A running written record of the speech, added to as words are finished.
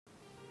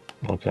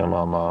دونك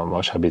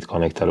ماش حبيت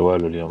كونيكت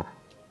والو اليوم.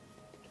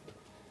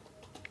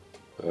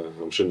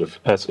 مشنف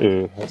اس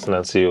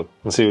او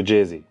نسيو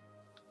جيزي.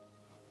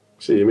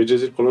 سي مي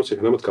جيزي البرونونسي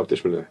هنا ما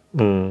تكابتيش مليح.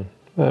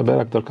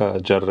 بالك دركا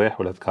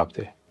تجرح ولا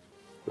تكابتي.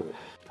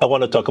 I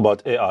want to talk about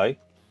AI.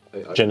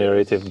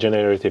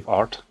 Generative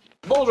art.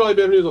 Bonjour et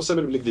bienvenue dans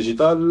Samy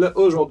Digital.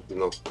 Aujourd'hui,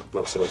 non,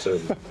 c'est pas Samy.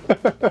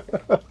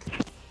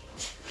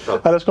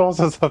 Alors comment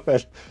ça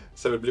s'appelle?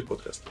 Samy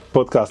Podcast.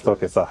 Podcast,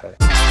 ok, ça.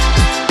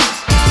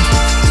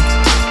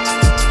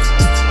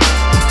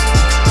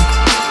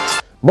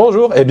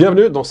 Bonjour et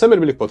bienvenue dans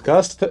Samy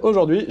Podcast.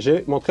 Aujourd'hui, j'ai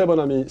mon très bon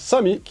ami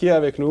Samy qui est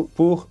avec nous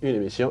pour une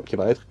émission qui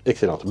va être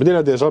excellente.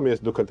 Bedina déjà, mais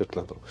de quoi être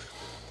l'intro.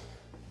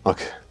 Donc,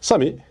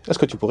 Samy, est-ce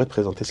que tu pourrais te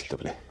présenter s'il te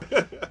plaît?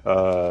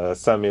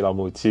 Samy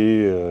Lamouti,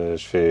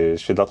 je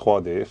fais de la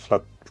 3D. Je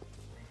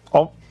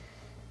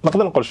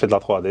fais de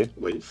la 3D.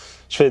 Oui.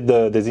 Je fais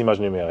des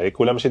images numériques.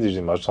 Ou là, je fais des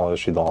images.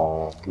 Je suis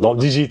dans le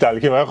digital.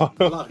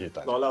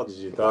 Dans l'art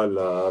digital.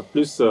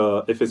 Plus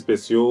effets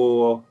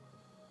spéciaux,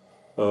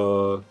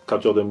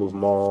 capture de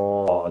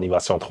mouvement,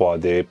 animation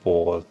 3D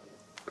pour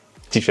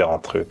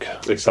différents trucs.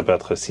 Ça peut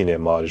être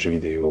cinéma, jeux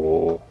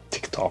vidéo,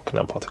 TikTok,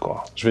 n'importe quoi.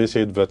 Je vais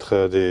essayer de mettre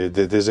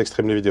des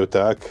extraits de vidéos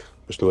tac.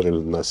 Je te donnerai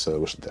le nas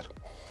واش دير.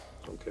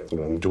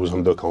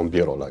 نجوزهم دوك en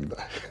bureau là.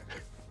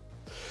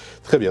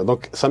 Très bien.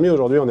 Donc Samy,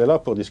 aujourd'hui on est là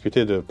pour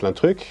discuter de plein de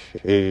trucs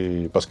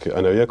et parce que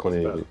Anayak on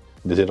est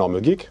des énormes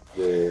geeks.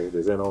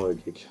 Des énormes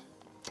geeks.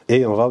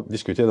 Et on va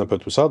discuter d'un peu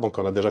de tout ça. Donc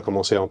on a déjà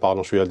commencé en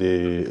parlant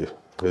des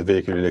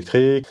véhicules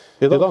électriques.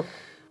 Et donc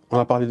on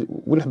a parlé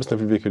où la حبسنا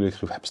في الvéhicule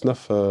électrique حبسنا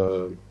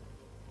في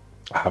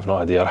حفنا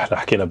هذه رحنا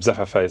حكينا بزاف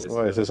على فايز.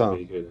 Ouais, c'est ça.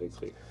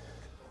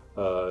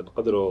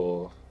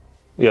 نقدروا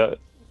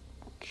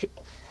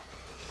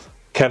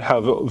كان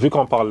vu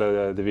qu'on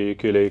parle de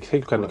véhicules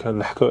électriques كان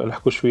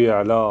نحكوا شويه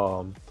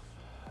على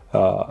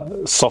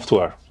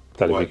software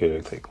تاع les véhicules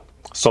électriques.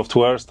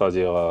 Software,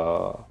 c'est-à-dire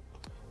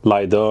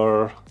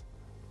LiDAR,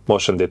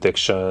 motion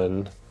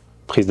detection,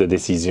 prise de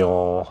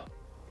décision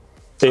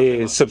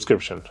et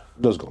subscription.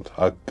 2 secondes.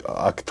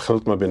 À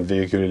تخلط ما بين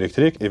véhicule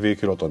électrique et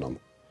véhicule autonome.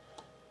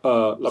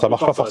 Ça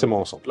marche pas forcément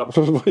ensemble.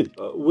 Oui.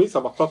 Oui,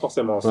 ça marche pas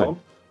forcément ensemble.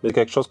 Mais c'est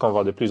quelque chose qu'on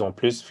voit de plus en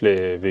plus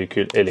les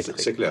véhicules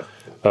électriques. C'est clair.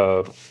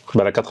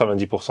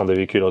 90% des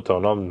véhicules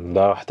autonomes,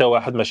 حتى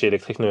واحد ماشي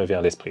électrique ne me vient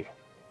à l'esprit.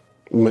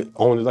 Mais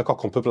on est d'accord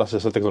qu'on peut placer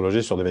cette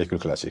technologie sur des véhicules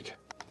classiques.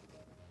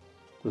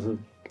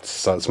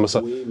 Ça.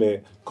 Oui,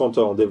 mais quand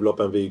on développe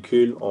un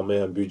véhicule, on met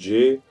un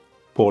budget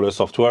pour le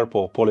software.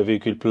 Pour les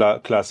véhicules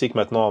classiques,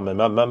 maintenant, on met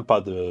même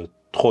pas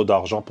trop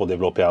d'argent pour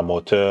développer un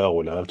moteur, ou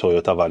même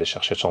Toyota va aller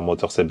chercher son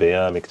moteur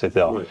CBM, etc.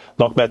 Oui.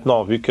 Donc maintenant,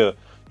 vu qu'il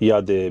y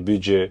a des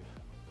budgets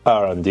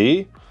R&D,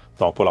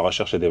 donc pour la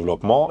recherche et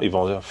développement, ils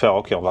vont faire,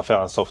 ok, on va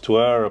faire un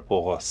software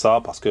pour ça,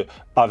 parce que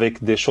avec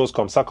des choses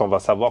comme ça, qu'on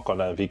va savoir qu'on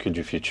a un véhicule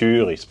du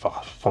futur, il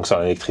fonctionne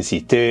à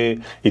l'électricité,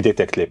 il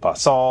détecte les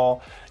passants,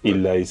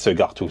 il se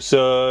gare tout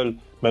seul,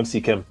 même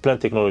s'il y a plein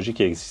de technologies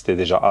qui existaient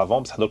déjà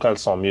avant, ça donc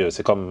elles sont mieux.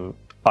 C'est comme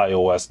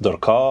iOS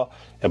Dorka,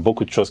 il y a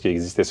beaucoup de choses qui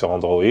existaient sur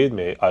Android,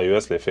 mais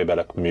iOS les fait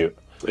mieux.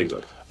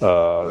 Exact.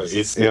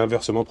 Et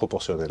inversement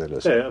proportionnel.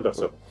 Et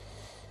inversement.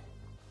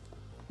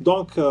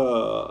 Donc,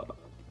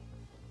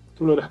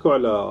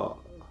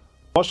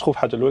 moi je trouve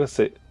que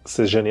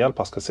c'est génial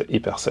parce que c'est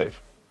hyper safe.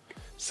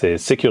 C'est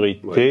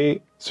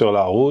sécurité sur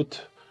la route,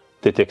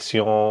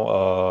 détection.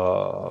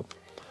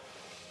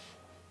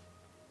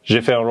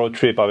 J'ai fait un road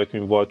trip avec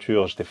une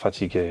voiture, j'étais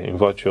fatigué, une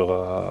voiture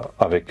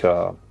avec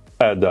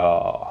aide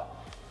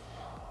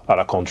à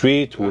la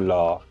conduite ou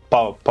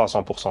pas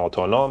 100%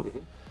 autonome.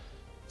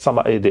 Ça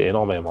m'a aidé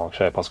énormément,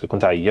 parce que quand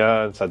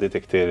ça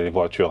détectait les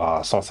voitures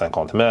à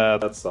 150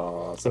 mètres, ça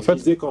me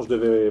disait quand je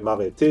devais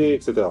m'arrêter,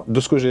 etc. De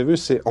ce que j'ai vu,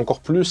 c'est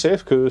encore plus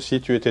safe que si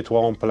tu étais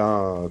toi en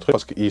plein truc,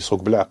 parce qu'il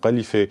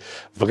il fait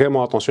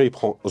vraiment attention, il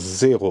prend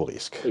zéro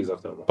risque.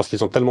 Exactement. Parce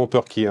qu'ils ont tellement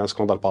peur qu'il y ait un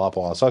scandale par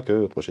rapport à ça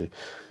que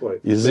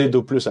ils aident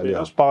au plus à aller.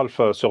 Je parle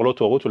sur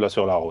l'autoroute ou là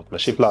sur la route.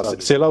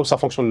 C'est là où ça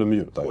fonctionne le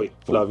mieux. Oui,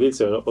 la ville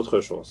c'est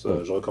autre chose.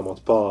 Je recommande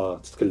pas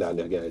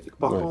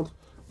Par contre,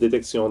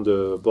 détection de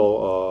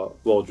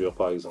bordure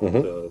par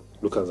exemple,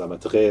 le كان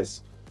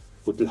تغيس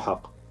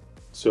وتلحق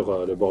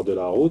sur le bord de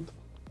la route,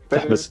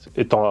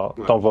 et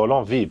ton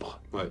volant vibre.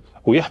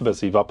 Ou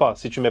il va pas.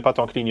 Si tu mets pas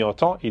ton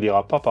clignotant, il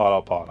ira pas par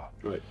là.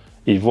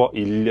 Il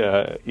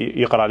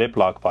ira les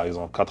plaques par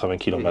exemple 80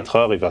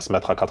 km/h, il va se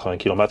mettre à 80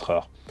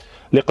 km/h.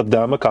 Les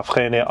قدامك a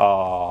freiné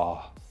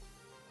à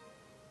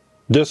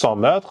 200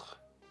 mètres,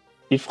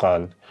 il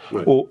freine.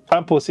 Ou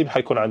impossible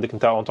حيكون عندك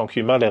انت en tant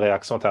qu'humain les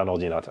réactions تاع un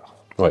ordinateur.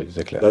 Oui,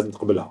 c'est clair.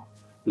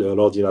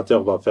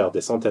 L'ordinateur va faire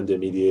des centaines de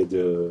milliers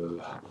de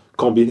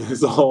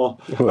combinaisons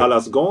à la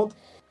seconde.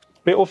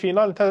 Mais au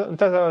final,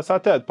 ça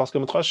t'aide parce que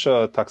tu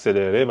peux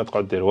t'accélérer, tu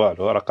peux dire ouais,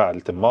 alors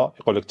il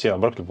dit tiens,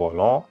 bloque le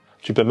volant.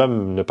 Tu peux même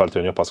ne pas le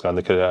tenir parce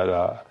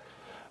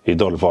qu'il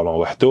donne le volant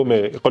وحده,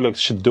 mais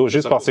il dit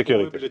juste par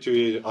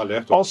sécurité.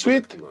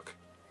 Ensuite,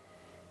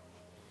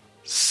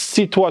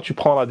 si toi tu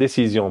prends la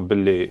décision,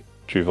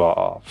 tu vas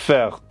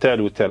faire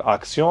telle ou telle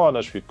action, là,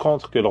 je suis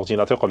contre que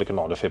l'ordinateur dit que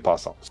non, ne fais pas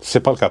ça.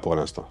 C'est pas le cas pour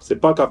l'instant.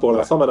 C'est pas le cas pour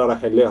l'instant, mais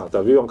tu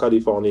as vu en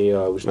Californie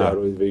où je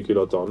les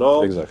véhicules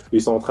autonomes,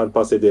 ils sont en train de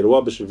passer des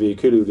lois pour que le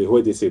véhicule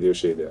est décédé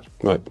chez eux.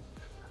 Ouais.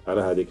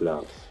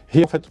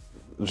 Et en fait,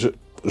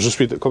 je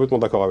suis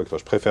complètement d'accord avec toi.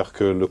 Je préfère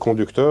que le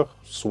conducteur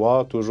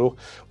soit toujours,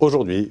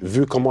 aujourd'hui,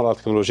 vu comment la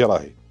technologie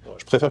arrive,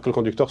 je préfère que le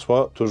conducteur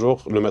soit toujours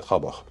le maître à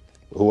bord.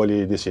 هو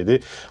اللي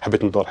décidé,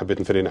 حبيت ندور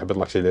حبيت نفرين حبيت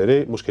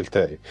ناكسيليري مشكل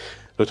تاعي.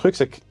 Le truc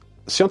c'est que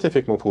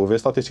scientifiquement prouvé,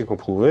 statistiquement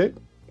prouvé,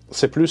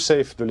 c'est plus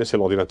safe de laisser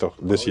l'ordinateur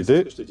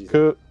décider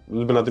que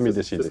le بنادم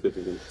يديسيدي.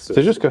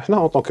 C'est juste que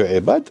حنا en tant que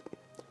عباد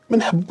ما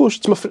نحبوش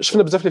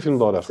شفنا بزاف لي فيلم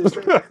دولار. C'est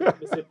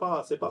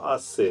pas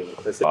assez.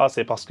 C'est pas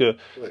assez parce que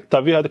tu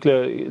as vu avec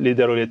les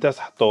déroulés tests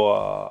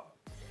حطوا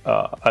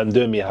un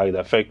demi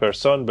هكذا fake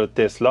person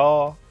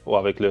بالتسلا ou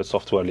avec le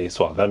software les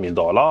soit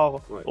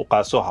 $20 ou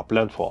قاسوها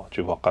plein de fois,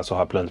 tu vois,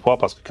 قاسوها plein de fois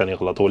parce que quand ils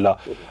غلطوا là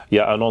il y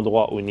a un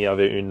endroit où il y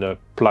avait une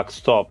plaque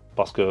stop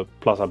parce que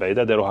place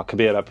بعيدة داروها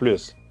كبيرة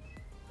plus.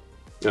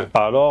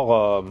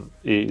 Alors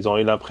ils ont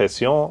eu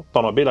l'impression,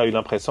 Tonobil a eu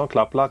l'impression que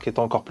la plaque est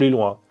encore plus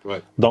loin.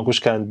 Donc واش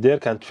كان دير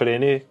كانت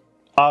فريني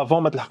avant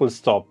ما تلحق le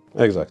stop.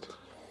 Exact.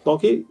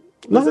 Donc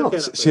non,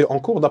 c'est en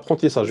cours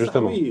d'apprentissage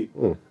justement. Oui.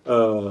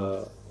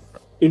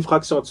 Une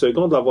fraction de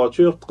seconde, la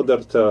voiture...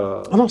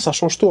 Ah non, ça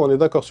change tout, on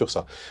est d'accord sur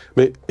ça.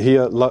 Mais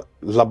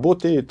la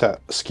beauté de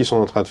ce qu'ils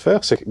sont en train de faire,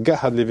 c'est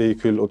que les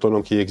véhicules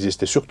autonomes qui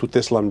existent, et surtout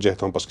Tesla,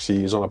 parce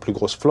qu'ils ont la plus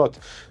grosse flotte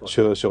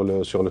sur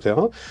le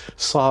terrain,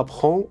 ça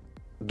apprend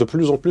de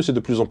plus en plus et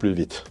de plus en plus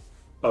vite.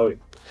 Ah oui.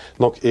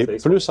 Donc, et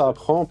plus ça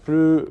apprend,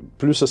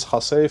 plus ce sera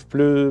safe,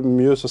 plus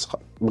mieux ce sera...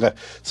 Bref,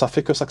 ça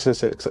fait que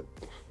s'accélérer.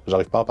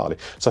 J'arrive pas à parler.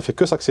 Ça fait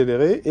que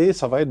s'accélérer et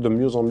ça va être de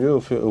mieux en mieux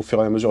au fur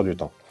et à mesure du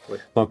temps. Oui.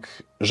 Donc,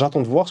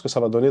 j'attends de voir ce que ça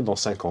va donner dans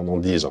 5 ans, dans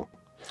 10 ans.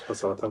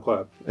 Ça va être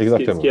incroyable.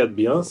 Exactement. Ce qui est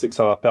bien, c'est que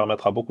ça va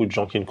permettre à beaucoup de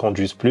gens qui ne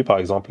conduisent plus, par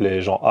exemple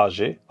les gens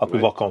âgés, à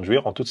pouvoir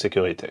conduire en toute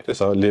sécurité. C'est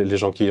ça, les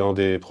gens qui ont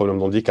des problèmes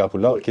d'handicap, ou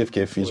là,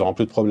 ils n'auront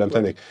plus de problèmes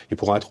techniques. Ils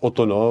pourront être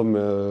autonomes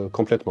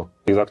complètement.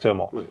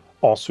 Exactement. Oui.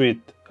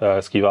 Ensuite,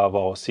 ce qui va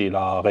avoir aussi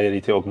la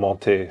réalité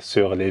augmentée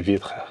sur les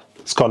vitres.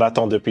 Ce qu'on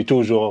attend depuis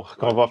toujours,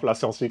 qu'on voit la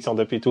science-fiction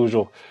depuis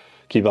toujours,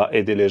 qui va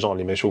aider les gens,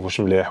 les méchants,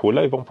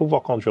 ils vont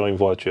pouvoir conduire une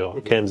voiture.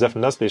 Quand ils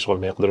ont les gens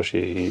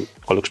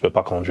ne je peux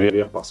pas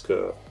conduire parce que...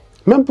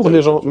 Même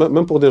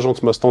pour des gens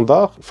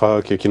standards,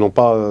 qui n'ont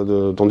pas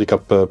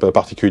d'handicap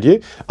particulier,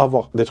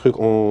 avoir des trucs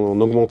en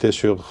augmenté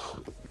sur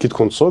kit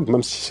console,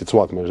 même si c'est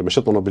toi, mais je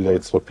m'achète mon mobilier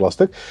de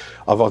plastique,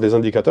 avoir des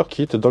indicateurs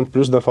qui te donnent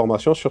plus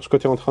d'informations sur ce que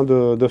tu es en train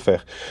de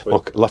faire. Oui.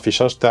 Donc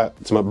l'affichage,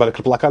 tu m'as le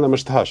placard,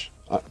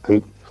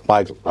 par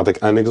exemple, avec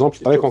un exemple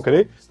très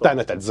concret, tu as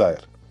un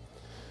Zaire.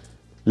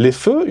 Les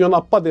feux, il n'y en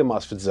a pas des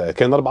masses في الجزائر،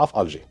 كاين 4 في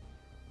Alger.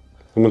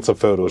 من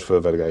تصفر rouge feu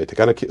vert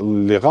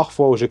les rares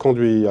fois où j'ai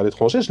conduit à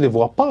l'étranger, je les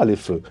vois pas les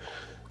feux.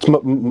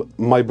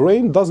 My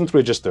brain doesn't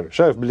register.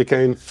 شايف بلي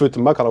كاين feu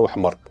تماك راهو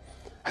احمر.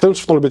 حتى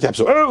نشوف طون البيت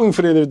يحبسوا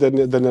ونفريني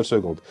dernière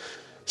seconde.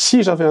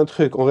 Si j'avais un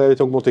truc en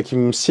réalité augmentée qui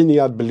me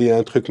signale بلي y a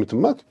un truc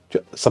متماك,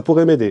 ça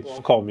pourrait m'aider.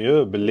 Encore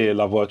mieux, بلي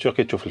la voiture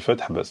qui تشوف الفeu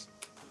تحبس.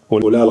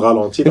 ولا le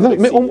ralenti.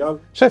 Mais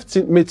chef,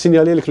 mais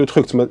signaler avec le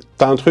truc, tu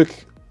as un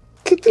truc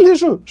les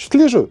jeux,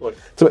 les jeux.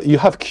 You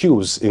have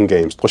cues in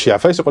games. تخش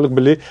يعفايس يقول لك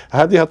باللي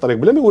هذه الطريق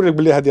بلا ما يقول لك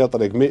باللي هذه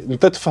الطريق، مي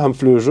انت تفهم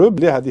في لو جو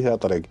باللي هذه هي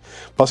الطريق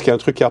باسكو يا ان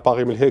تروك كي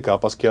اباري من هيك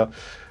باسكو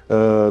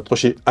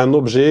تخشي ان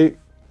اوبجي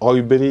او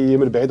يبري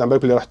من بعيد عم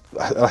بالك باللي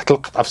راح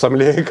تلقط عفسه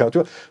من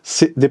هيك.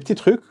 سي دي بتي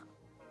تروك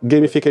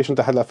جيميفيكيشن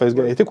تاع هاد العفايس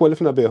كاع هيك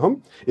ولفنا بهم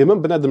اي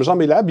ميم بنادم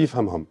جامي يلعب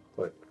يفهمهم.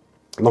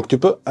 Donc tu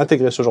peux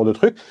intégrer ce genre de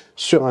truc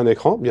sur un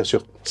écran. Bien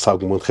sûr, ça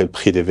augmenterait le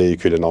prix des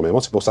véhicules énormément.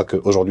 C'est pour ça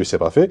qu'aujourd'hui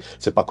c'est pas fait.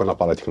 C'est pas qu'on n'a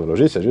pas la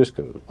technologie, c'est juste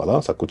que voilà,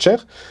 ça coûte cher.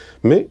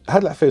 Mais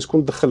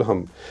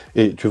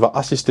et tu vas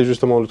assister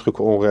justement le truc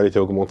en réalité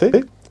augmentée.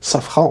 Ça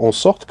fera en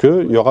sorte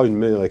qu'il y aura une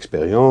meilleure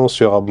expérience,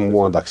 il y aura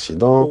moins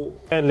d'accidents.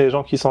 Les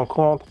gens qui sont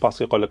contre parce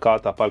que le cas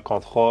t'as pas le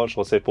contrôle, je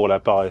sais pour la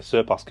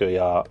paresseux parce qu'il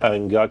y a un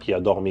gars qui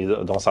a dormi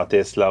dans sa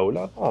Tesla ou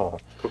là. Oh.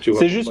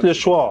 C'est juste le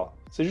choix.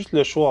 C'est juste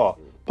le choix.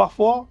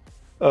 Parfois.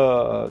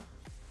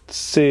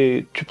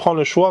 Tu prends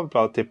le choix,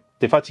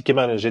 t'es fatigué,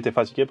 j'étais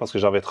fatigué parce que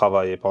j'avais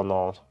travaillé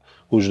pendant,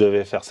 où je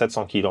devais faire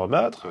 700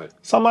 km,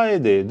 ça m'a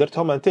aidé,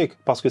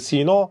 parce que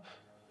sinon,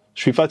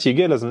 je suis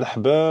fatigué,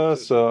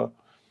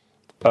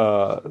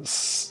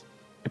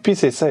 et puis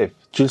c'est safe,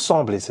 tu le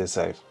sens, c'est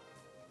safe.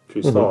 Tu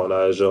le sens,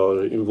 là, genre,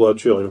 une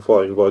voiture,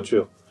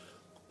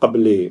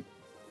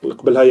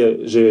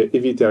 j'ai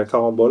évité un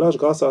carambolage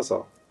grâce à ça.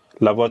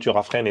 La voiture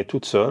a freiné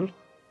toute seule,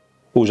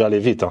 où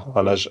j'allais vite. Hein.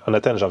 En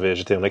Athènes,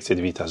 j'étais en excès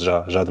de vitesse,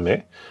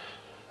 j'admets.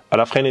 Elle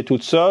a freiné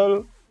toute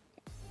seule,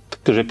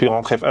 que j'ai pu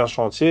rentrer un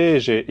chantier, et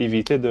j'ai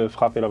évité de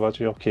frapper la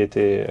voiture qui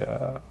était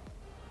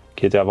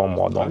avant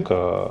moi. Donc,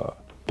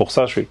 pour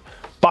ça, je suis...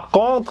 Par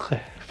contre,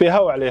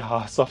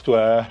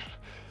 software.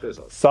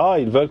 Ça,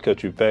 ils veulent que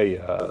tu payes...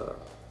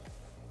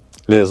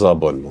 Les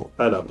abonnements.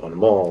 Un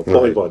abonnement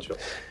pour une voiture.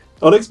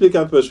 On explique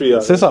un peu, je suis.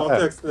 C'est ça.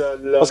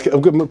 Parce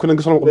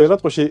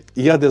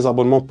qu'il y a des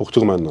abonnements pour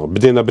tout maintenant.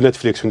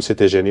 Netflix,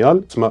 c'était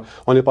génial.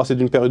 On est passé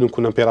d'une période où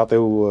on a piraté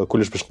ou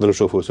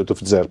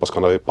parce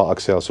qu'on n'avait pas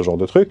accès à ce genre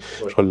de truc.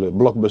 Je crois que le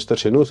blockbuster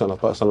chez nous, ça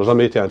n'a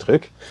jamais été un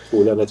truc.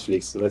 Ou la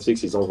Netflix.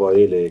 Netflix, ils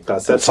envoyaient les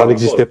cassettes. Ça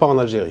n'existait pas en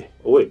Algérie.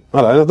 Oui.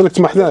 Voilà,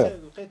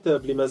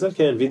 مازال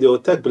كاين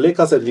فيديوتيك بلي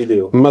كاسيت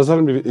فيديو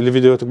مازال لي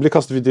فيديوهات بلي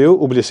كاست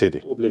فيديو ou بلي CD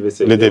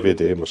les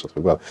DVD machin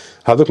truc voilà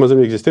هذوك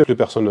مازال existait plus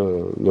personne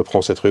ne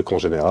prend ces trucs en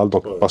général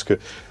donc parce que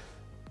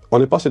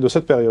on est passé de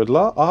cette période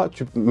là à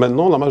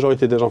maintenant la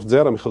majorité des gens في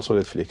الجزائر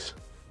يخلصوا Netflix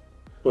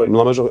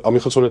la majorité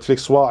يخلصوا Netflix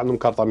سواء عندهم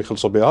كارطه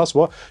يخلصوا بها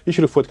سواء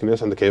يشروا فوت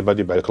كناس عندك عباد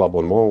يبيع لك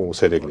لابونمون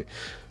وسي ريغلي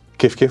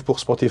كيف pour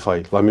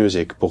Spotify la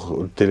musique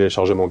pour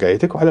téléchargement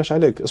قايتك وعلاش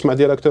عليك اسمع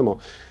directement.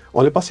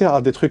 On est passé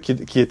à des trucs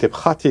qui étaient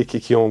pratiques et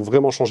qui ont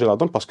vraiment changé la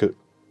donne parce que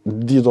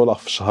 $10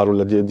 في الشهر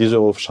ولا 10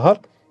 euros في الشهر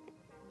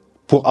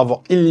pour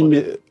avoir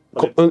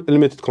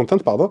unlimited content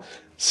pardon,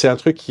 c'est un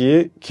truc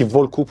qui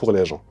vaut le coup pour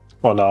les gens.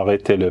 On a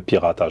arrêté le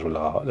piratage ou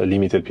la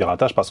limité le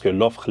piratage parce que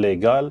l'offre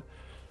légale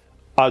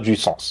a du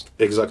sens.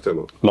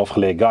 Exactement. L'offre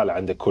légale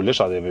عندك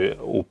كلش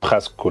ou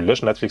presque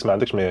كلش Netflix ما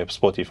عندكش mais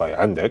Spotify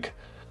عندك.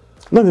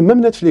 Non, mais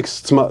même Netflix,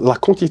 la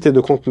quantité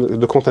de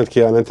content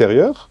qu'il y a à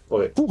l'intérieur,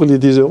 pour les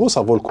 10 euros,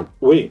 ça vaut le coup.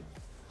 Oui.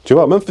 Tu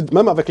vois,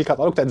 même avec les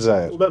catalogues, tu as des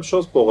airs. Même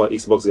chose pour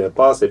Xbox Game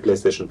Pass et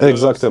PlayStation Plus.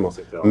 Exactement.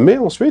 Etc. Mais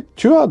ensuite,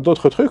 tu as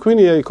d'autres trucs, oui,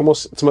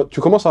 tu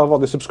commences à avoir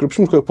des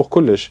subscriptions pour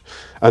collège.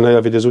 Il y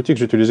avait des outils que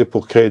j'utilisais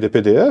pour créer des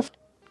PDF.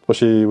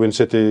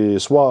 C'était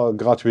soit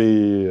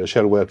gratuit,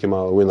 shareware,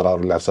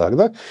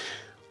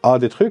 à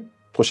des trucs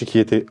qui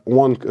étaient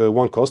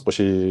one cost,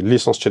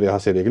 licence,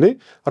 c'est réglé,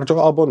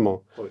 abonnement.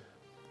 Oui.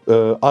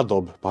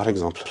 Adobe, par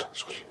exemple.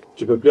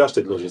 Tu peux plus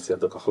acheter de logiciel,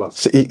 donc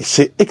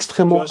c'est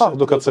extrêmement rare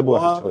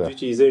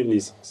d'utiliser une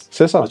licence.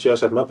 C'est ça. Tu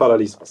achètes même pas la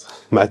licence.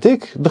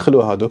 معتك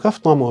دخلوها دوكا في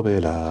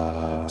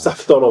الطوموبيلات. بصح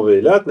في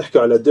الطوموبيلات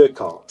نحكوا على deux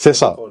cas. C'est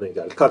ça.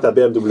 Le cas تاع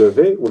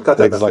BMW ou le cas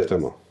تاع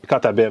Exactement. Le cas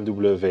تاع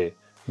BMW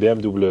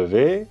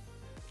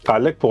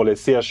قال لك pour les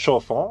sièges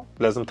chauffants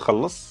لازم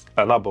تخلص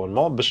un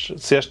abonnement باش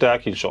السياج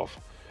تاعك يشوف.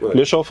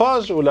 Le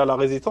chauffage ou la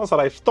résistance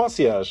راهي في ton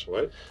siège.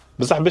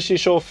 بصح باش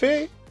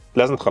يشوفي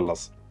لازم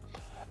تخلص.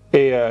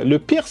 Et le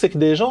pire, c'est que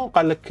des gens,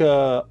 قال لك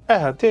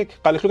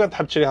قال لك لو كان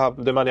تحب تشريها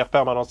de manière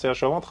permanente سياج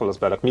شوفون تخلص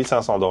بالك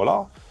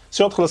 $1,500.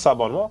 Si on تخلص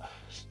abonnement,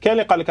 كاين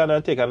اللي قال لك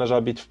انا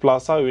j'habite في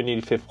بلاصه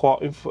وين il fait froid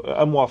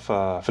un mois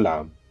في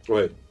العام.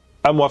 Oui.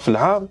 Un mois في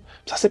العام,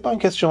 ça c'est pas une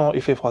question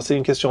il fait froid, c'est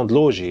une question de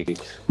logique.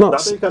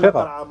 نعطيك انا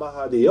قرعه ما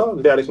هذه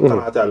نبيع لك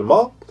القرعه تاع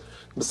الماء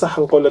بصح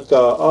نقول لك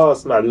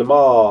اسمع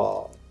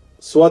الماء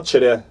سوا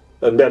تشريه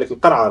نبيع لك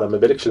القرعه انا ما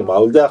نبيعلكش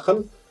الماء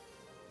والداخل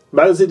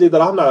مع زيد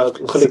دراهم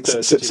نخليك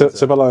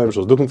c'est pas la même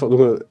chose. Donc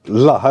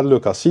là le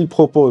cas s'il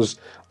propose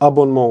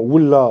abonnement ou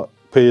là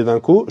payer d'un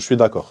coup, je suis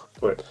d'accord.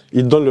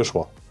 Il donne le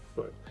choix.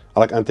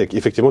 Avec un tech,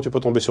 effectivement, tu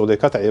peux tomber sur des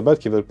cas t'as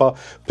qui veulent pas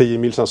payer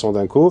 1,500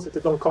 d'un coup. C'était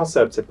dans le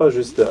concept, c'est pas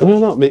juste.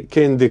 Non, mais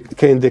qu'il y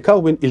a des cas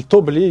où il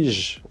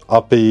t'oblige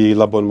à payer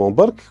l'abonnement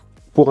bulk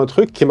pour un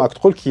truc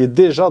qui est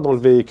déjà dans le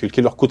véhicule,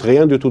 qui leur coûte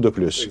rien du tout de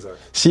plus. Exact.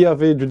 S'il y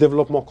avait du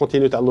développement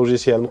continu d'un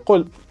logiciel,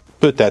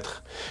 peut-être.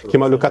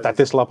 Comme le cas de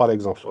Tesla, par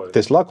exemple.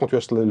 Tesla, quand tu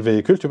achètes le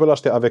véhicule, tu peux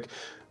l'acheter avec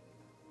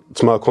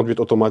ma conduite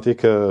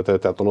automatique,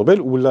 ton Nobel,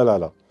 ou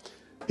là.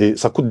 Et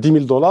ça coûte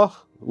 $10,000,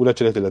 ou là,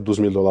 tu as $12,000,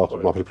 je ne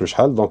me rappelle plus,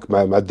 donc,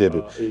 ma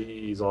début.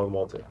 Ils ont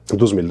augmenté.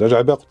 12 000. Là,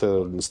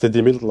 c'était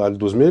 10 000, là,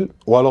 12 000.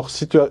 Ou alors,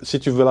 si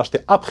tu veux l'acheter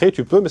après,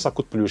 tu peux, mais ça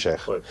coûte plus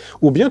cher.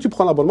 Ou bien, tu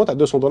prends l'abonnement, tu as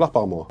 $200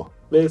 par mois.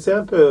 Mais c'est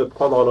un peu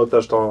prendre en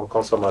otage ton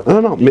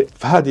consommateur. Non, mais,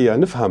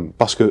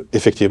 parce que,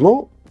 effectivement,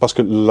 parce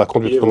que la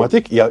conduite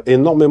automatique, il y a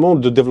énormément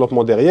de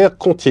développement derrière,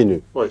 continu.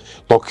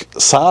 Donc,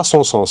 ça a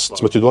son sens.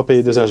 Tu dois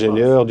payer des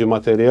ingénieurs, du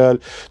matériel,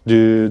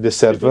 des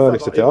serveurs,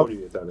 etc.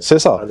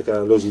 C'est ça. Avec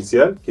un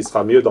logiciel qui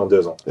sera mieux dans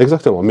 2 ans.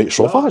 Exactement. Mais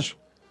chauffage.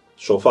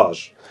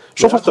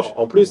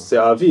 En plus,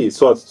 c'est à vie.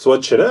 Soit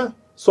tu l'as,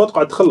 soit tu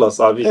vas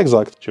à vie.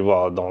 Exact. Tu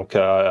vois, donc,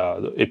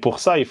 et pour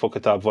ça, il faut que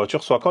ta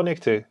voiture soit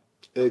connectée.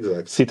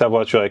 Exact. Si ta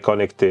voiture est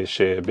connectée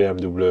chez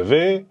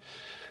BMW,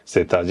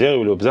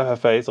 c'est-à-dire, le bzaf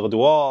fait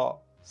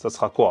ça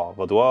sera quoi?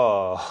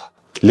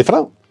 Les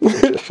freins.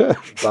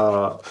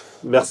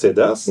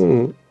 Mercedes,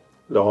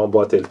 leur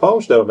emboîter le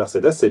pouch. D'ailleurs,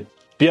 Mercedes, c'est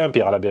bien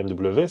pire à la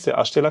BMW, c'est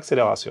acheter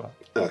l'accélération.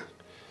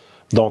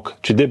 Donc,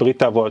 tu débrides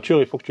ta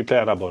voiture, il faut que tu payes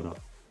un abonnement.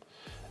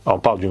 On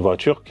parle d'une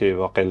voiture qui est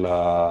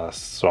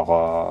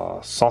sur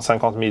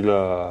 150 000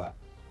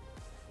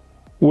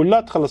 ou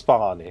là,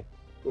 par année.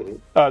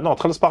 Non,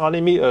 par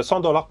année,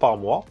 $100 par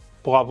mois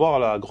pour avoir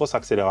la grosse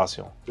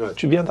accélération.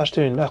 Tu viens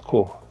d'acheter une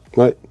Merco.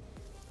 Ouais.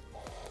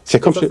 C'est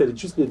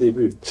juste le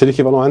début. C'est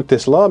l'équivalent de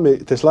Tesla, mais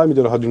Tesla, il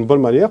le d'une bonne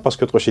manière parce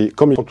que,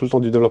 comme ils font tout le temps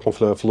du développement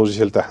de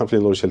logiciel,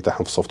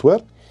 de software,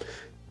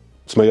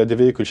 il y a des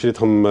véhicules qui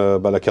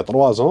ont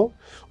 3 ans.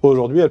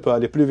 Aujourd'hui, elle peut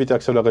aller plus vite et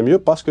accélérer mieux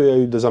parce qu'il y a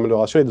eu des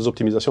améliorations et des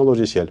optimisations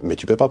logicielles. Mais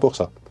tu ne paies pas pour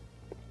ça.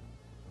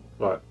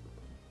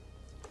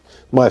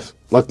 Bref,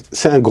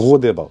 c'est un gros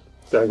débat.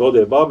 C'est un gros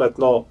débat.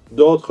 Maintenant,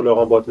 d'autres leur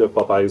emboîtent le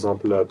pas. Par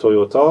exemple,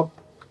 Toyota,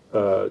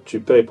 tu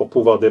payes pour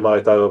pouvoir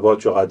démarrer ta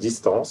voiture à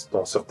distance,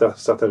 dans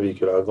certains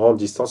véhicules à grande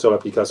distance sur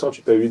l'application,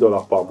 tu payes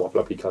 $8 par mois pour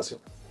l'application.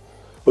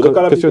 Qu'est-ce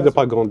que tu veux dire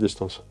par grande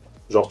distance?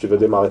 Genre, tu veux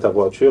démarrer ta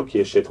voiture qui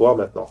est chez toi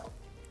maintenant.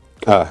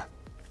 Ah.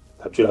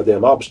 Tu la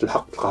démarres, je te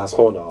la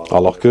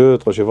Alors que,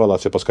 voilà,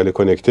 c'est parce qu'elle est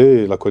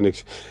connectée. La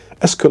connexion...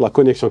 Est-ce que la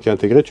connexion qui est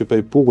intégrée, tu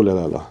payes pour ou là?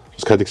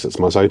 Parce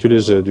que ça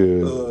utilise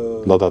de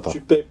la data.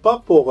 Tu payes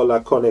pas pour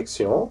la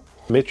connexion,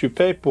 mais tu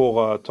payes pour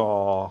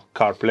ton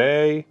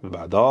CarPlay,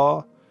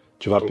 Bada.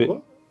 Tu vas payer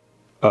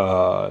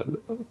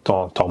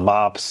ton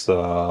Maps,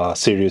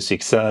 Sirius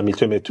XM, il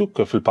te met tout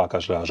que fait le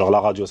package là. Genre la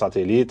radio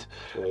satellite,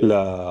 oui.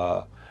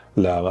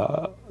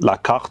 la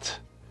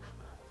carte.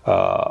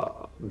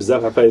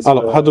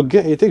 Alors, هادو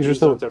كاع يتيك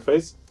justement.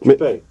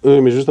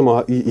 Mais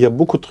justement, il y a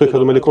beaucoup de trucs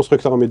les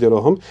constructeurs en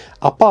médialohom.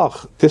 À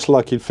part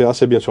Tesla qui le fait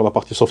assez bien sur la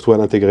partie software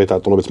intégrée,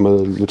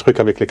 le truc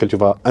avec lequel tu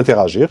vas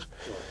interagir.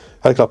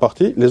 Avec la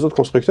partie, les autres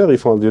constructeurs, ils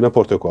font du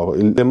n'importe quoi.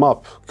 Les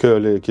maps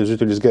qu'ils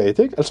utilisent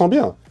Gaetic, elles sont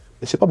bien.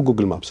 Mais c'est pas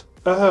Google Maps.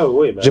 Ah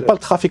oui. J'ai pas le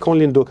trafic en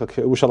ligne donc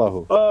où je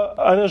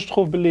je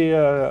trouve les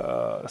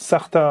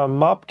certains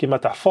maps qui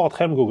mettent à fort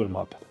très Google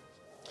Maps.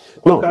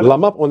 Non, la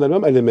map en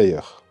elle-même, elle est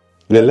meilleure.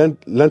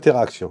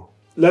 L'interaction.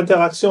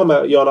 L'interaction,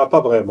 il n'y en a pas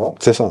vraiment.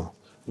 C'est ça.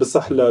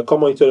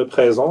 Comment il te le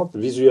présente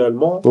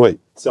visuellement, oui.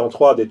 C'est en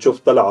 3D.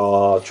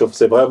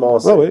 C'est vraiment.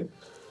 Ah oui.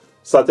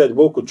 Ça t'aide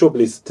beaucoup.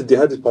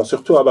 Je pense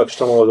surtout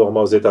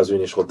aux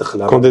États-Unis.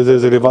 Quand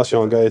des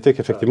élévations en Gaetic,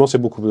 effectivement, c'est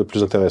beaucoup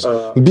plus intéressant.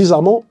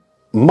 Bizarrement,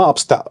 Maps,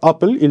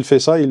 Apple, il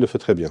fait ça, il le fait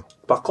très bien.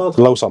 Par contre.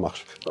 Là où ça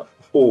marche.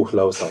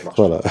 Là où ça marche.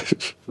 Voilà.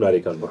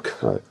 Ouais.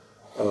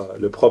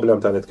 Le problème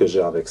internet que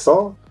j'ai avec ça,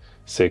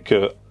 c'est que,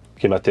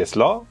 comme la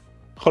Tesla,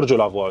 خرجوا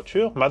la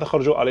voiture, mais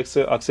خرجوا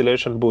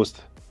acceleration boost.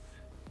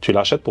 Tu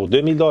l'achètes pour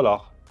 $2000.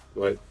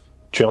 Oui.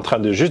 Tu es en train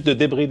de juste de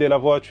débrider la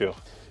voiture.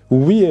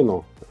 Oui et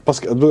non. Parce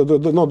que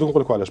non,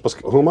 parce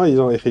que Roma,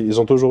 ils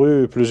ont toujours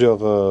eu plusieurs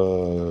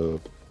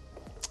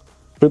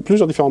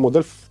différents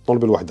modèles dans le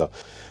Belwahda.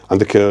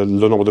 Avec le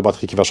nombre de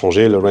batteries qui va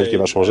changer, le range qui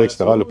va changer,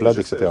 etc., le plaid,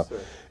 etc.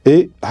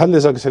 Et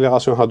les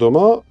accélérations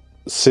Hadoma,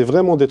 c'est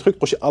vraiment des trucs,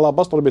 à la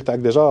base, dans le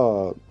Beltag, déjà,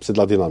 c'est de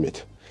la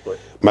dynamite.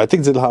 Mais tu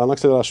as un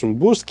accélération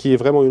boost qui est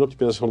vraiment une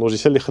optimisation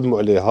logicielle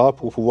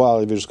pour pouvoir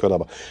arriver jusque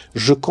là-bas.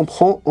 Je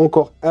comprends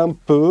encore un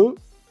peu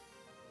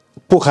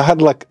pour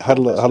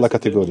la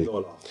catégorie.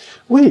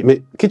 Oui,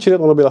 mais quand tu es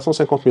dans le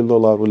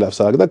 $150,000 ou là,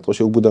 ça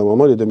au bout d'un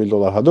moment, les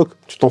 $2000,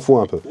 tu t'en fous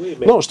un peu. Oui,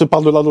 non, je te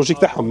parle de la logique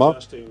de Hamma. Tu as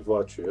acheté une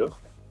voiture.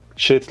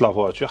 شريت لا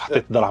فواتور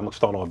حطيت دراهمك في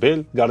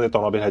طوموبيل غاردي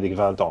طوموبيل هذيك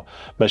 20 ans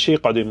ماشي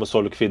يقعدوا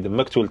يمصوا لك في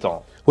دمك tout le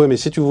temps. Oui, mais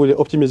si tu voulais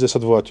optimiser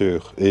cette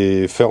voiture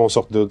et faire en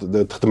sorte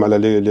de تخدم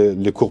على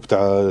les courbes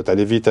تاع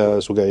les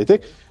vitesses ou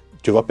Gaetic,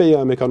 tu vas payer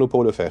un mécano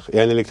pour le faire et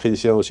un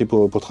électricien aussi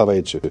pour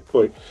travailler dessus.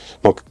 Oui.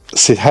 Donc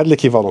c'est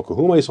l'équivalent que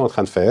ils sont en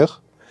train de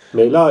faire.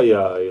 Mais là, il y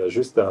a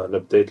juste un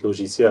update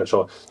logiciel.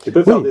 Genre, tu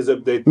peux faire des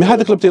updates. Mais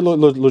هذاك l'update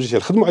logiciel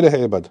خدموا عليها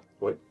عباد.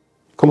 Oui.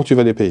 Comment tu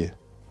vas les payer?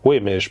 Oui,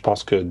 mais je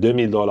pense que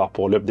 $2000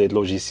 pour l'update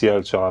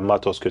logiciel sur un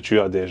matos que tu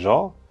as déjà.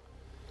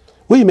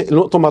 Oui, mais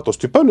ton matos,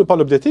 tu peux ne pas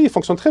l'updater, il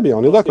fonctionne très bien,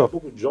 on est d'accord. Il y a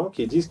beaucoup de gens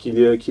qui disent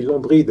qu'ils l'ont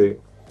bridé.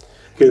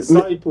 Que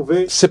ça, ils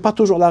pouvaient. C'est pas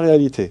toujours la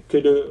réalité.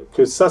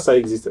 Que ça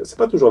existe. C'est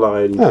pas toujours la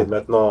réalité.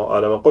 Maintenant, à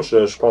la approche,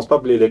 je pense pas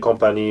que les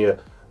compagnies.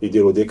 Ils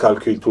disent des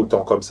calculs tout le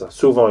temps comme ça.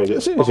 Souvent, ils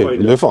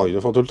le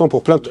font tout le temps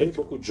pour plein de trucs. Il y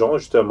a beaucoup de gens,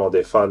 justement,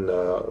 des fans,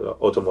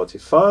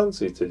 automotive fans,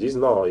 ils te disent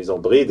non, ils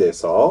ont bridé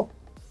ça.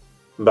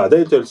 Bah,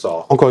 dès te le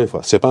sort. Encore une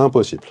fois, c'est pas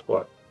impossible.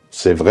 Ouais.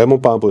 C'est vraiment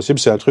pas impossible.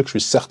 C'est un truc, je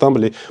suis certain,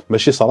 mais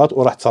chez Salat,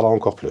 on va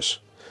encore plus.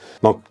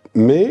 Donc,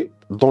 mais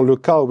dans le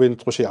cas où il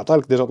y a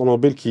déjà ton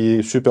mobile qui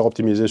est super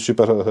optimisé,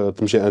 super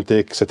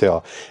intègre, etc.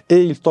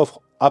 Et il t'offre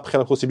après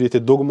la possibilité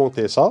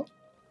d'augmenter ça.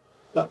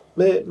 Ah,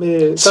 mais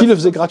s'il le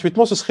faisait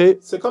gratuitement, ce serait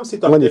c'est comme si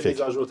tu as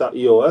des ajouts à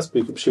iOS,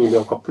 puis tu es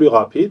encore plus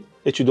rapide.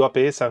 Et tu dois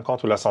payer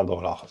 $50 ou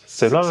 $100.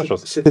 C'est la même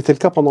chose. C'était le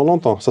cas pendant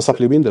longtemps. Ça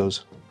s'appelait Windows.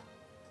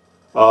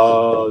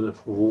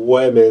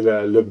 Ouais, mais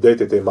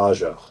l'update était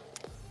majeur.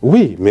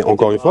 Oui, mais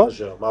encore une fois,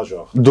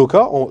 majeur.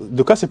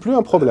 Doka, c'est plus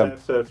un problème.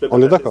 On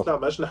est d'accord.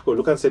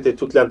 C'était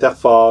toute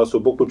l'interface ou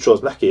beaucoup de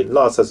choses.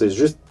 Là, ça c'est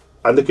juste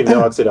avec une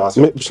meilleure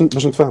accélération. Mais je ne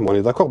sais pas, on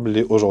est d'accord.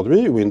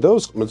 Aujourd'hui, Windows,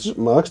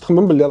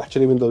 même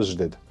Windows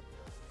جديد.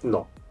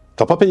 Non.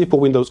 Tu n'as pas payé pour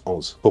Windows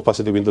 11 pour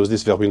passer de Windows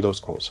 10 vers Windows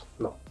 11.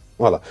 Non.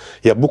 Voilà.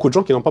 Il y a beaucoup de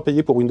gens qui n'ont pas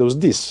payé pour Windows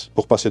 10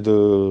 pour passer de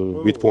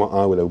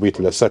 8.1 ou 8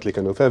 ou 7 les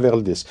canaux vers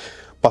le 10.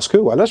 Parce que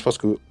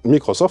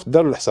Microsoft,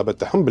 dans le حسابات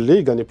تاعهم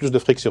باللي gagne plus de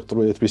fric sur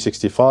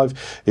 365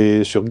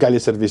 et sur les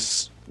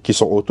services qui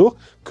sont autour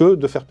que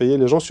de faire payer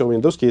les gens sur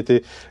Windows qui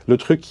était le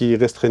truc qui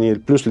restreignait le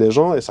plus les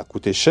gens et ça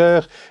coûtait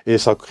cher et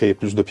ça créait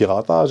plus de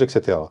piratage,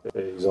 etc.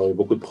 Et ils ont eu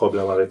beaucoup de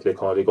problèmes avec les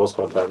grosses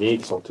compagnies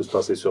qui sont tous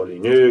passées sur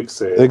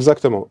Linux.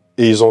 Exactement.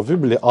 Et ils ont vu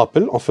les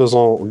Apple en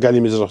faisant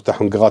les mises à jour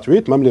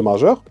gratuites, même les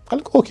majeurs,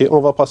 ok, on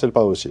va passer le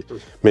pas aussi.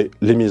 Mais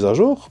les mises à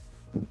jour,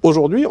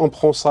 aujourd'hui, on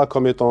prend ça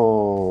comme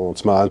étant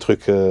un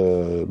truc,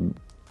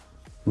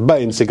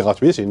 c'est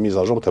gratuit, c'est une mise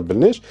à jour,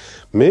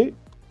 mais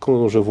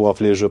quand je vois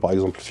les jeux, par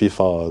exemple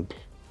FIFA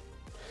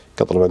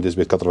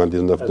 98,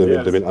 99,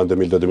 2000, 2001,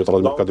 2002, 2003,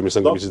 2004,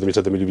 2005, 2006,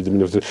 2007, 2008,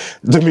 2009,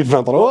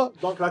 2023.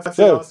 Donc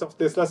l'accélération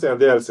Tesla, c'est un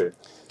DLC.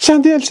 C'est un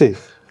DLC.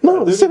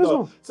 Non,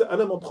 sérieusement. C'est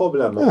mon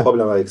problème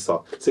avec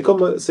ça. C'est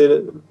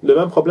le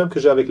même problème que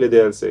j'ai avec les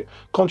DLC.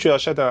 Quand tu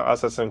achètes un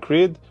Assassin's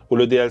Creed, où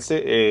le DLC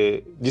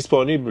est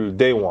disponible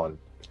day one.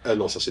 Ah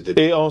non, ça c'était.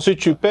 Et ensuite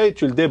tu payes,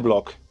 tu le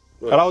débloques.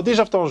 Ouais. Alors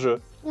déjà ton jeu.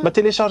 Ne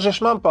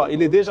télécharge même pas,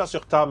 il est déjà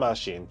sur ta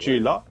machine. Tu es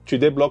là, tu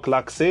débloques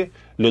l'accès,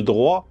 le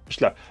droit.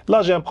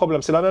 Là j'ai un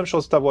problème, c'est la même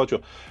chose que ta voiture.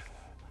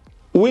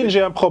 Oui,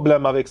 j'ai un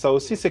problème avec ça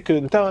aussi, c'est que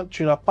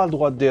tu n'as pas le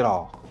droit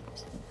d'erreur.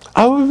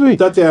 Ah oui, oui.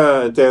 Toi, t'es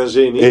un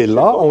génie. Et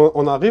là,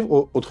 on arrive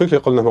au truc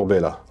qu'on a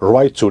là.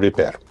 Right to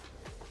repair.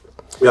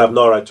 You have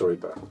no right to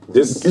repair.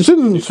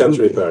 You can't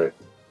repair it.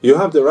 You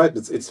have the right,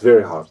 but it's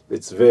very hard.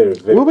 It's very,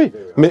 very, oui, very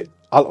hard. Mais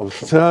alors,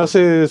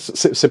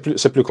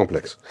 c'est plus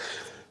complexe.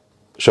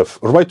 Chef,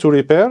 right to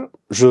repair,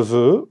 je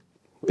veux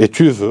et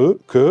tu veux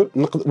que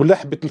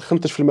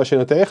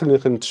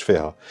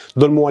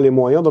donne-moi les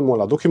moyens, donne-moi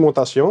la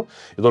documentation,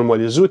 donne-moi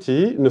les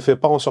outils, ne fais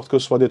pas en sorte que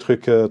ce soit des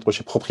trucs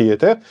chez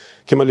propriétaires,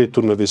 qui m'a les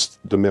tournevis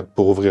de merde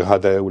pour ouvrir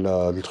Hada ou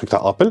les trucs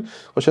à Apple,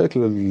 avec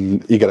le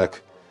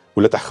Y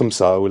ou la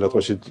Khamsa ou la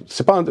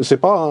c'est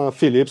pas un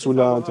Philips ou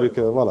un truc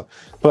voilà.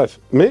 Bref,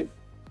 mais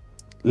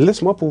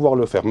laisse-moi pouvoir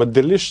le faire. Me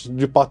déliche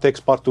du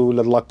Patex partout,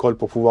 de la colle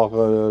pour pouvoir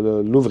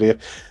l'ouvrir.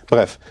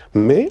 Bref.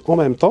 Mais, en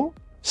même temps,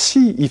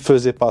 s'il ne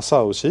faisait pas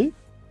ça aussi,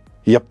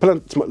 il y a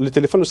les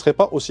téléphones ne seraient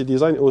pas aussi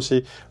design et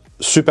aussi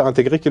super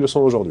intégrés qu'ils le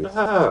sont aujourd'hui.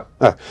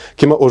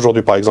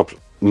 Aujourd'hui, par exemple,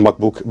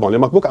 MacBook. Bon, les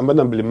MacBooks,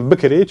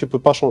 tu peux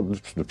pas changer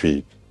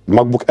depuis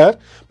MacBook Air,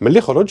 mais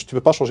les Kharoj, tu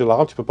peux pas changer la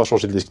RAM, tu peux pas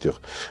changer de disque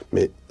dur.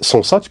 Mais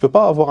sans ça, tu peux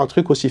pas avoir un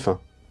truc aussi fin,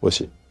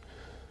 aussi.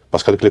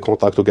 Parce qu'avec les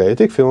contacts au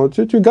gaétique,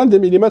 tu gagnes des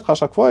millimètres à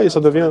chaque fois et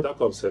ça devient...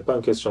 D'accord, c'est pas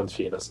une question de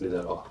finesse, les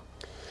erreurs.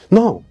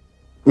 Non,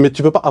 mais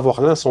tu peux pas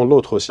avoir l'un sans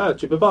l'autre aussi.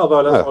 Tu peux pas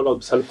avoir l'un sans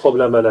l'autre. C'est le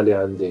problème à l'aller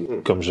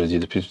comme je dis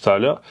depuis tout à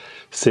l'heure,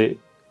 c'est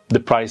the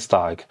price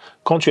tag.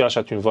 Quand tu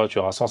achètes une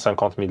voiture à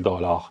 $150 000,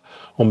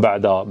 on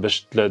بعدها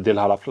باش تدير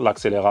لها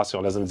l'accélération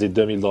لازم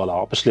تزيد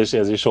 $2000 باش ليش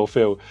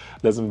يشوفيو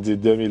لازم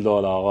تزيد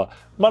 $2000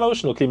 ما راهو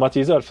شنو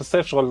كليماتيزور في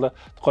الصيف شغل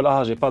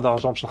تقول جي با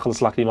دارجون باش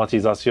نخلص لا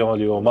كليماتيزاسيون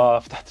اليوم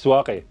فتحت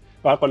تواقي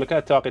نقول لك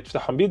التواقي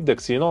تفتحهم بيدك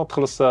سينو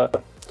تخلص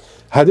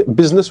هذه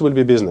business will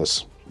be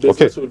business.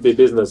 Business will be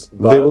business.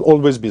 They will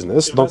always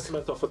business.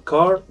 Investment of a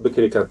car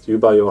بكري كانت you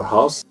buy your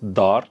house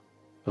دار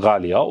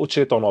غاليه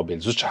وتشري طوموبيل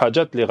زوج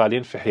حاجات اللي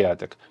غاليين في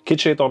حياتك كي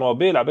تشري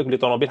طوموبيل عباك بلي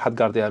طوموبيل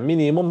حتقارديها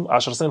مينيموم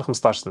 10 سنين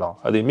 15 سنه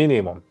هذه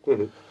مينيموم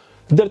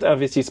درت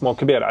انفستيسمون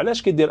كبير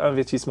علاش كي دير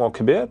انفستيسمون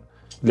كبير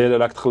اللي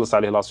راك تخلص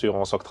عليه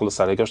لاسيورونس راك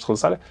تخلص عليه كاش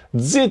تخلص عليه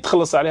تزيد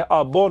تخلص عليه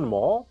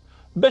ابونمون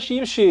باش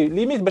يمشي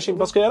ليميت باش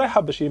باسكو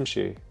رايحه باش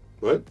يمشي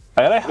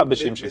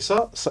Mais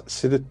ça,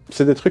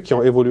 c'est des trucs qui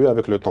ont évolué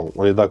avec le temps.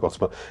 On est d'accord.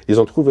 Ils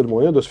ont trouvé le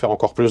moyen de se faire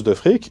encore plus de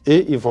fric et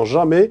ils vont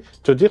jamais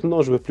te dire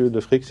non, je veux plus de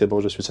fric, c'est bon,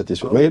 je suis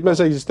satisfait. Mais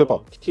ça n'existe pas.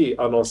 Qui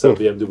annonce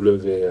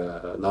BMW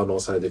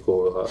l'annonce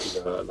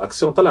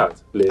l'action طلعت.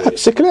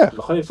 C'est clair.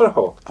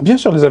 Bien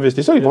sûr, les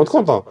investisseurs, ils vont être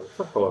contents.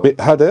 Mais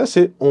Hada,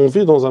 on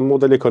vit dans un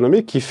modèle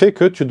économique qui fait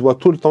que tu dois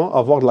tout le temps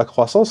avoir de la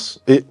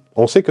croissance et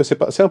on sait que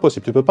c'est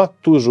impossible. Tu peux pas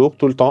toujours,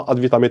 tout le temps, ad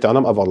vitam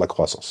aeternam, avoir de la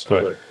croissance.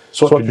 Ouais.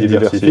 Soit tu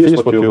diversifies,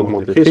 soit tu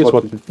augmentes les prix,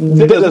 soit tu...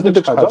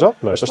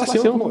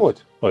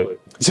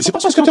 C'est pas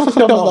parce que tu es en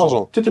train de perdre de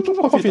l'argent. Tu es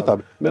toujours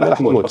profitable. Mais là,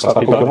 ça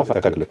sera concurrence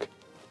à ta claque.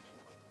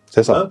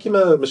 C'est ça. Qui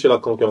m'a monsieur la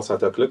concurrence à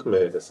ta claque,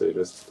 mais c'est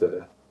juste...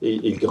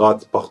 il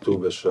gratte partout.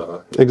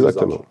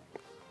 Exactement.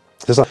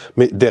 C'est ça.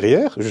 Mais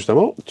derrière,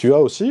 justement, tu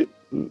as aussi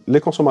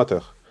les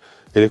consommateurs.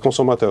 Et les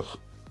consommateurs...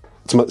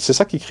 C'est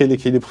ça qui crée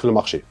l'équilibre sur le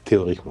marché,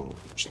 théoriquement.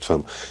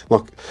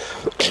 Donc,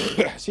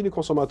 si les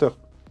consommateurs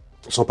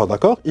ne sont pas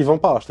d'accord, ils ne vont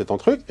pas acheter ton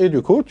truc et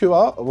du coup, tu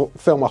vas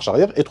faire marche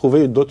arrière et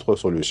trouver d'autres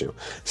solutions.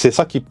 C'est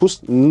ça qui pousse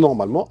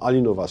normalement à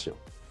l'innovation.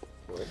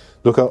 Ouais.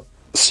 Donc,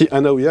 si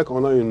on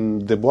a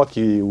des boîtes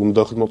qui me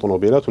donnent ton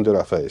mobilette,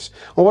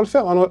 on va le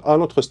faire à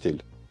notre style.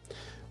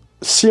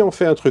 Si on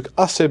fait un truc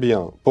assez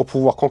bien pour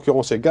pouvoir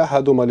concurrencer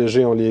Gahadom les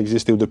géants qui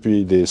existent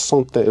depuis des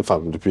centaines, enfin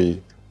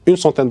depuis une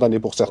centaine d'années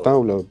pour certains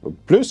ou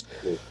plus,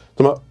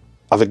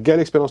 avec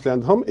l'expérience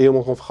et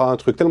on fera un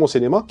truc tellement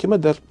cinéma qui m'a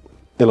dit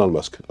Elon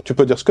Musk. Tu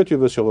peux dire ce que tu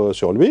veux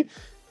sur lui.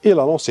 Il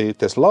a lancé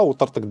Tesla ou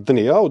Tartak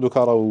Denia ou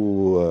Dokara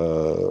ou.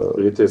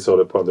 Il était sur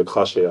le point de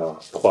cracher à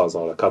 3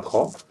 ans, 4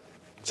 ans.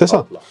 C'est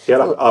ça. Il y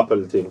a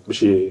Apple,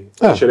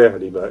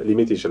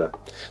 limite.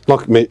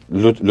 Donc, mais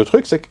le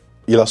truc, c'est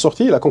qu'il a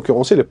sorti, il a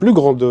concurrencé les plus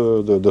grands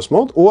de ce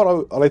monde ou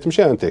à été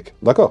chez un tech.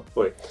 D'accord?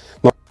 Oui.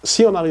 Donc,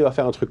 si on arrive à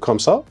faire un truc comme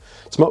ça,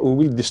 we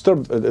will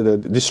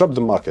disrupt the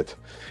market.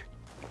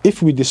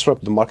 If we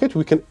disrupt the market,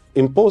 we can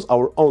impose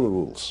our own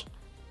rules.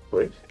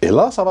 Oui. Et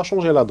là, ça va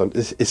changer la donne.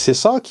 Et c'est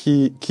ça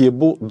qui est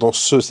beau dans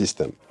ce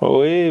système.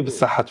 Oui,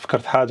 بصح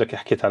تفكرت حاجة كي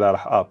حكيت على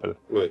راح Apple.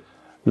 Oui.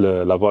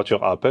 La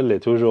voiture Apple est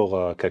toujours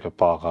quelque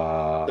part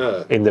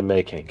in the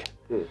making.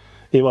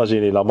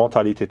 Imaginez la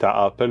mentalité de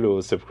Apple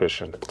au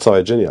subscription. Ça va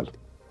être génial.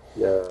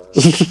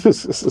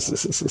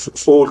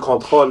 Ou le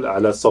contrôle à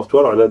la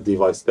software, à la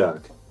device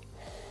tag.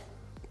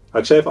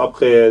 راك شايف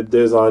ابخي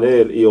 2 années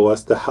الاي او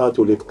اس تاعها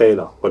تولي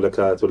ثقيله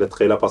ولا تولي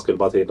ثقيله باسكو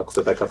الباتري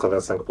نقصتها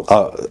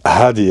 85%.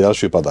 هذه je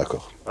suis pas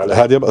d'accord.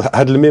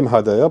 هذا الميم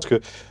هذايا parce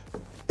que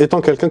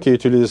étant quelqu'un qui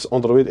utilise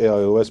Android et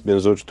iOS bien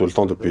sûr tout le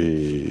temps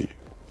depuis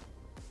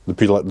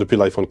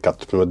l'iPhone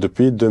 4,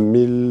 depuis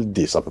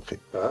 2010 à peu près.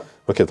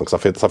 OK, donc ça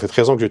fait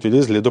 13 ans que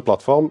j'utilise les deux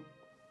plateformes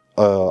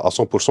à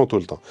 100% tout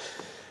le temps.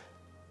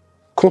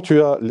 Quand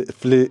tu as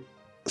les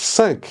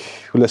 5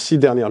 ou les 6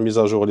 dernières mises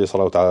à jour liées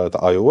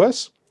à iOS,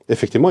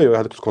 effectivement, il y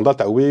a eu le scandale,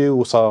 oui,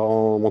 ou ça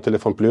rend mon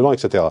téléphone plus lent,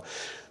 etc.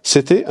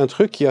 C'était un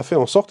truc qui a fait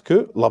en sorte que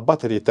la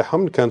batterie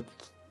quand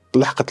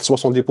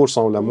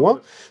 70% ou la moins,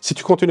 si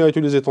tu continues à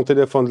utiliser ton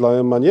téléphone de la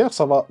même manière,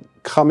 ça va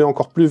cramer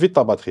encore plus vite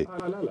ta batterie.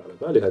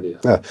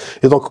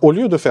 Et donc, au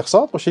lieu de faire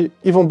ça,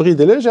 ils vont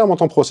brider légèrement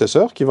ton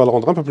processeur, qui va le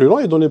rendre un peu plus lent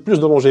et donner plus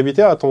de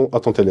longévité à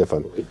ton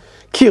téléphone,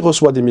 qui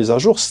reçoit des mises à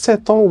jour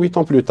 7 ans, 8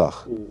 ans plus tard.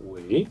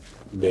 Oui,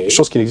 mais...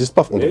 Chose qui n'existe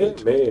pas. Mais...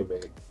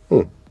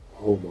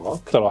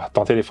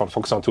 ton téléphone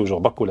fonctionne toujours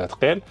beaucoup la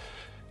traîne.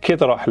 Qui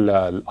تروح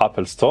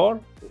l'Apple Store,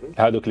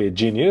 هذوك les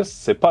genius,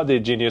 c'est pas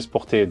des genius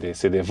pour t'aider,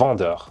 c'est des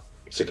vendeurs.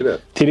 C'est clair.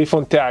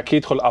 التليفون تاعك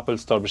يدخل الابل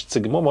ستور باش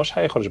تسقمو ماهوش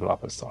حيخرج من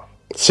الابل ستور.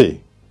 Si.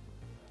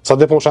 Ça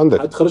dépend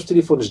عندك. تخرج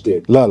تليفون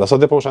جديد. لا, ça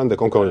dépend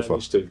عندك encore une fois.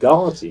 Je te le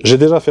garantis. J'ai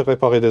déjà fait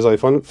réparer des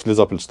iPhones dans les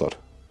Apple Store.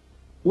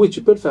 Oui,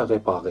 tu peux le faire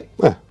réparer.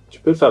 Tu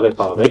peux le faire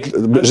réparer.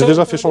 J'ai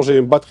déjà fait changer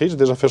une batterie,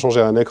 j'ai déjà fait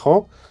changer un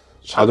écran.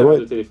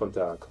 Le téléphone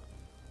تاعك.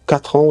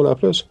 4 ans ou la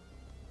plus.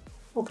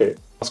 OK.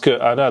 Parce que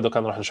انا دوك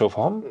نروح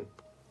نشوفهم.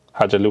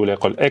 الحاجه الاولى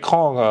يقول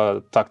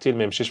اكران تاكتيل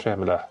ما يمشيش فيه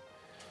ملاح.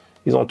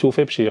 Ils ont tout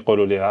fait باش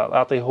يقولوا لي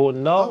اعطيه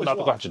لنا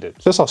ونعطيك واحد جديد.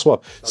 C'est ça, soit.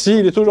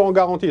 S'il est toujours en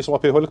garantie, soit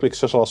paye لك mais que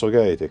ce soit sur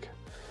gaietek.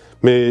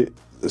 Mais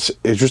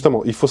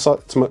justement, il faut ça.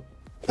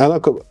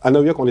 أنا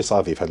وياك on est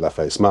savi في هذه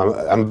الفايس.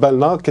 عم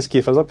بالنا qu'est-ce qui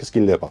est faisable, qu'est-ce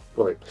qui ne l'est pas.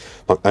 Oui.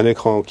 Donc un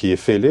écran qui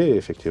est fêlé,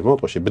 effectivement,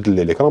 tu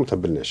يبدل l'écran ما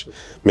تبلناش.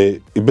 Mais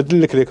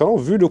يبدل لك l'écran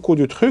vu le coût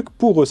du truc,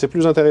 pour eux c'est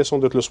plus intéressant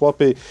de te le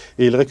swapper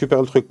et ils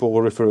récupèrent le truc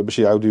pour باش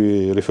يعاودوا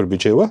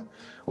يريفربيتشيوه.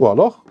 Ou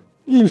alors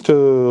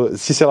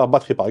si c'est la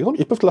batterie par exemple,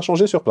 ils peuvent te la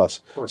changer sur place.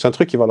 Ouais. C'est un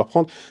truc qui va leur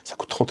prendre, ça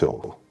coûte 30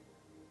 €.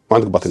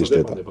 Avec batterie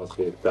جديدة.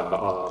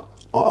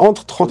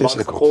 Entre 30 et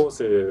 50. Pro,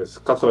 c'est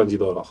 90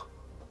 $.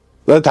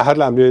 Là,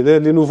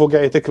 les nouveaux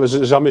Gaëtek,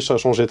 j'ai jamais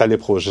changé, t'as les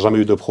pros, j'ai jamais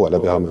eu de pro à la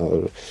BRM.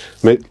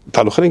 Mais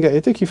t'as le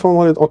Gaëtek qui font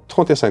entre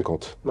 30 et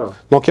 50. Ouais.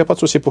 Donc il n'y a pas de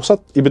souci pour ça,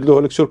 ils mettent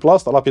le sur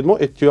place rapidement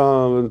et tu as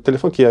un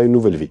téléphone qui a une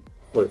nouvelle vie.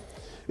 Ouais.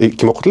 Et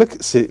qui m'a dit que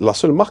c'est la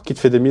seule marque qui te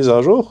fait des mises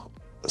à jour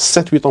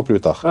 7-8 ans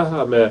plus tard.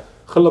 mais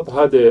خلط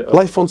هذه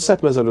لايفون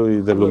 7 مازالوا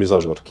يديروا ميز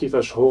اجور.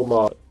 كيفاش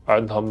هما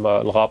عندهم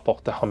الرابور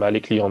تاعهم مع لي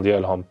كليون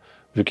ديالهم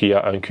vu qu'il y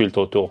a un culte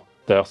autour.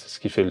 D'ailleurs, c'est ce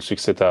qui fait le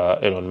succès à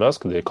Elon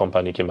Musk, des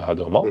compagnies qui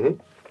m'adorent.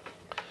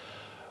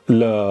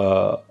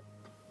 Le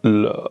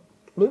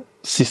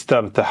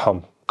système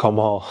تاعهم,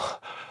 comment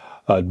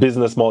le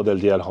business model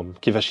ديالهم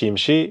كيفاش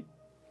يمشي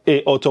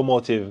et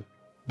automotive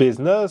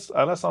business,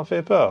 انا ça me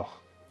fait peur.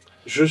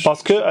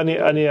 Parce que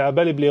أنا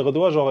عبالي بلي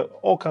غدوة j'aurai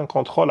aucun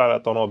contrôle على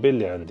الطوموبيل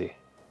اللي عندي.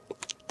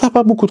 T'as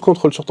pas beaucoup de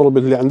contrôle sur ton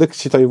automobile اللي عندك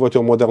si t'as une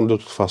voiture moderne de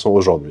toute façon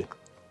aujourd'hui.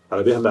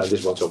 على بها ما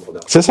عنديش voiture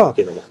moderne. C'est ça.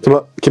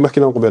 كيما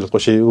حكينا قبل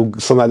تقولشي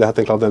وصلنا عليها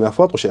تنك لا dernière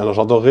fois تقولشي انا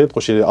جادوري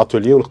تقولشي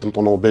اتولي ونخدم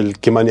طوموبيل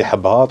كيما راني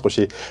حابها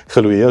تقولشي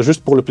خلويه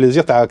جوست بور لو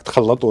بليزير تاعك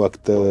تخلط وراك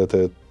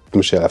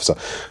تمشي عفسه.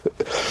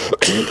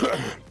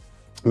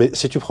 Mais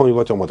si tu prends une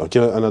voiture moderne,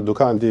 انا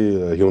دوكا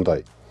عندي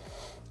Hyundai.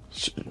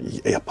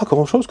 Il n'y a pas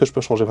grand-chose que je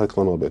peux changer avec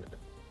ton automobile.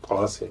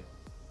 Ah, c'est...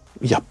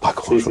 Il n'y a pas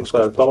grand-chose.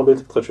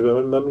 Tu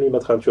peux même lui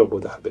mettre un turbo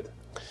d'habit.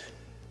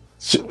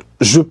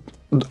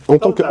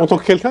 En tant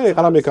que quelqu'un, il y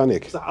a la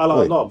mécanique. À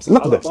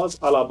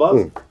la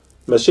base,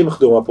 ماشي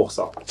مخدومه pour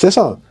ça. C'est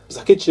ça.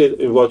 بس كي تشري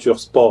une voiture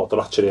sport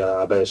تروح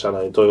تشريها باش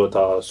انا une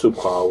Toyota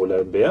Supra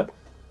ولا une BM,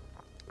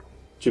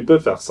 tu peux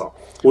faire ça.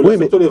 Ou oui,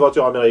 surtout les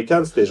voitures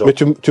américaines, c'était genre... Mais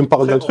tu me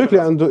parles d'un truc, il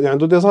y a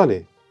deux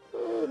années.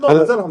 Non,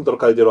 مازالهم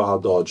دركا يديروها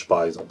دوج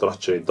باغ اكزومبل تروح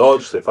تشري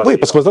دوج سي فاسيل. Oui,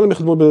 parce que مازالهم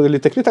يخدموا لي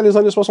تكنيك تاع لي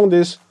زاني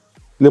 70.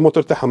 لي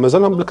موتور تاعهم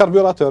مازالهم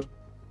بالكاربيوراتور.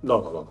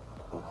 Non.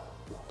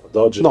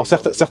 Dodge, non,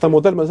 certains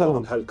modèles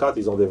مازالهم. Hellcat,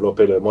 ils ont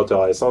développé le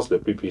moteur à essence le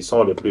plus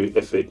puissant, le plus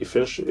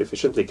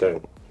efficient les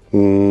كاين.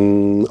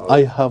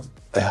 I have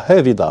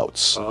heavy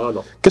doubts. Ah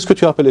non. Qu'est-ce que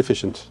tu appelles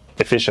efficient?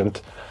 Efficient,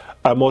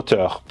 un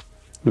moteur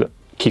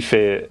qui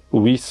fait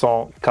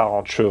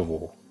 840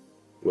 chevaux.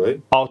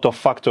 Oui. Out of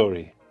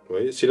factory.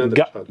 Oui, cylindre.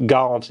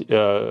 Garantie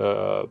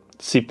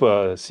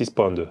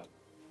 6.2.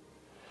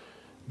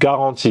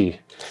 Garantie.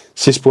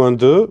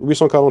 6.2,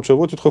 840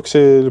 chevaux, tu trouves que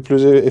c'est le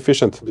plus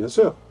efficient? Bien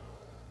sûr.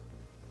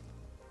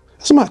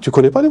 Tu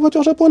connais pas les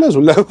voitures japonaises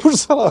ou là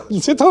ça,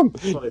 c'est homme.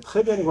 Je connais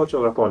très bien les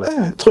voitures japonaises.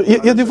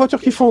 Il y a des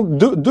voitures qui font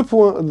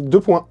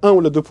 2.1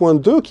 ou la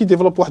 2.2 qui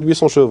développent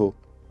 800 chevaux.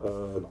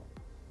 Non.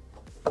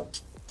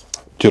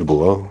 Turbo,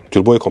 hein.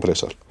 Turbo et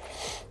compresseur.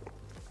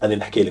 أنا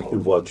نحكي لك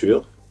une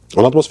voiture.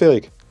 En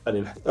atmosphérique.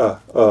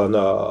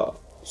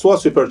 Soit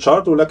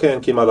supercharged ou là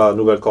qui m'a la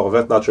nouvelle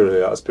Corvette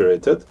naturally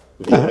aspirated.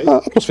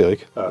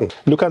 Atmosphérique.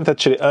 لو كان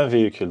تشري un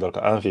véhicule, donc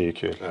un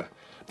véhicule.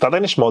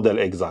 تعطينيش موديل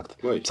اكزاكت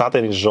وي.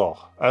 تعطيني الجور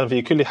ان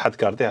فيكول اللي حد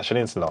كارتيه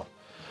 20 سنه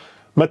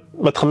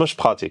ما تخممش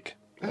براتيك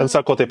انسى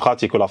الكوتي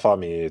براتيك ولا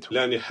فامي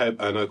لاني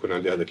حاب انا يكون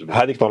عندي هذاك البيت.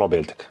 هذيك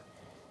طوموبيلتك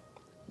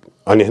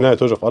راني هنا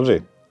توجو في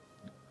الجي.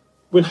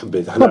 وين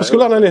حبيت لا باسكو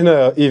راني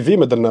هنا ايفي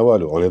ما درنا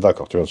والو اوني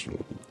داكور تو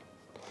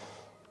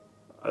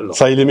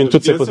Ça élimine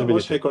toutes ces possibilités.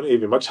 مش حيكون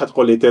ايفي ماكش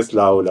حتقول لي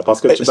تسلا ولا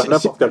باسكو تشبه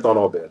نابورت كال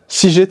طوموبيل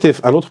Si j'étais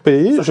dans un autre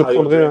pays, je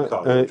prendrais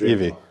un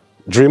EV.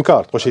 Dream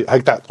car. تقولشي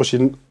هاك تاع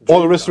تقولشي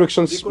all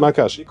restrictions ما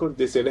كاش. يكون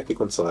ديسيني كي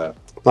كنت صغير.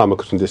 ما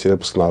كنتش نديسيني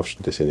باسكو ما نعرفش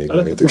نديسيني.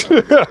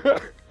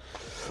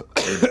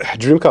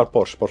 Dream car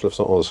Porsche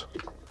 911.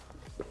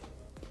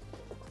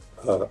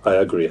 I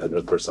agree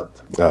 100%.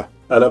 Ah.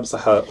 انا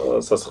بصح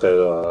ça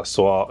serait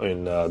soit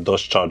une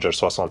Dodge Charger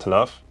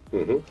 69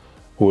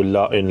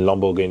 ولا une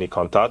Lamborghini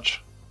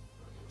Countach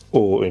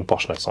ou une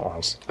Porsche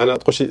 911. انا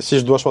تقولشي si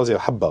je dois choisir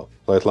حبه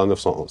رايت لا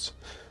 911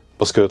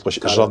 باسكو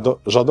تقولشي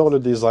j'adore le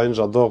design,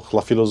 j'adore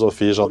la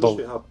philosophie,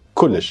 j'adore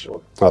كلش.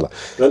 فوالا.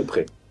 لا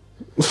البري.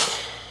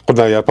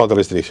 قلنا il y a pas de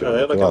restriction.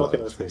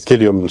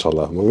 كل يوم ان شاء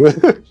الله.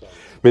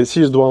 Mais si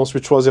je dois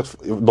ensuite choisir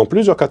dans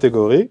plusieurs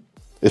catégories,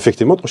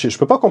 effectivement, je ne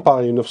peux pas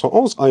comparer une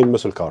 911 à une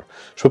muscle car.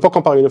 Je ne peux pas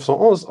comparer une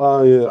 911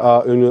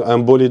 à un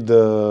bolide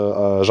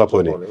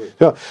japonais.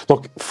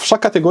 Donc,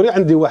 chaque catégorie a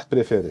des واحد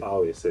préféré. Ah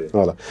oui, c'est.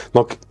 Voilà.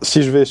 Donc,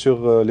 si je vais sur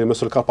les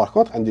muscle cars, par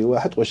contre, عندي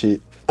واحد وشي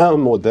un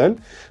modèle,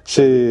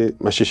 c'est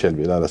ماشي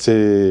شلبي لا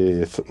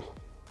c'est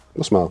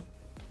اسمع.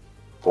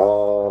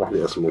 راح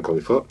لي اسمه encore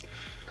une fois.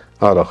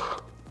 Alors.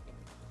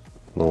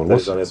 Non,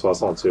 les années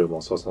 60, c'est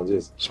bon,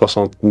 70.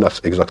 69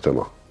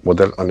 exactement.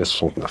 Modèle année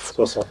 69.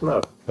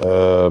 69.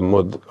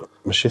 Mode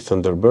ماشي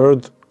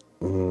Thunderbird.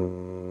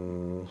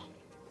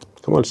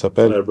 Comment elle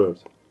s'appelle? Firebird.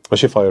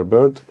 ماشي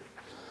Firebird.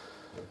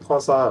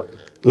 فرنسا.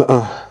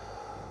 لا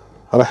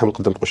رايح من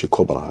قدام تقول شي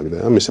كوبرا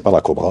هكذا مي سي با لا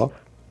كوبرا.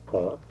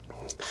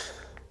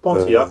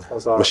 بونتياك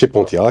فرنسا. ماشي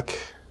بونتياك.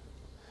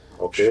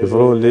 اوكي.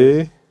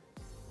 شيفرولي.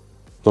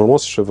 نورمالمون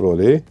سي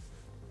شيفرولي.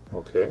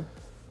 اوكي.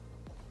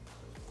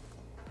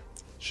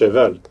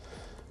 Cheval.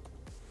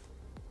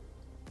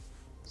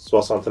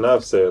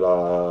 69, c'est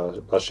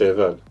la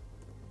Cheval.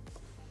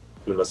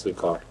 Le muscle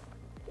car.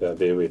 La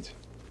V8.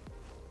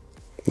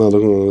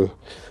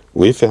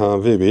 Oui, فيها un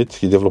V8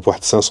 qui développe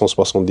واحد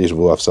 570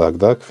 جبوه في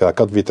هكذاك فيها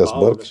 4 فيتاس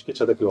برك. باش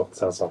كيتش هذاك الوقت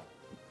 500.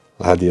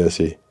 هادي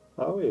سي.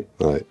 وي.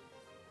 وي.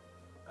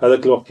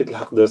 هذاك الوقت كي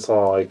تلحق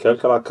 200 اي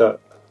كالك راك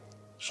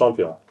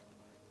شامبيون.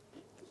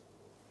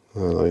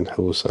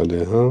 نحوس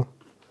عليها.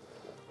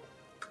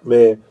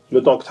 مي لو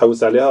طون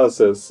تحوس عليها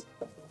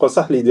قول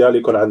صح الايديال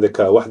يكون عندك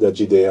وحده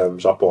جي دي ام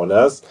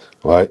جابونيز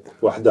واي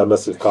وحده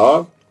مسل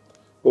كار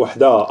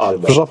وحده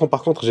في الجابون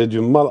باغ كونطخ جي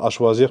دو مال ا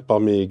شوازير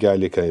بارمي كاع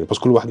اللي كاين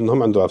باسكو كل واحد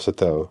منهم عنده عفسه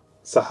تاعو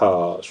صح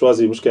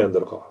شوازي مش كاين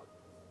دركا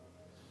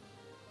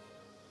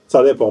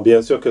سا ديبون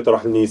بيان سور كي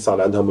تروح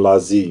لنيسان عندهم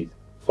لازي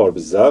فور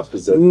بزاف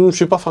جو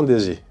سوي با فان دي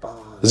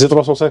زي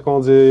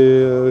 350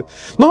 زي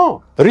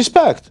نو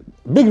ريسبكت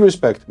بيج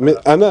ريسبكت مي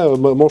انا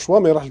مون شوا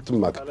ما يروح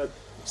لتماك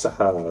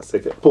صح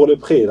سي بور لو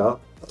بري لا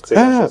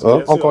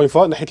encore une fois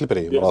ناحيه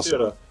البري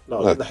راسي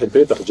ناحيه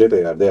البري تاخذ جي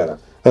تي ار دايره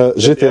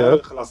جي تي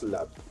ار خلاص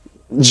اللعب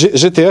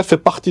جي تي ار fait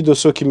partie de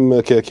ceux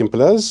qui me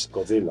plaisent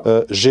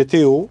جي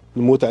تي او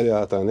نموت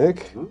عليها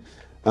تانيك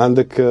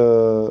عندك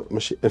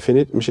ماشي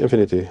انفينيتي ماشي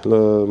انفينيتي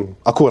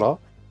اكورا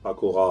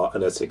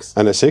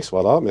انا 6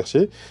 فوالا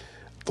ميرسي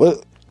في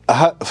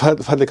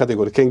هاد لي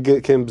كاتيجوري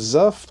كاين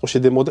بزاف تقولشي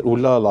دي موديل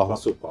ولا لا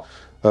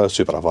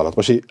سوبر فوالا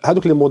تقولشي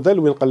هادوك لي موديل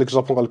وين قال لك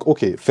جابون قال لك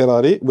اوكي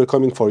فيراري وير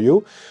كومينغ فور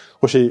يو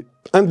تقولشي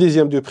ان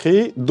ديزيام دو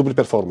بري دوبل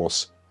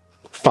بيرفورمانس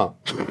فان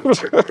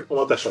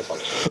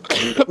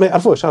ما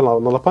يعرفوش لا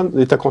بان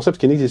لي تا كونسيبت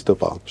كي نيكزيست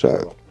با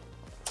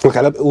دونك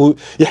على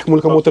يحكموا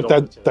لك موتور تاع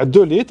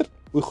 2 لتر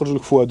ويخرج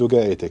لك فوادو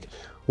كاع يتك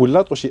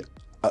ولا تقولشي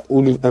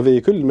ان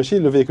فييكول ماشي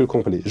لو فييكول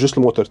كومبلي جوست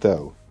الموتور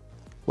تاعو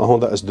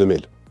هوندا اس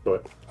 2000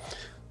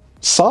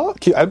 Ça,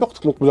 qui apporte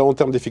en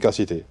termes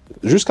d'efficacité.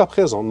 Jusqu'à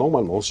présent,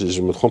 normalement, si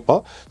je ne me trompe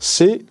pas,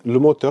 c'est le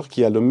moteur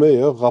qui a le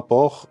meilleur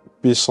rapport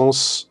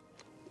puissance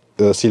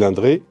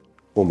cylindrée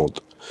au monde.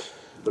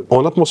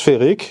 En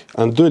atmosphérique,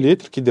 un 2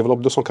 litres qui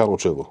développe 240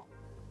 chevaux.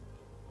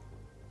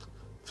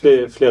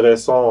 Les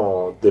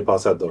récents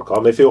dépassent à Dorka,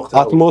 mais fait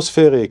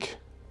atmosphérique.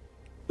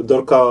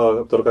 Dorka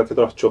qui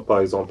doit choper par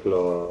exemple.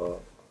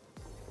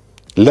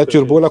 La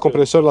turbo, la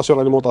compresseur, la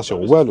suralimentation.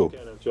 Wallo.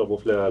 Turbo,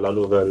 la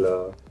nouvelle.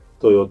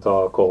 Toyota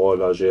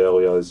Corolla GR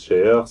ou Yaris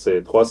GR,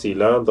 c'est 3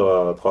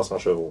 cylindres à 300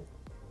 chevaux.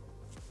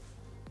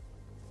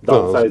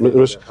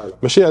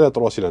 ماشي على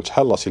 3 cylindres,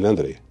 شحال لا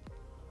سيلندري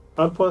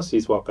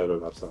 1.6 واقيلا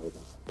لعب صاحبي.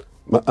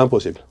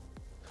 Impossible.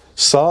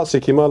 Ça, c'est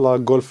كيما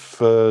لا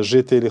Golf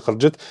GT اللي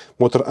خرجت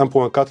موتور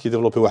 1.4 qui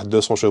développait واحد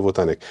 200 chevaux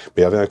تانيك. Mais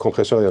il y avait un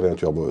compresseur, il y avait un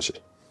turbo aussi.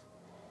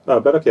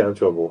 بالك il y a un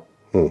turbo.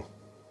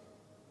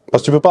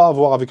 Parce que tu peux pas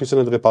avoir avec une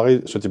cylindrée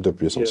pareille ce type de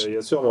puissance. Il y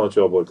a sûrement un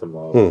turbo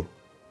tellement.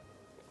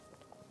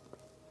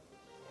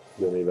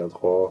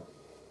 2023.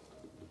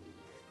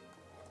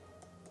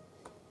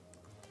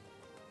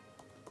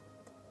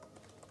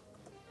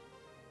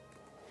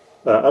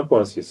 Ah,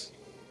 1.6.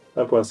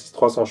 1.6,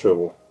 300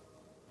 chevaux.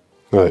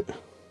 Ouais.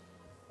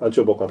 Un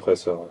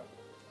turbocompresseur.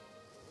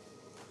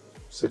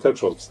 C'est quelque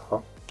chose, ça.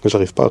 Hein?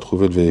 J'arrive pas à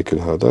trouver le véhicule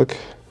هذاك.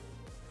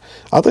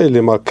 عطيه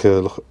لي ماك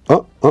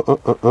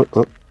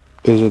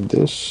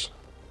PZDS.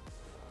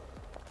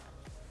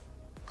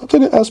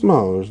 عطيني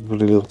اسماء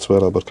تقول لي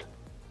التصويره برك.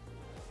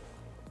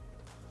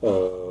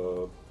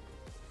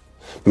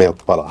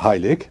 Merde, voilà,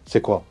 Hilux,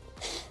 c'est quoi?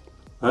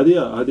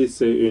 هذه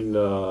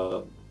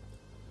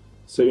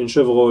c'est une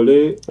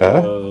Chevrolet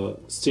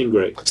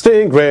Stingray.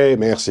 Stingray,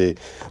 merci.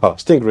 Ah,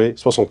 Stingray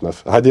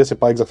 69. Hadia, c'est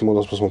pas exactement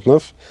dans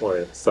 69.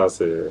 Ouais, ça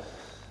c'est.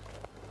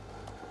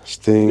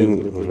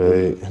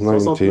 Stingray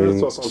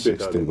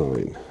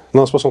 1969.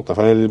 Non, 69.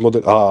 Le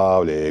modèle.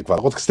 Ah, oui.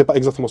 Voilà. C'était pas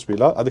exactement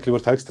celui-là. Avec le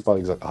Hilux, c'était pas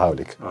exact. Ah,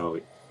 oui. Ah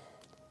oui.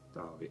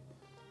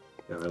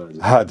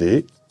 Ah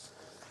oui.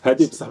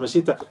 هذه بصح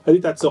ماشي هذه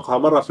تاع تسوقها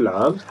مره في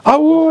العام. Ah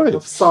oui.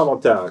 في الصالون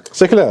تاعك.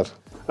 C'est clair.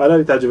 انا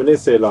اللي تعجبني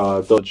سي لا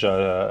دوج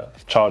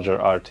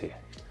تشارجر ار تي.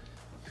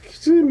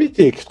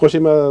 ميتيك تقولش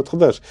ما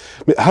تقدرش.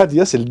 مي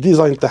هذه سي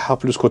الديزاين تاعها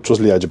بلوس كوت شوز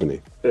اللي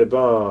عجبني. اي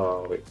بان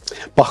وي.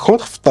 باغ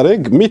كونطخ في الطريق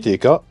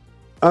ميتيكا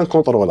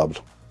انكونترولابل.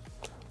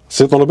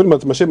 سي طونوبيل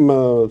ماشي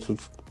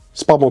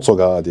سي با بون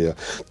تسوقها هذه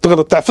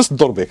تقدر تعفس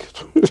تدور بك.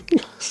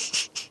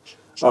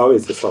 اه وي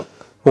سي صا.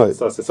 وي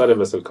سا سي سا لي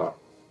مسل كار.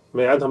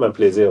 مي عندهم ان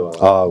بليزير.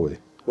 اه وي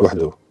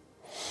وحده.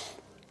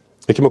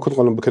 كيما كنت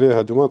نقول لهم بكري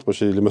هادوما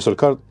تقولش لي مسل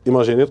كار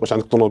ايماجيني تقولش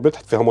عندك طونوبيل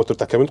تحط فيها موتور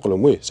تاع كاميون تقول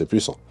لهم وي سي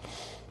بويسون.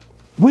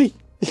 وي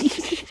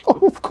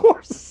اوف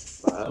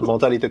كورس.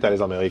 المونتاليتي تاع لي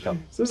زاميريكان.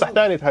 بصح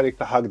ثاني هذيك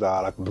تاع هكذا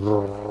راك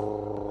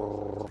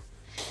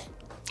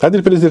هذه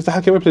البليزير تاعها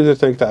كيما البليزير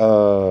تاعك تاع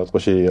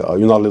تقولش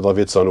يونارلي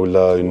دافيدسون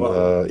ولا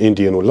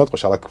انديان ولا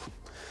تقولش راك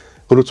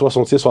روت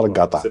 66 وراك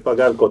قاطع. سي با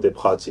كاع الكوتي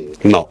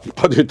براتيك. Non,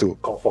 pas du tout.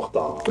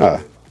 Confortable. Ah.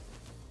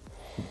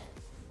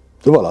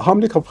 Voilà,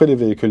 Hamlik après les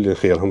véhicules,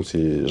 si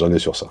j'en ai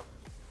sur ça.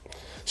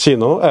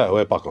 Sinon,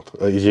 ouais, par contre,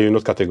 il y a une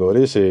autre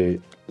catégorie, c'est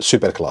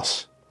super classe.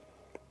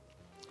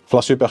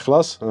 La super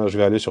classe, je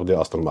vais aller sur des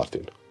Aston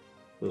Martin.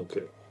 Ok.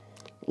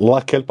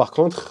 Laquelle, par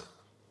contre,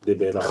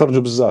 DB là.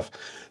 خرجوا بزاف.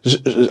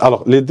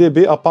 Alors, les DB,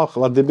 à part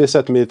la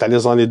DB7, mais t'as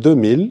les années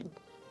 2000,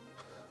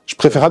 je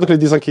préfère les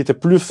designs qui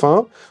étaient plus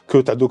fins que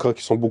t'as d'autres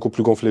qui sont beaucoup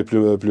plus gonflés,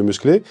 plus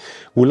musclés.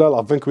 Ou là,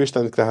 la 28,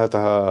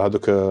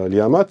 t'as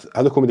l'Yamat,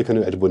 هذوك اللي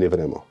كانوا يعجبوني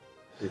vraiment.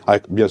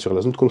 بيان سور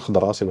لازم تكون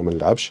خضراء سينو ما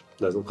نلعبش.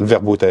 الفير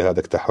بوتاي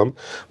هذاك تاعهم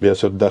بيان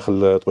سور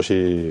الداخل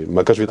تقولشي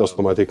ما كاش فيتاس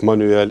اوتوماتيك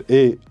مانويل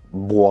اي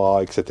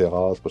بوا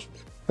اكسيتيرا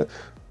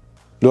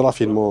لو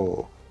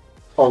رافينمون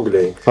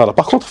Anglais. Voilà.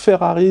 Par contre,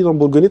 Ferrari,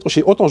 Lamborghini,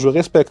 autant je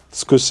respecte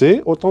ce que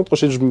c'est, autant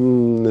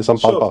ça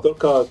me parle pas.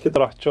 شوف كي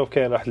تروح تشوف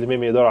كاين واحد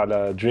الميم يدور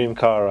على دريم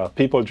كار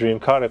بيبل دريم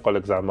كار يقول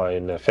لك زعما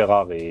ان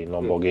فيراري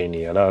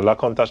لامبورغيني. انا لا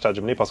كونتاج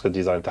تعجبني باسكو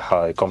الديزاين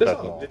تاعها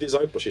كومبليتمون Les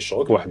designs, ماشي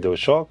شوك. وحده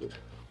شوك.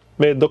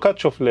 مي دوكا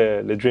تشوف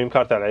لي دريم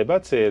كار تاع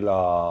العباد سي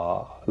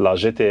لا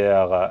جي تي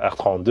ار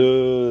 32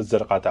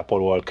 الزرقاء تاع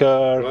بول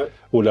والكر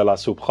ولا لا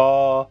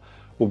سوبرا.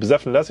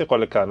 وبزاف الناس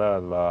يقول لك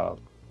انا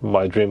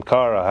ماي دريم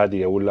كار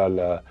هذه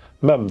ولا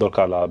ميم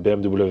دوكا لا بي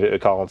ام دبليو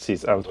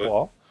 46 ام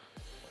 3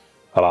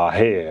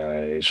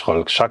 راهي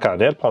شغل شاك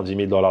اني برون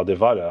 $10,000 دي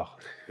فالور.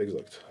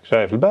 Exact.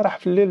 شايف البارح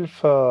في الليل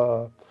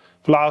في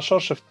العشر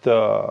شفت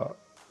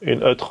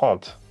اون او 30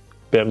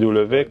 بي ام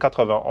دبليو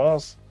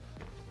 91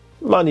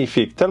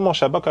 مانيفيك تالمون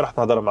شابه رحت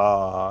نهضر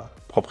مع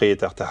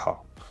بروبريتير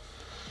تاعها.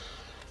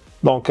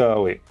 دونك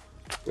وي.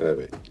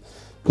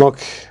 Donc,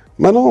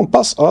 maintenant on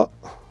passe à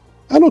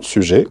un autre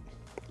sujet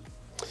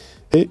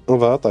et on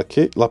va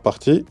attaquer la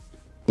partie.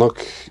 Donc,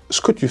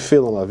 ce que tu fais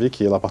dans la vie,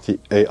 qui est la partie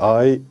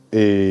AI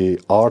et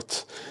art,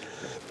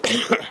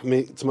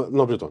 mais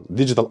non plutôt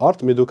digital art,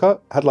 mais de cas,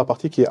 la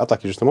partie qui est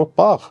attaquée justement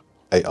par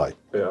AI.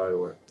 AI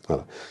ouais.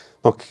 Voilà.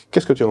 Donc,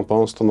 qu'est-ce que tu en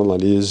penses, ton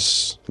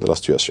analyse de la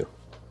situation?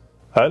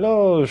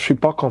 Alors, je suis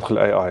pas contre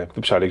l'AI.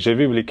 J'ai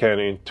vu qu'il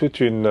y a toute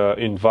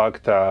une vague,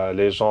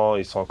 les gens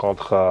ils sont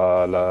contre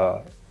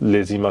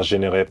les images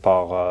générées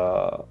par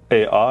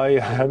AI.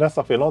 Là,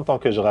 ça fait longtemps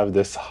que je rêve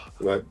de ça.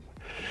 Ouais.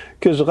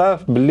 Que je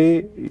rêve que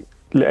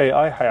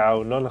l'AI va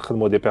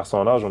nous des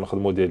personnages,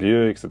 nous des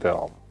lieux, etc.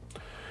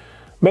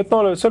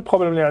 Maintenant, le seul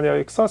problème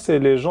avec ça, c'est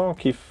les gens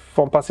qui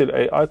font passer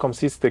l'AI comme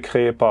si c'était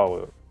créé par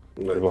eux.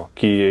 Bon,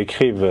 qui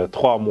écrivent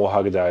 3 mots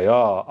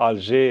هكذايا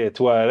Alger,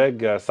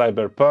 Touareg,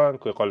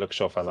 Cyberpunk ويقول لك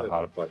شوف انا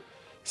عارف.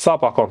 Ça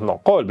par contre non,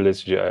 قول بلي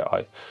سي جي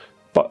اي.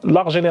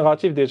 L'art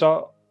génératif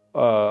déjà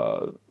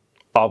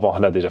avant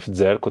هنا déjà في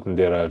الجزائر كنت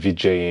ندير في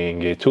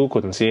جيينغ اي تو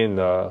كنت نسين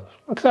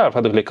تعرف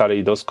هذوك لي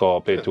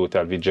كاليدوسكوب اي تو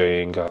تاع الفي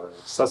جيينغ.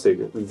 Ça c'est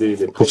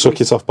des Pour ceux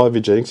qui savent pas,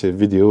 VJing, c'est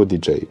vidéo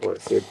DJ. Ouais,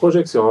 c'est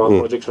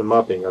projection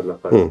mapping à la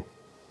fin.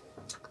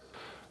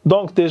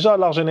 Donc déjà,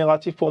 l'art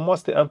génératif, pour moi,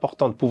 c'était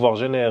important de pouvoir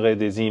générer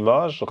des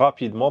images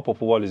rapidement pour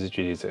pouvoir les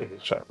utiliser.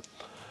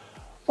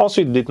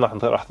 Ensuite,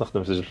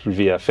 le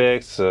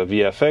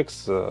VFX,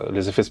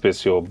 les effets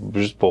spéciaux,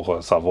 juste pour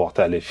savoir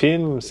les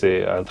films, c'est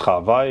un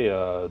travail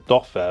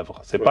d'orfèvre.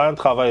 C'est pas un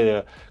travail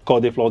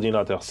codé pour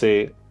l'ordinateur,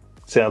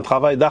 c'est un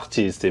travail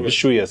d'artiste.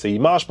 C'est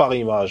image par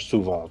image,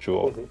 souvent, tu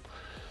vois.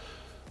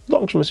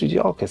 Donc je me suis dit,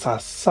 ok, ça,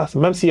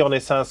 même si on est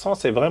 500,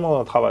 c'est vraiment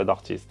un travail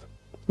d'artiste.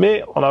 Mais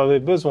on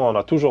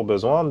a toujours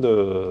besoin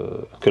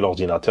que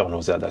l'ordinateur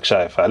nous aide.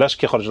 Là, je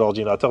cherche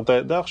l'ordinateur.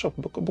 D'ailleurs,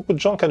 beaucoup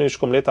de gens qui ont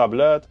comme les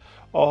tablettes.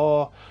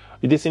 Oh,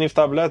 ils dessinent une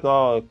tablette.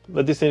 Non,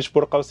 ils dessinent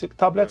pour aussi.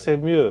 Tablette, c'est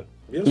mieux.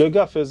 Le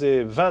gars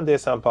faisait 20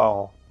 dessins par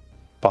an.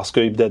 Parce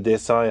qu'il y a des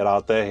dessins, il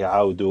ratait, il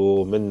a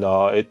outdo,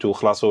 maintenant, et tout,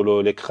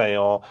 solo, les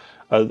crayons,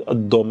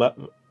 الضوء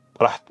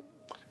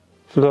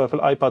في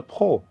l'iPad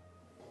Pro.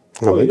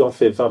 Il en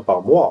fait 20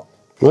 par mois.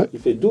 Ouais. Il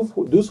fait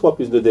 12 fois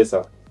plus de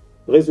dessins.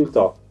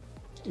 Résultat,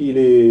 il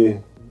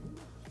est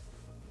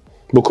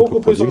beaucoup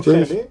plus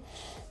entraîné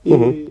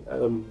et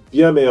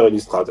bien meilleur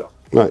illustrateur.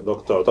 Ouais.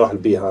 Donc, tu as le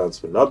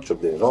Behance, tu as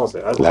des gens,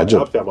 c'est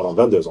incroyable, faire pendant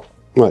 22 ans.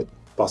 Ouais.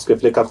 Parce que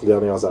les 4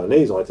 dernières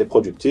années, ils ont été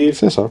productifs.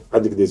 C'est ça.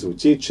 Avec des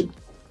outils,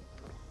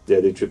 il y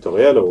a des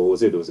tutoriels aux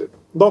Z.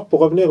 Donc, pour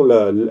revenir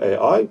à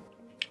l'AI,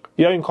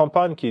 il y a une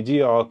campagne qui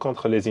dit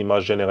contre les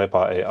images générées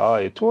par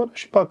AI et tout. Je ne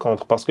suis pas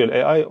contre parce que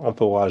l'AI, on ne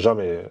pourra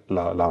jamais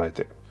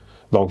l'arrêter.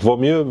 Donc, vaut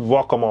mieux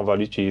voir comment on va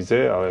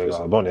l'utiliser avec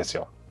un bon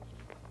escient.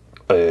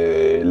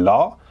 Et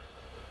là,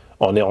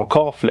 on est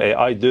encore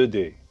l'AI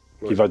 2D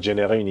qui va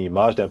générer une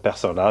image d'un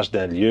personnage,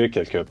 d'un lieu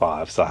quelque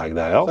part. Ça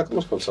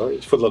commence comme ça.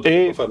 Il faut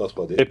faire de la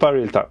 3D. Et pas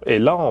real time. Et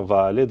là, on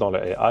va aller dans le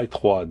AI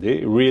 3D,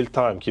 real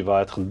time, qui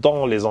va être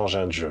dans les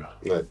engins de jeu.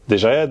 Ouais.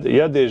 Déjà, il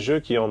y a des jeux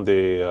qui ont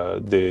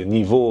des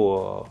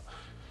niveaux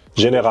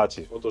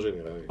génératifs.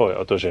 Autogénérés. Oui,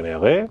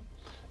 autogénérés.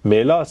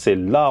 Mais là, c'est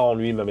là en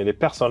lui-même, et les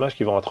personnages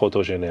qui vont être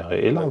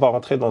autogénérés. Et là, on va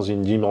rentrer dans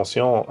une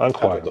dimension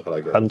incroyable.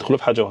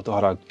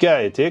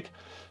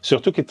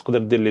 Surtout qu'il te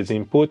donne les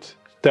inputs.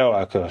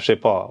 تاعك je sais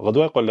pas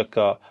غدوه يقول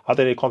لك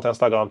اعطيني كونت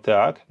انستغرام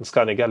تاعك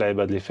نسكاني كاع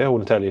العباد اللي فيه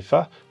وانت اللي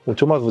فيه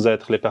وانتوما vous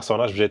êtes les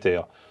personnages GTA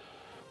ما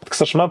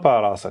تكسرش ما با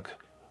راسك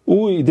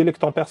ويدير لك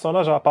ton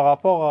personnage par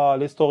rapport à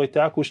les stories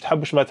تاعك واش تحب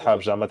واش ما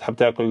تحبش زعما تحب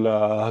تاكل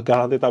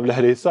كاع طاب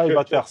الهريسه il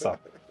va te faire ça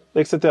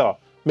etc.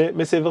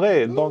 mais c'est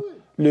vrai donc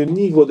le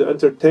niveau de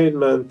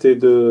entertainment et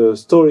de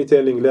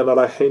storytelling اللي انا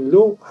رايحين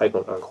له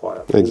حيكون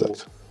incroyable.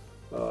 Exact.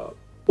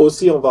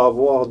 Aussi on va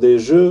avoir des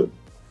jeux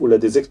ou là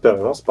des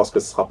expériences, parce que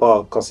ce ne sera pas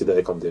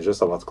considéré comme des jeux,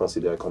 ça va être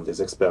considéré comme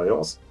des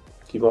expériences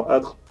qui vont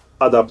être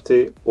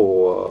adaptées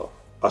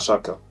à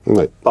chacun,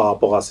 par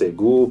rapport à ses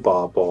goûts, par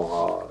rapport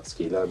à ce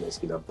qu'il aime et ce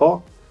qu'il n'aime pas.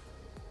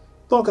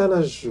 Donc,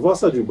 je vois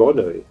ça du bon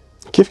œil.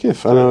 Kiff.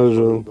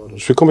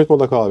 Je suis complètement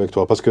d'accord avec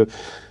toi, parce que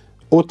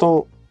autant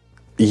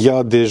il y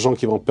a des gens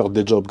qui vont perdre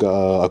des jobs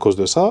à cause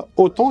de ça,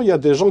 autant il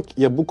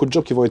y a beaucoup de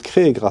jobs qui vont être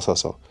créés grâce à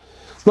ça.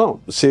 Non,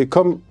 c'est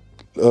comme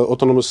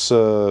autonomous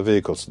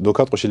vehicles. Donc,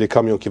 chez les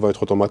camions qui vont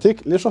être automatiques,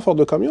 les chauffeurs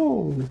de camions,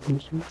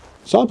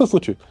 c'est un peu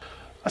foutu.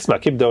 اسمع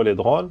كي بداو لي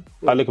درون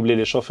قال لك بلي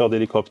لي شوفور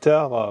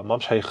ديليكوبتر ما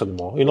مش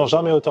حيخدموا ils n'ont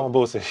jamais autant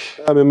bossé.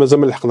 مازال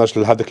ما لحقناش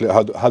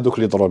لهذوك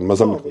لي درون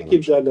مازال.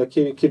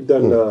 كي بدا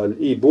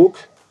الاي بوك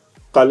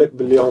قال لك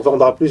بلي on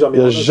vendra plus jamais.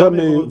 Il n'y a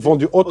jamais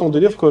vendu autant de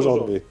livres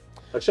qu'aujourd'hui.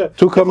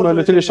 Tout comme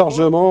le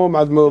téléchargement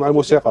مع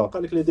الموسيقى.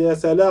 قال لك les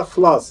DSLR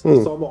خلاص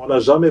on n'a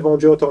jamais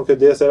vendu autant que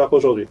DSLR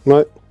aujourd'hui.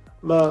 Ouais.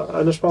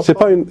 Je pense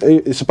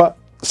c'est pas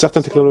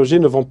certaines technologies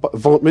ne vont pas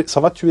mais ça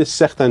va tuer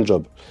certains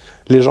jobs.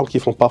 Les gens qui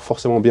font pas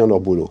forcément bien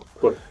leur boulot.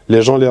 Ouais.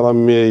 Les gens les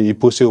ramener ils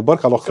pousser au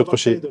barque alors que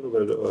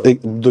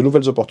de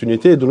nouvelles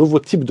opportunités et de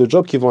nouveaux types de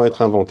jobs qui vont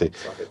être inventés.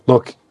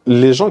 Donc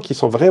les gens qui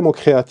sont vraiment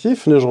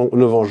créatifs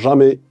ne vont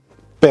jamais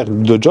perdre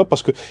de job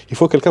parce que il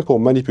faut quelqu'un pour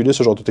manipuler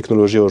ce genre de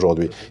technologie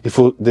aujourd'hui. Il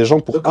faut des gens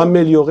pour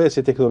améliorer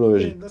ces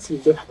technologies.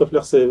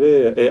 leur CV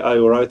AI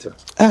writer.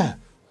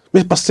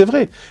 Mais parce que c'est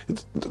vrai.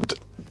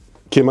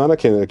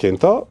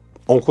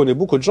 On connaît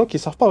beaucoup de gens qui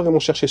ne savent pas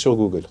vraiment chercher sur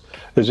Google.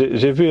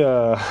 J'ai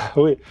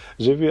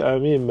vu un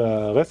meme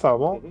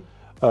récemment,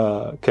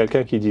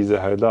 quelqu'un qui disait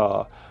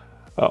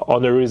on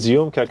a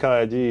resume, quelqu'un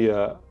a dit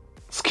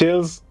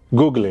skills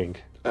googling.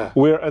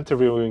 We're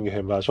interviewing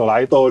him. Genre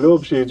عيطوا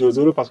باش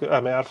يجوزوا له parce que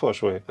ما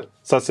يعرفوش وي.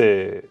 Ça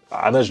c'est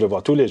انا je le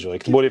vois tous les jours.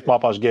 يكتبوا لي في ما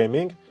باج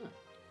جيمنج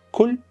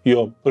كل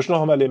يوم شنو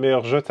هما les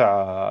meilleurs jeux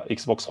تاع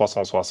Xbox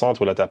 360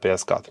 ولا تاع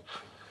PS4.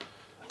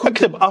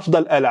 اكتب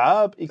افضل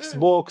العاب اكس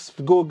بوكس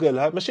في جوجل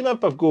ماشي ميم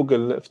با في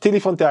جوجل في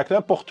التليفون تاعك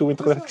نابورت وين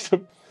تقدر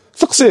تكتب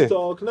سقسيه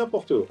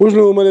نابورت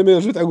وشنو هما لي ميور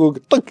جو تاع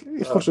جوجل طك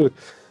يخرج لك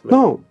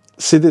نو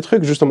سي دي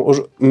تروك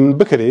جوستومون من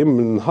بكري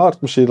من نهار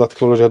تمشي لا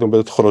تكنولوجيا هذو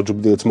بدات تخرج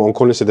وبدات ما اون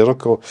كونيسي دي جون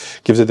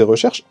كي فيزي دي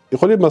ريشيرش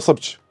يقول لي ما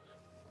صبتش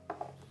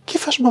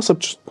كيفاش ما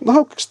صبتش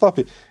هاكك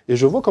صافي اي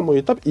جو فوا كومون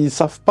يطاب اي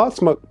ساف با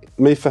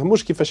ما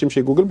يفهموش كيفاش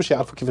يمشي جوجل باش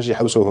يعرفوا كيفاش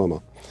يحوسوا هما.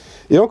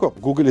 Et encore,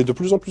 Google est de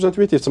plus en plus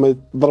intuitif.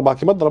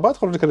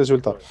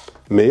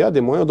 Mais il y a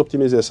des moyens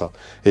d'optimiser ça.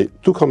 Et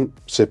tout comme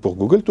c'est pour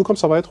Google, tout comme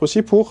ça va être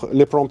aussi pour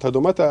les prompts et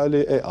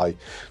les AI.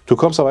 Tout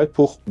comme ça va être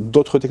pour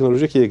d'autres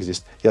technologies qui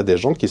existent. Il y a des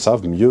gens qui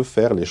savent mieux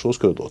faire les choses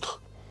que d'autres.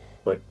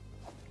 Oui.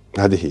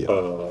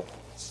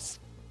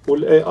 Pour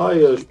l'AI,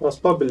 je ne pense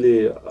pas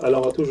qu'elle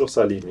aura toujours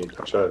sa limite.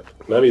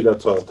 Même si tu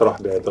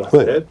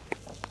as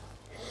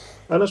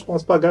انا جو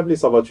بونس با قبل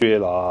ça va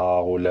tuer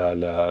ولا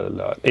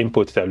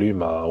الانبوت تاع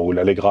l'humain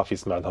ولا les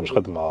graphismes ما عندهمش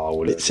خدمه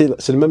ولا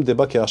c'est le même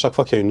débat qu'à chaque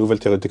fois qu'il y a une nouvelle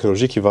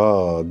technologie qui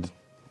va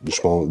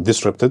justement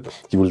disrupted,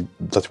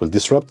 that will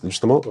disrupt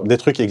justement des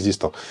trucs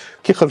existants.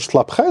 Qui خرجت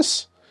la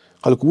presse,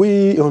 قال لك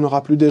oui, on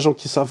n'aura plus des gens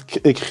qui savent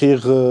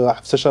écrire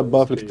حفصة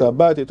شابة في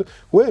الكتابات et tout.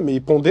 Ouais, mais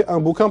ils pondaient un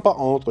bouquin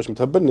par an, باش ما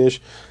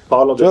تهبلنيش.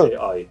 Parlons de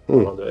AI,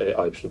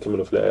 باش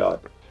نكملوا في AI.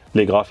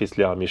 Les graphistes,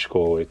 les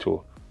Mishko et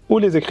tout. Ou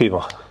les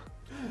écrivains.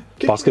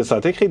 Parce que ça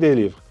t'écrit des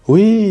livres.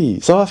 Oui,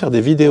 ça va faire des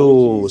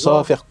vidéos, ça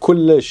va faire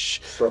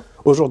collège.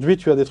 Aujourd'hui,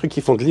 tu as des trucs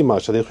qui font de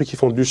l'image, tu as des trucs qui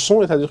font du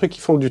son et tu as des trucs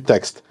qui font du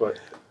texte. Ouais.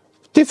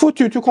 T'es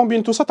foutu, tu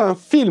combines tout ça, tu as un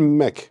film,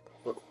 mec.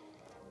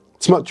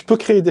 Ouais. Tu peux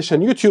créer des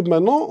chaînes YouTube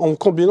maintenant en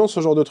combinant ce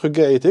genre de trucs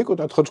gaieté.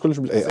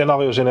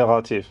 Scénario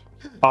génératif,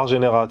 art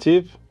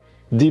génératif,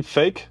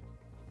 deepfake.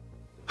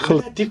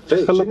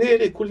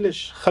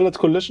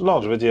 Non,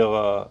 je veux dire,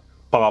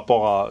 par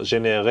rapport à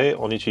générer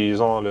en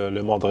utilisant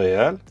le monde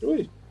réel.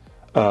 Oui.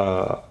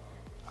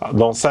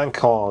 Dans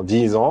 5 ans,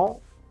 10 ans,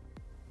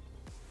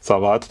 ça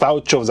va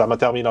تعاود تشوف زعما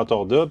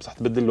Terminator 2 بصح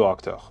تبدل له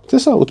acteur. C'est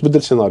ça, ou تبدل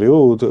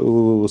السيناريو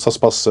و ça se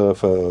passe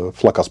في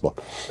la Casbah.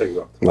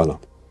 Exact. Voilà.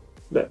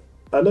 Ben,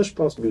 là je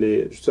pense que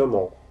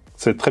justement,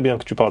 c'est très bien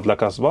que tu parles de la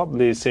Casbah,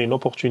 mais c'est une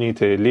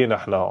opportunité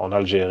en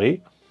Algérie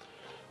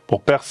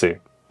pour percer.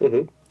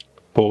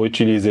 Pour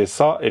utiliser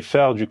ça et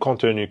faire du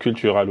contenu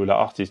culturel ou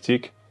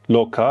artistique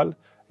local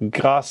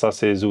grâce à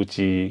ces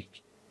outils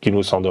qui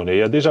nous sont donnés.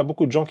 Il y a déjà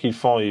beaucoup de gens qui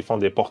ils font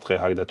des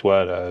portraits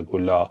ou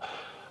la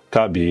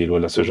Kabyle ou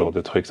ce genre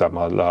de trucs,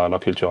 la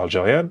culture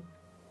algérienne.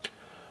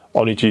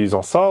 En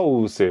utilisant ça,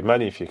 c'est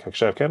magnifique.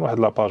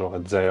 La page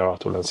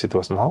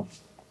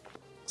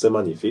c'est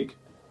magnifique.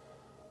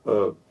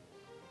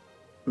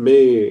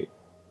 Mais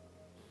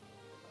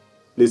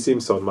les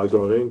Simpsons, my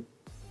growing.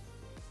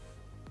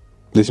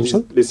 Les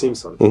Simpsons? Les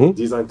Simpsons. Le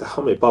design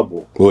n'est pas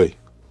beau. Oui.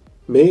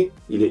 Mais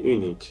il est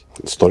unique.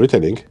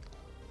 Storytelling.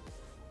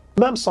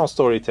 Même sans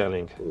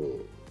storytelling.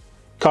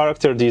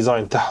 Character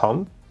design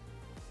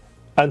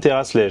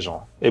intéresse les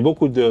gens. Et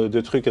beaucoup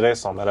de trucs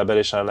récents. À la belle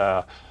échelle,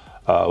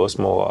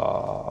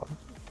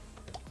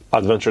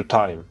 Adventure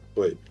Time.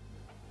 Oui.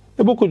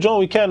 Et beaucoup de gens,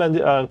 qui ont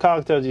un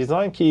character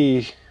design qui...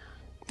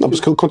 Non,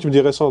 parce que quand tu me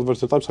dis récent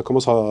Adventure Time, ça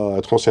commence à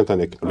être ancien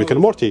tannique. Rick and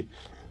Morty.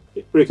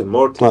 Rick and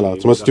Morty. Voilà,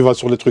 si tu vas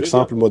sur les trucs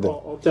simples, modernes.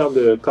 En termes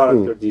de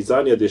character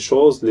design, il y a des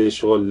choses, les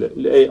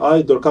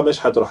AI,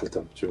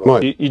 tu vois.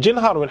 Ouais. Il y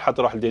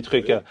des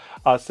trucs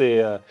assez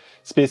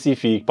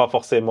spécifiques, pas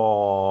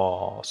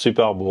forcément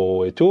super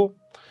beaux et tout.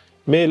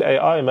 Mais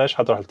l'AI,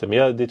 il y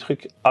a des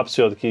trucs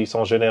absurdes qui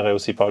sont générés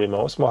aussi par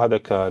l'humain. C'est moi,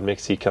 avec le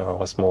Mexicain,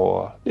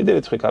 il y a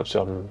des trucs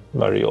absurdes.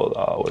 Mario,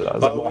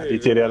 il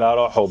tire à la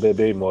roue, au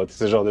bébé,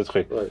 ce genre de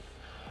trucs.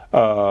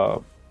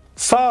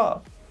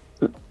 Ça,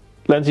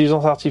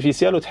 l'intelligence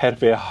artificielle,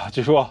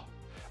 tu vois,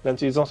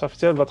 l'intelligence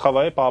artificielle va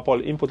travailler par rapport à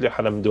l'input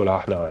que nous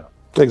avons.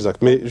 Exact.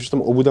 Mais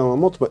justement, au bout d'un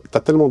moment, tu as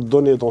tellement de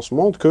données dans ce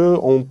monde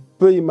qu'on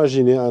peut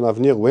imaginer un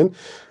avenir où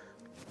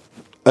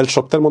elle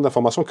chope tellement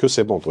d'informations que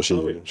c'est bon.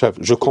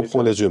 Je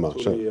comprends les humains.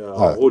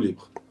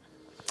 Libre.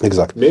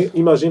 Exact. Mais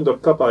imagine dans le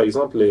cas, par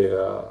exemple, les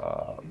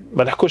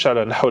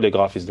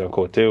graphistes d'un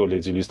côté ou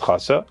les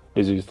illustrateurs.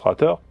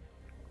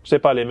 Je sais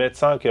pas, les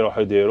médecins qui ont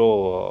des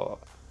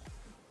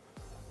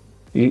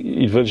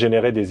ils veulent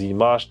générer des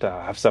images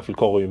تاع في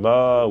الكور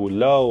humain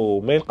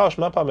mais ils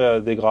ne même pas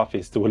des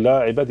graphistes ولا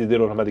عباد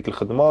يديروا لهم هذيك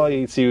الخدمه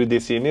يسيو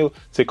ديسيني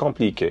c'est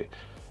compliqué.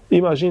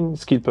 Imagine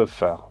ce qu'ils peuvent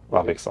faire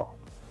avec ça.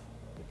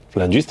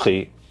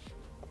 L'industrie,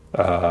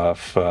 la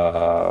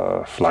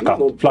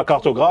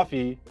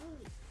cartographie,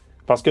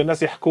 parce que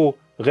الناس يحكوا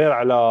غير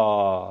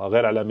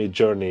على Mid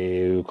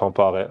Journey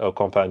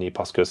compagnie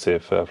parce que c'est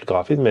le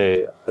graphisme,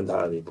 mais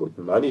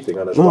magnifique.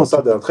 Je pense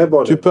ça d'un très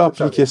bon. Tu peux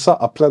appliquer ça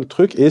à plein de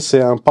trucs et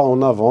c'est un pas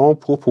en avant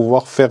pour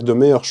pouvoir faire de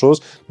meilleures choses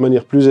de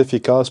manière plus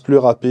efficace, plus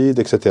rapide,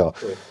 etc.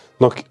 Oui.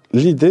 Donc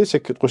l'idée,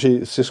 c'est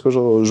ce que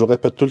je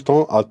répète tout le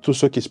temps à tous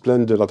ceux qui se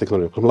plaignent de la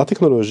technologie. La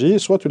technologie,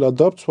 soit tu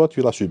l'adoptes, soit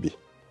tu la subis.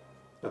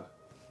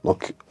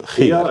 Donc,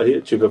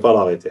 tu peux pas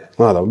l'arrêter.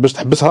 Voilà,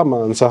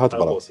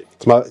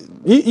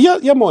 il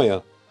y a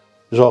moyen.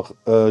 Genre,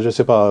 je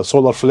sais pas,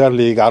 solar flare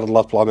اللي يقعد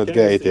la planète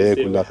gaieté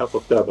كلها.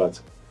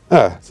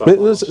 Mais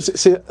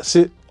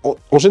c'est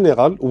en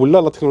général où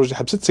là la technologie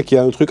حبست, c'est qu'il y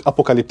a un truc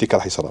apocalyptique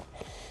راح يصير.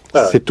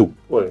 C'est tout.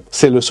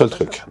 C'est le seul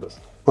truc.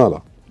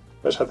 Voilà.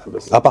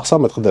 À part ça,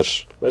 ما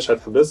تقدرش. باش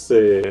حتحبس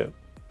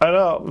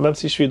انا même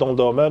si je suis dans le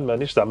domaine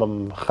مانيش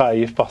زعما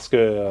خايف parce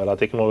que la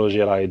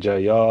technologie راهي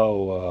جايه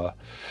و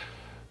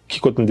كي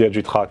كنت ندير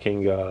du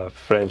tracking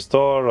frame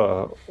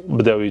store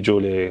بداو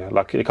يجوا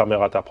لي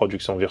كاميرا تاع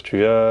برودكسيون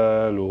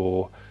فيرتوال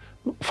و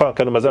enfin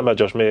كانوا مازال ما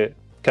جاوش مي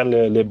كان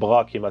لي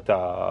برا كيما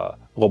تاع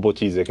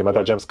روبوتيزي كيما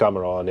تاع جيمس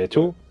كاميرون اي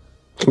تو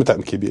كيما تاع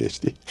كي بي اتش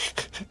دي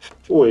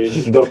وي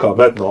دركا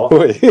maintenant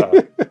وي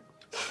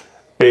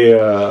et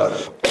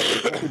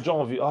les gens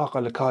ont vu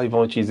قال لك ils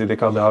vont utiliser des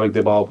caméras avec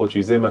des bras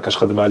robotisés ما كاش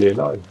خدمه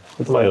علينا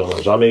ما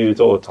jamais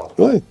eu autant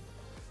وي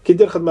كي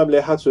دير خدمه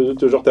مليحه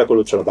توجور تاكل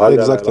وتشرب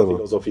هذا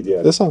الفيلوزوفي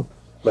ديالك ده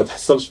ما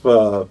تحصلش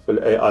في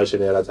الاي اي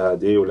جينيرات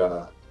هذه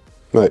ولا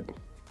ouais.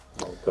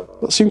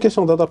 C'est une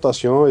question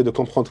d'adaptation et de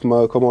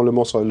comprendre comment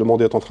le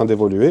monde est en train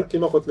d'évoluer.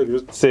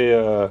 C'est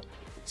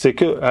C'est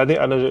que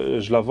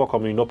je la vois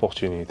comme une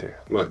opportunité.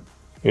 Ouais.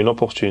 Une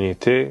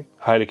opportunité,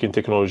 avec une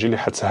technologie qui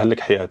va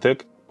t'sahhlik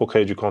hayatek pour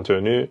créer du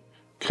contenu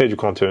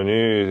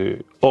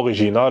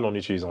original en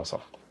utilisant ça.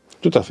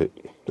 Tout à fait.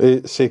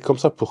 Et c'est comme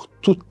ça pour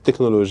toute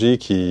technologie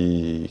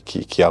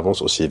qui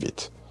avance aussi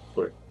vite.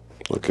 Oui.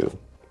 Donc,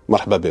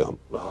 marhaba biham.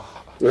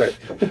 Ouais.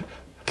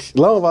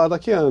 Là, on va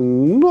attaquer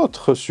un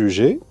autre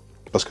sujet,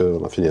 parce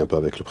qu'on a fini un peu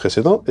avec le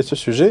précédent, et ce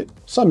sujet,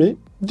 Samy,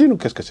 dis-nous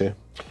qu'est-ce que c'est.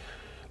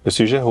 Le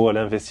sujet est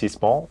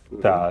l'investissement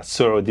de la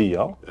Saoudia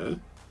dans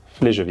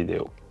les jeux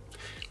vidéo.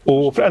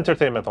 Ou dans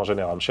l'entertainment en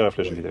général, je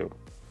les jeux vidéo.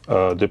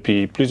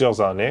 Depuis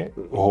plusieurs années,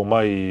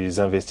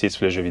 ils investissent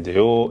dans les jeux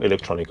vidéo,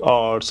 Electronic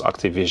Arts,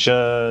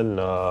 Activision,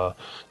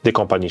 des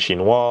compagnies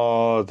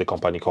chinoises, des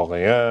compagnies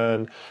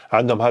coréennes.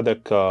 Ils ont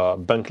un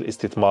banque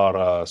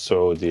d'investissement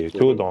saoudi et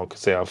tout, donc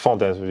c'est un fonds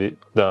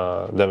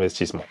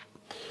d'investissement.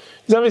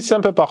 Ils investissent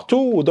un peu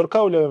partout, ou dans le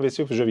cas où ils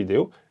investissent dans les jeux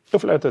vidéo, et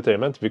dans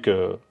l'entertainment, vu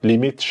que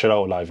limite, chez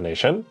Live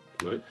Nation,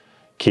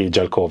 qui est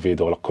déjà le Covid,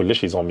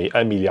 ils ont mis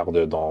 1 milliard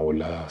dedans, ou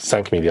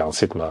 5 milliards.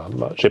 Je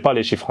n'ai pas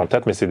les chiffres en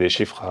tête, mais c'est des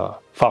chiffres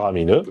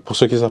faramineux. Pour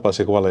ceux qui ne savent pas,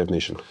 c'est quoi Live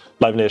Nation?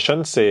 Live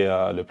Nation, c'est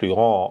le plus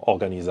grand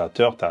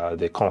organisateur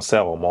des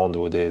concerts au monde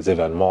ou des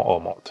événements au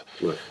monde.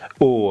 Ouais.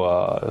 Où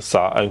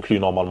ça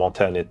inclut normalement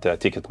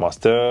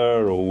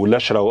Ticketmaster, ou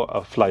l'achat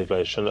Live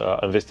Nation,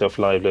 investir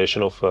Live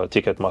Nation of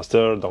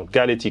Ticketmaster. Donc,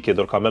 les tickets,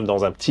 donc quand même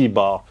dans un petit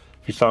bar,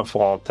 puis fin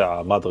fond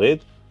à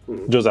Madrid,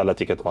 deux à la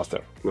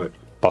Ticketmaster. Ouais.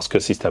 Parce que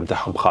le système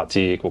est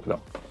pratique ou quoi.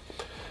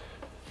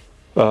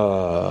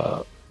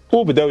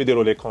 Ou بداو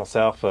يديروا les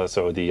concerts في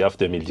السعودية في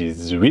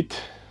 2018.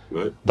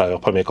 Ouais. D'ailleurs,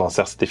 le premier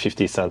concert c'était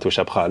 50 Cent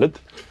وشاب خالد.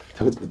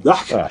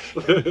 بتضحك.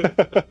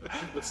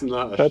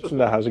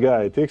 تنهش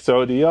كاع يتيك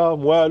السعودية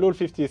والو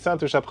 50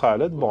 Cent وشاب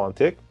خالد bon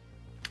انتيك.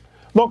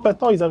 Donc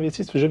maintenant ils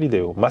investissent dans les jeux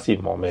vidéo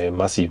massivement, mais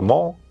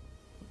massivement.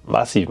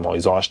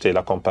 Ils ont acheté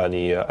la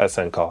compagnie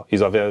SNK.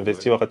 Ils avaient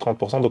investi à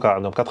 30%, donc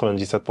ils ont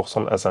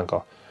 97% de SNK.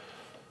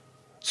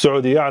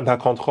 السعودية عندها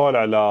كنترول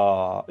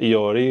على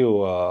إيوري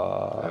و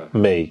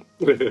ماي.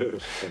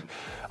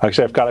 راك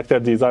شايف كاركتر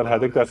ديزاين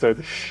هذاك تاع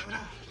السعودية.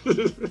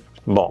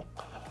 Bon.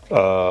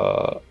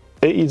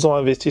 Et ils ont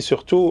investi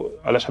surtout,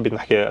 علاش حبيت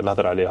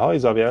نهضر عليها,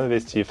 ils avaient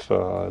investi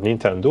في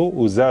نينتندو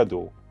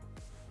وزادوا.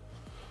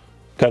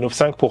 كانوا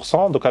في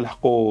 5%, donc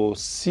لحقوا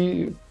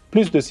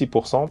plus de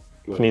 6%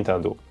 في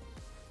نينتندو.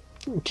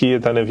 Qui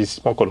est un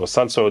investissement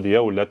colossal. السعودية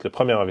ولات le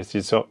premier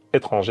investisseur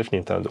étranger في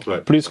نينتندو.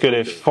 Plus que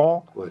les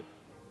fonds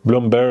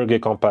Bloomberg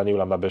et compagnie, ou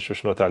la Mabèche aux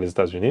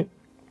États-Unis.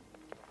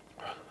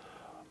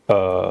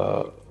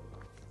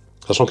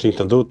 Sachant que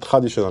Nintendo,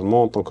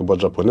 traditionnellement, en tant que boîte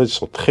japonaise, ils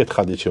sont très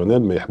traditionnels,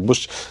 mais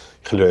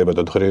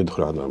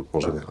en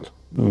général.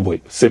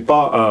 Oui, c'est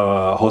pas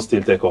un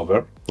hostile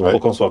takeover, pour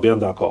qu'on soit bien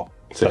d'accord.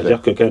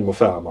 C'est-à-dire que quand il me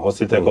fait un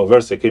hostile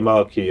takeover, c'est qui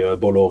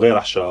Bolloré,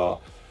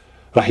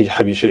 راح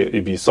يحب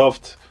يشري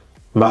Ubisoft,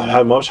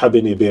 ما مش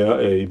حابين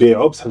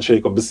يبيعوا بس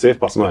حنشريكم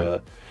بالسيف parce que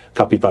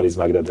capitalisme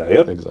هكذا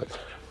داير. Exact.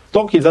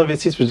 Donc, ils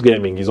investissent plus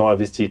gaming. Ils ont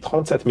investi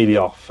 37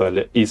 milliards dans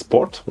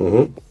l'e-sport.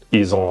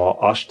 Ils ont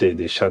acheté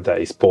des chaînes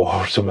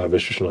d'e-sport,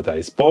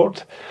 d'e-sport.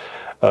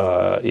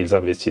 Ils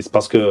investissent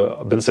parce que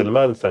Ben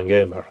Salman, c'est un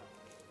gamer.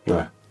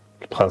 Ouais.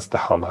 Le prince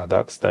Taham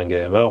Hadak, c'est un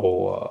gamer.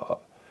 Ou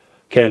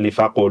quand il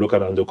fait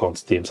qu'il a un compte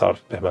Steam, ça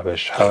fait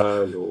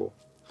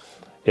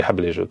il aime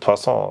les jeux. De toute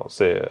façon,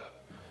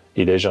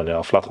 il est jeune, il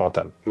a la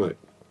trentaine. Ouais.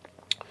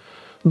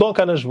 Donc,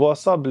 je vois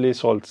ça,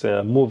 c'est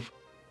un move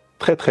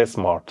très très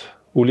smart.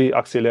 Où il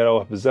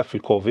accélère بزاف في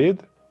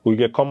الكوفيد où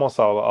il commence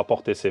à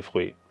porter ses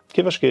fruits.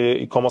 كيفاش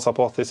il commence à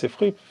porter ses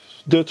fruits?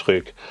 Deux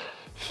trucs.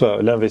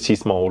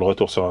 L'investissement ou le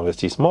retour sur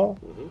investissement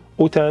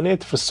ou ثاني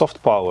في السوفت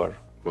باور.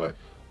 Ouais.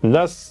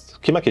 الناس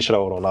كيما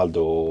كيشراو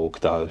رونالدو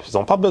وكذا ils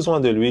n'ont pas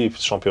besoin de lui في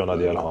الشامبيونات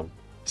ديالهم.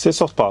 C'est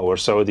soft power.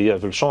 السعودية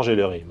veulent changer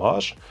leur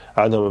image.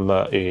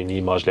 عندهم une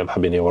image اللي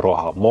حابين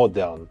يوروها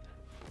moderne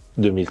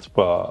 2000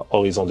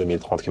 horizon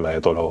 2030 كيما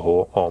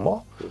يطولوا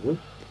هما.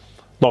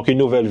 Donc, une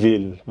nouvelle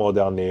ville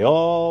moderne et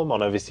homme,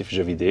 on investit dans les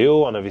jeux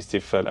vidéo, on investit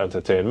dans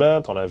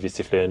l'entertainment, on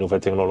investit dans les nouvelles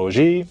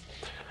technologies.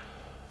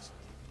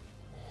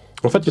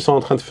 En fait, ils sont en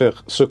train de faire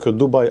ce que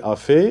Dubaï a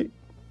fait,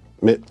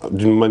 mais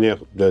d'une manière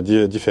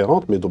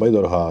différente, mais Dubaï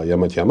doit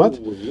Yamat,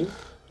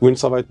 où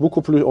ça va être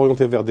beaucoup plus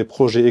orienté vers des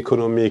projets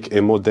économiques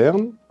et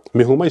modernes,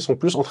 mais Houma, ils sont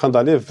plus en train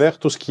d'aller vers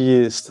tout ce qui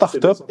est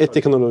start-up et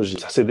technologie.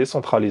 Ça, c'est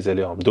décentralisé,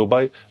 les hommes.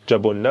 Dubaï,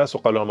 جابوا الناس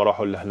وقالوا لهم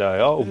راحوا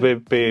لهنايا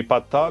وبي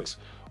با تاكس.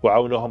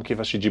 وعاونوهم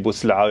كيفاش يجيبوا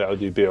السلعه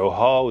ويعاودوا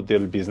يبيعوها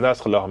وديروا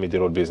البيزنس خلاهم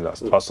يديروا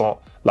البيزنس. De façon,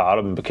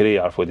 العرب بكري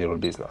يعرفوا يديروا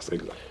البيزنس.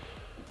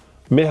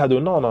 Mais هادو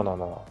non.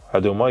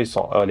 هادو ما ils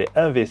sont allés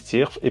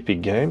investir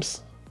Epic Games.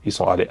 Ils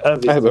sont allés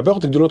investir.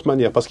 D'une autre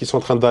manière, parce qu'ils sont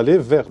en train d'aller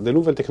vers des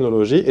nouvelles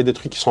technologies et des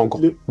trucs qui sont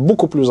encore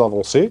beaucoup plus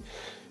avancés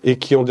et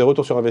qui ont des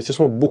retours sur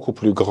investissement beaucoup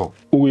plus grands.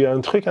 Où il y a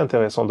un truc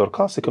intéressant dans le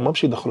cas, c'est que même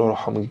si ils يدخلوا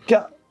روحهم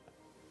كاع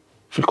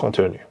في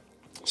الكونتوني.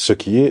 Ce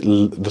qui est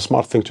the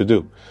smart thing to do.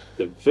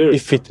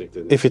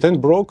 If it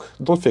ain't broke,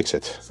 don't fix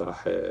it.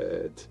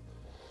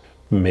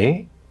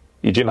 Mais,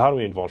 il y a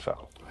un ils vont le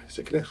faire.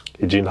 C'est clair.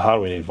 يجي نهار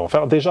وين ils vont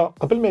faire déjà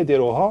قبل ما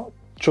يديروها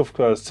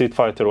تشوف ستريت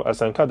فايتر و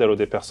اس ان كا داروا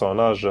دي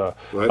بيرسوناج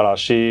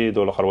رشيد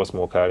والاخر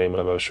اسمه كريم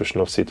لما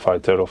شنو في ستريت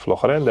فايتر وفي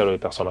الاخرين داروا دي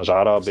بيرسوناج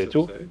عرب اي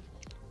تو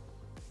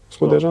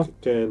اسمه ديجا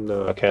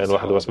كان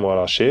واحد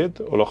اسمه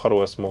رشيد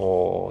والاخر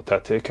اسمه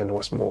تاتي كان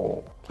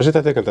اسمه جيت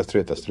هذاك انت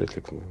ستريت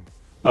لكم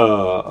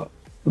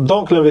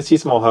دونك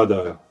l'investissement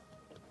هذا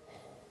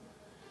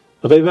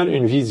révèle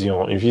une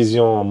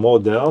vision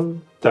moderne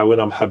تاع وين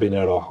راهم حابين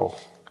يروحوا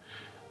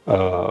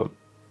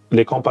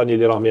les compagnies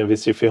اللي راهم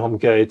ينفستيو فيهم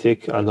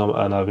كايتيك عندهم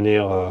un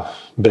avenir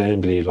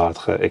باين بلي va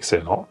être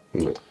excellent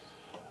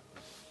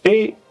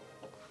et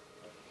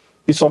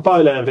ils sont pas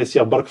allés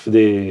investir برك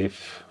في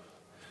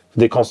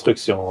des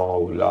constructions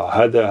ولا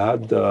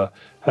هاد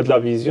la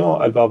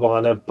vision elle va avoir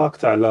un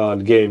impact على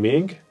le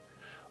gaming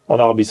en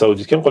Arabie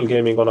Saoudite كي نقول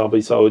gaming en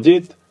Arabie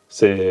Saoudite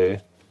c'est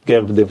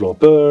game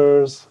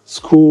developers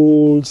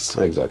schools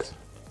exact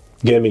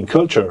gaming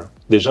culture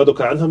déjà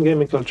دوكا عندهم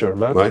gaming culture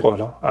ما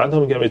تقولها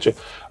عندهم gaming culture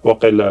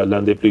وقيل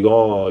l'un des plus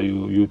grands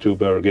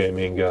youtubers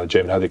gaming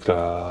جاي من هذيك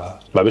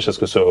ما بيش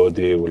اسكو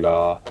سعودي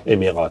ولا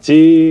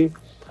اماراتي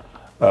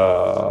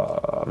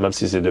même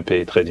si c'est deux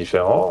pays très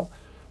différents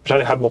مش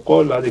راني حاب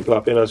نقول هذيك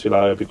لا péninsule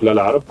arabique ولا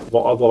العرب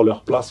vont avoir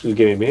leur place في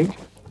الgaming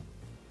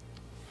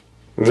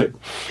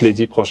les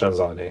 10 prochaines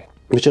années.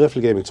 Mais tu dirais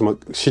le gaming,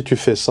 si tu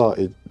fais ça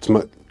et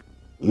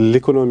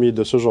l'économie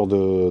de ce genre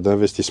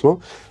d'investissement,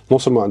 non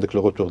seulement avec le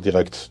retour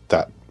direct, tu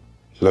as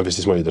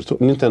l'investissement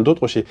Nintendo,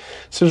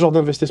 c'est le genre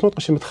d'investissement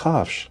que tu ne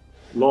تخافش.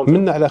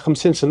 من على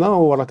 50 سنه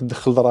وراك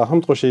تدخل دراهم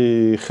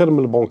تخشي خير من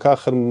البنكه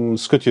خير من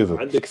سكو tu veux.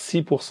 عندك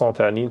 6%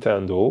 تاع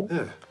نينتندو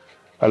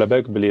على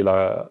بالك بلي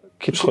لا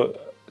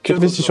Tu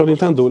investis sur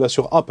Nintendo, là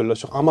sur Apple, là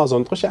sur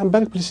Amazon,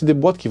 c'est des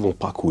boîtes qui vont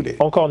pas couler.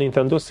 Encore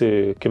Nintendo,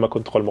 c'est comme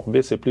contrôle morbé,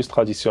 c'est plus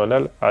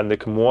traditionnel,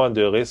 avec moins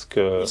de risques.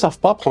 Ils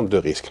savent pas prendre de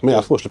risques. Mais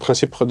à le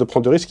principe de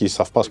prendre de risques, ils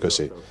savent pas ce que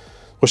c'est.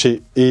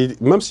 Et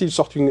même s'ils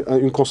sortent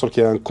une console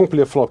qui a un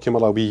complet flop qui est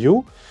la Wii U,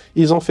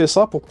 ils ont fait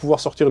ça pour pouvoir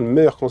sortir une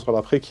meilleure console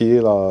après qui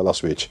est la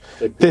Switch.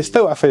 Testé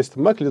ou fait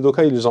Mac, les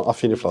Doka, ils ont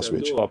affiné la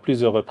Switch. À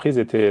plusieurs reprises,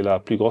 était la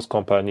plus grosse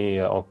compagnie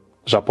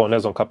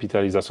japonaise en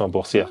capitalisation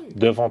boursière,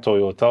 devant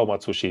Toyota ou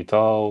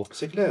Matsushita ou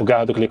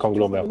regarde les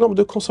conglomérats. Le nombre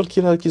de consoles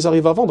qu'ils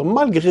arrivent à vendre,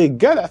 malgré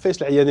la face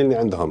les عيانين اللي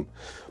عندهم.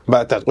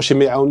 Bah t'as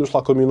ما يعاونوش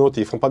la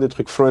communauté, ils font pas des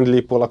trucs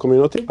friendly pour la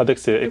communauté. Avec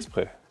c'est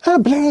exprès.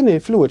 بلاني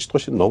فلوش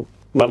non.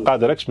 ما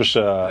نقدركش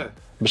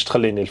باش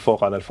تخليني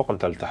الفوق انا الفوق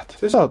انت لتحت.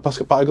 C'est ça parce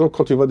que par exemple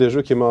quand tu vois des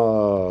jeux qui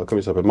comment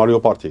il s'appelle Mario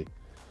Party.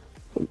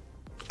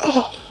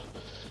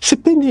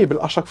 C'est pénible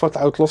à chaque fois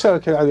تعاود تلونسي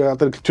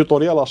يعطيك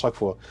التوتوريال à chaque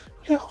fois.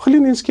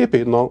 خليني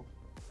نسكيبي non.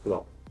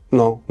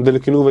 Non, ندير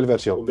لك نوفيل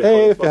فيرسيون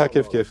فيها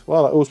كيف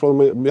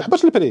فوالا ما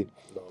يحبطش البري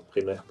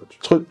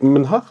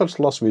من ها خرجت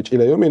لا سويتش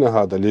الى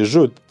يومنا هذا لي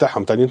جو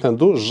تاعهم تاع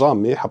نينتندو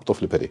جامي يحبطوا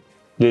في البري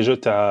لي جو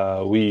تاع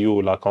وي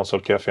يو لا كونسول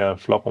كي في ان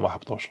فلوب وما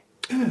حبطوش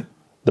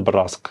دبر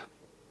راسك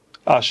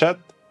اشات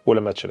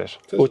ولا ما تشريش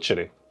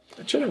وتشري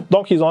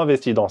دونك ils ont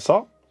investi dans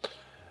ça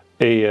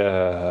et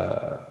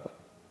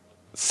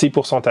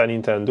 6% تاع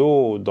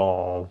نينتندو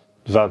dans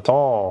 20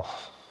 ans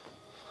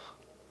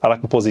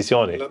راك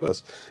positionné.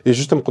 Et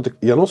justement,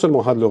 il y a non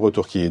seulement le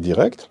retour qui est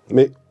direct,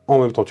 mais en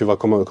même temps, tu vas,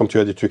 comme tu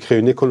as dit, tu crées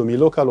une économie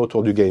locale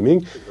autour du gaming,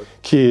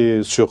 qui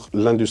est sur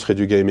l'industrie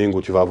du gaming,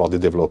 où tu vas avoir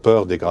des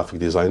développeurs, des graphic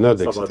designers,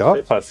 etc. Ça va être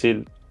très facile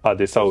à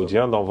des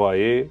Saoudiens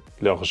d'envoyer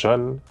leurs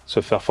jeunes se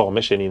faire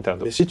former chez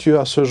Nintendo. Et si tu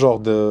as ce genre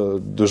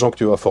de gens que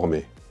tu vas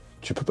former,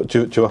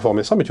 tu vas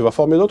former ça, mais tu vas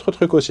former d'autres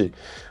trucs aussi.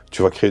 Tu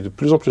vas créer de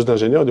plus en plus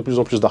d'ingénieurs et de plus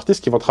en plus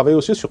d'artistes qui vont travailler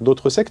aussi sur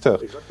d'autres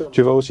secteurs. Exactement.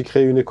 Tu vas aussi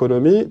créer une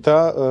économie, tu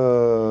as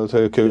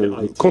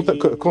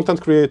content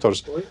creators.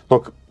 Oui.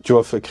 Donc, tu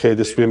vas créer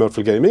des streamers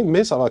pour le gaming,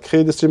 mais ça va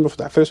créer des streamers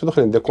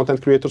des content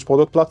creators pour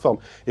d'autres plateformes.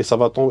 Et ça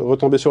va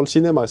retomber sur le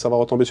cinéma, et ça va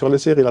retomber sur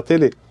les séries, la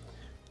télé.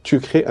 Tu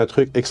crées un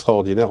truc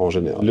extraordinaire en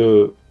général.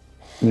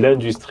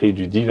 L'industrie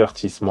du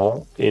divertissement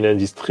est une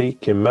industrie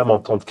qui, même en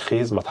temps de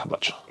crise, ma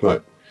tabatch. Ouais.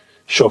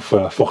 Sauf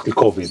fort le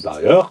Covid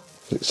d'ailleurs.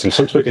 C'est le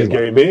seul truc. Le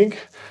gaming.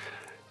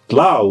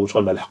 Là où je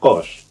ne me l'ai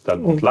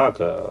tellement là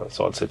que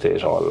c'était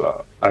genre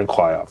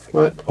incroyable.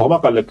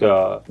 Remarque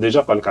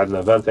déjà par le cas de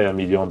 21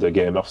 millions de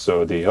gamers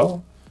saoudiens,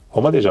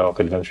 on a déjà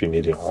 28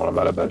 millions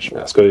à la base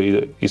parce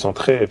qu'ils sont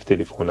très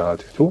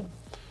téléphonates et tout.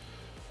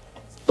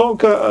 Donc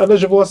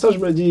je vois ça, je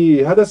me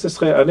dis, ce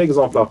serait un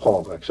exemple à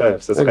prendre.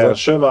 Ce serait un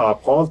chemin à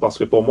prendre parce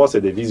que pour moi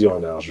c'est des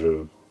visionnaires. Je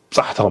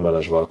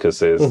vois que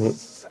c'est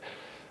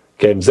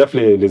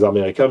les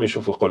Américains, mais je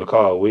trouve que le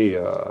cas, oui,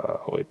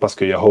 parce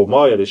qu'il y a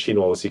Homa, il y a les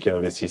Chinois aussi qui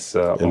investissent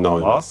en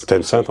masse.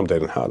 Tencent,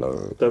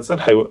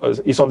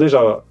 ils sont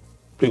déjà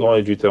plus grand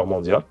éditeur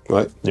mondial,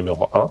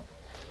 numéro 1.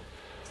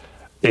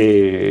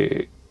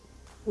 Et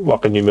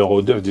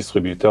numéro 2,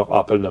 distributeur,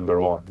 Apple number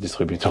 1,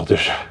 distributeur de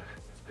jeux.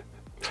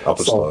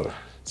 Apple Store.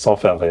 Sans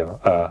faire rien,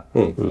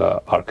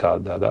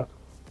 l'arcade.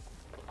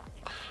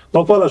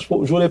 Donc voilà, je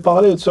voulais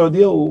parler de se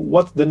dire,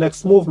 what the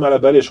next move, mais à la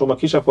belle, je vois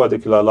qui chaque fois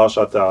avec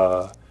l'achat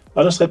à...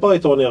 Je ne serais pas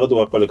étonné de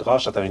voir le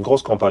grâce à une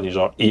grosse compagnie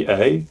genre EA,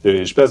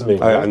 je pèse mes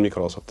mots.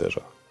 Microsoft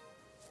déjà.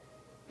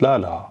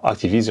 لا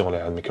Activision اللي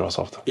عند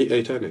مايكروسوفت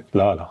EA تاني.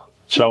 لا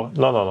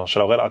non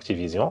شراو غير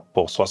Activision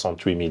pour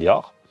 68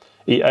 milliards.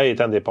 EA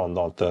est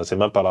indépendante, c'est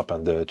même pas la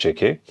peine de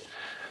checker.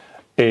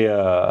 Et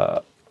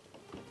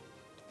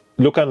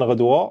لو كان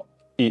غدوة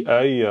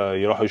EA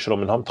يروحوا يشروا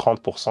منهم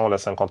 30% ولا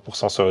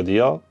 50%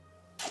 سعودية.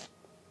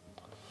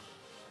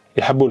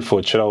 يحبوا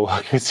الفوت شراو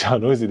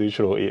كريستيانو يزيدوا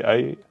يشروا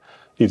EA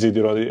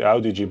يزيدوا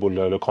يعاودوا يجيبوا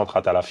le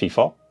contrat à la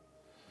FIFA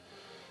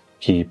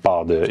qui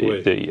part de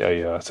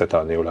EA cette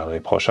année ou l'année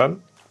prochaine.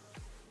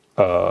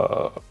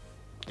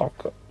 Donc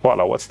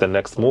voilà, what's the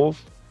next move?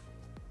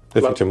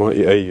 Effectivement,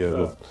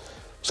 EA.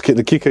 Parce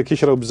que qui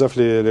شراو بزاف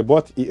les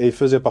boîtes, EA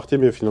faisait partie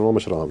mais finalement ما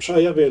شراهمش.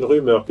 Il y avait une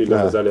rumeur qu'ils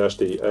allaient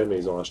acheter EA mais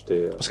ils ont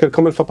acheté. Parce que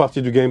comme elle fait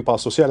partie du Game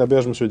Pass aussi, à la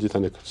base je me suis dit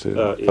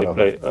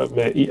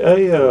mais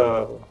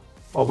EA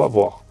on va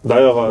voir.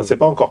 D'ailleurs, c'est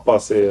pas encore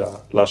passé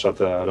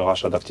le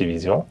rachat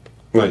d'Activision.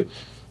 Oui.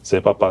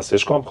 C'est pas passé,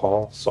 je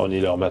comprends. Sony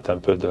leur met un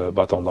peu de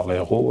bâton dans les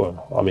roues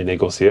à mes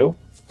négocier.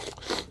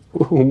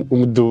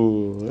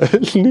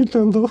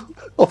 Nintendo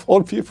of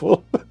all people.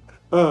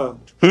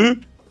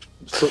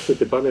 Ça,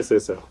 c'était pas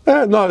nécessaire.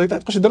 Non,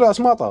 تقدرش ديرها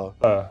سماطه.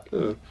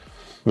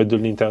 مدوا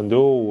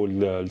النينتندو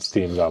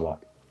والستيم زعما.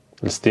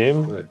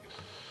 الستيم.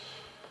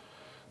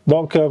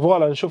 Donc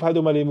voilà, نشوف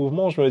هادوما les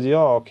mouvements, je me dis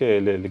OK,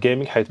 le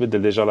gaming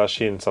حيتبدل déjà la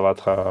Chine, ça va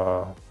être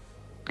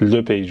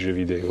le pays de jeux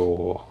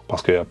vidéo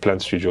parce qu'il y a plein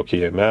de studios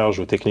qui émergent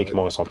où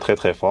techniquement ils sont très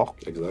très forts.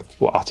 Exact.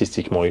 Ou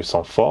artistiquement ils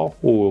sont forts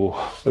ou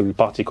le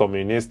parti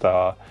communiste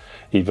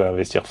il va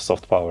investir في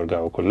soft power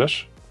gars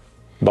وكلش.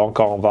 Donc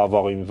on va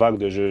avoir une vague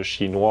de jeux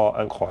chinois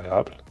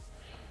incroyable.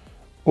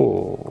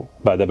 Ou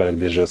d'abord avec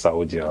des jeux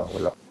saoudiens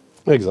voilà.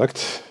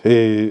 Exact.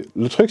 Et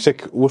le truc, c'est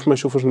que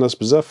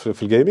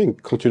le gaming,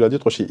 comme tu l'as dit,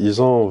 ils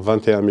ont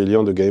 21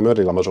 millions de gamers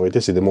et la majorité,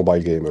 c'est des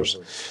mobile gamers.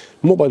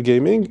 Mobile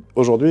gaming,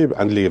 aujourd'hui,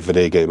 les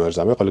vrais gamers,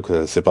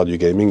 c'est pas du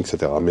gaming, etc.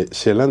 Mais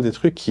c'est l'un des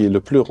trucs qui est le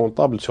plus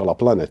rentable sur la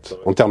planète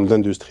en termes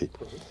d'industrie.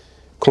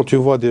 Quand tu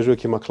vois des jeux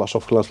qui marquent Clash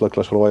of Clans,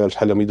 Clash Royale,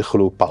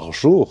 par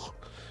jour,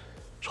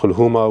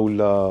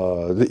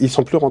 ils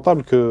sont plus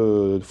rentables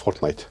que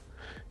Fortnite.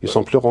 Ils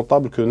sont plus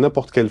rentables que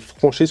n'importe quelle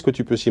franchise que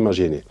tu peux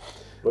s'imaginer.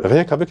 Ouais.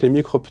 Rien qu'avec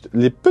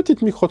les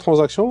petites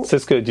microtransactions. C'est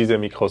ce que disait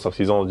Microsoft.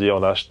 Ils ont dit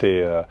on a acheté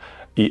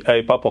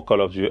EA pas pour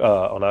Call of Duty,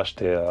 on a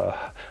acheté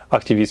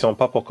Activision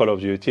pas pour Call of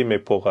Duty mais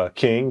pour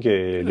King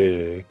et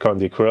les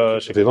Candy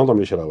Crush. C'est dans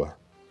Michel Awa.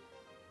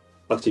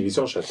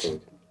 Activision chez King.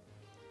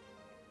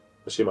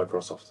 Chez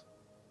Microsoft.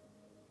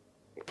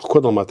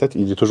 Pourquoi dans ma tête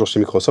il est toujours chez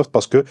Microsoft?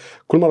 Parce que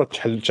كل مرة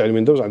تشعل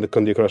Windows عندك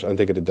Candy Crush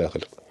intégré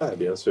الداخل.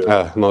 Bien sûr.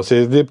 Non,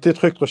 c'est des petits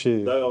trucs.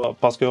 D'ailleurs,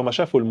 parce que ma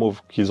chef ou le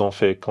move qu'ils ont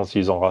fait quand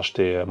ils ont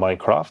racheté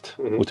Minecraft,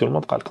 où tout le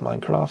monde parle de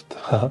Minecraft.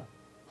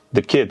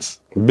 The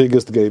kids.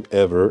 Biggest game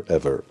ever.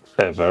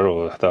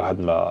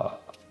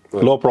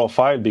 Low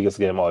profile, biggest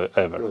game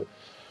ever.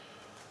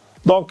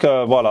 Donc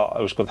voilà,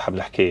 je compte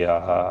نحكي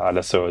على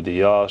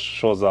السعودية,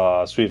 chose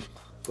à suivre.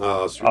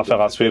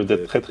 Affaire à suivre de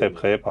très très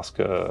près parce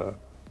que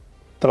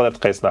تقدر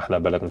تقيسنا احنا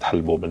بالك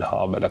نتحلبوا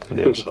منها بالك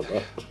ندير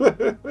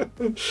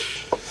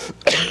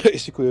Et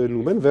c'est que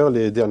nous mène vers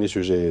les derniers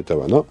sujets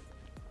تاعنا.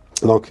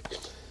 Donc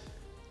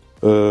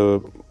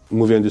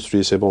movie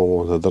industry, c'est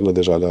bon, on a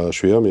déjà là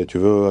شويه, mais tu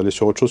veux aller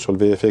sur autre chose sur le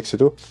VFX et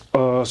tout?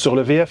 Sur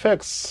le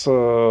VFX,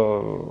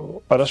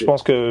 alors je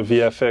pense que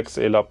VFX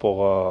est là pour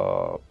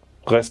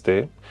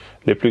rester.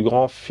 Les plus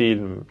grands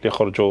films اللي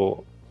خرجوا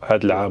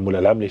هذا العام ولا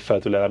العام اللي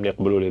فات ولا العام اللي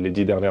قبلوا les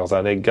 10 dernières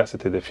années,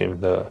 c'était des films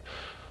de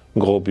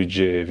gros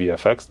budget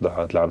VFX,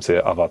 c'est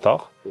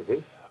Avatar.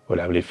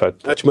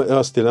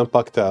 C'était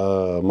l'impact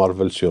à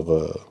Marvel sur.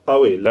 Ah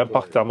oui,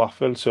 l'impact à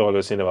Marvel sur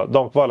le cinéma.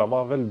 Donc voilà,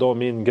 Marvel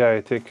domine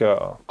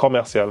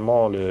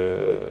commercialement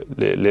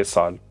les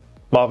salles.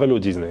 Marvel ou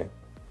Disney.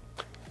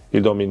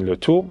 Ils dominent le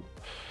tout.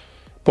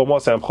 Pour moi,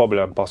 c'est un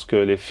problème parce que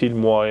les films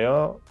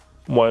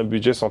moyens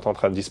budget sont en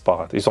train de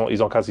disparaître.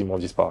 Ils ont quasiment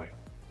disparu.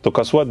 Donc,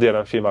 à soit dire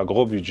un film à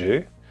gros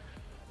budget,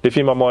 les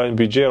films à moyen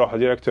budget alors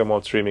directement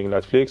en streaming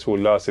Netflix ou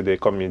là c'est des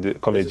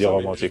comédies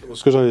romantiques.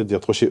 Ce que j'allais dire,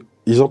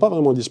 ils n'ont pas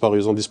vraiment disparu,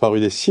 ils ont disparu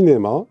des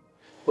cinémas.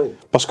 Oui.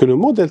 Parce que le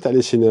modèle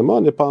des cinémas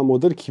n'est pas un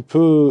modèle qui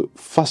peut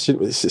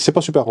facilement. C'est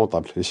pas super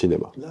rentable les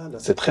cinémas. Là,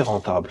 c'est très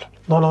rentable.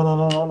 Non,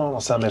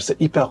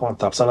 c'est hyper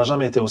rentable. Ça n'a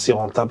jamais été aussi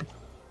rentable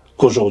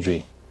qu'aujourd'hui.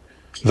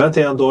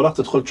 $21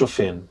 tu trouves le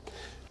film.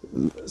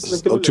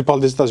 Tu parles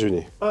des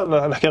États-Unis.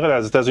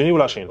 Les États-Unis ou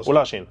la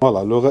Chine.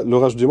 Voilà, le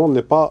reste du monde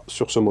n'est pas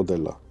sur ce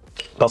modèle-là.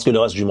 Parce que le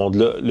reste du monde,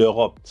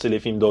 l'Europe, c'est les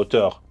films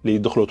d'auteur, les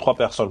 3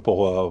 personnes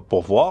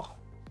pour voir,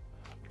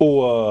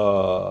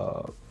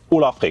 ou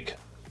l'Afrique.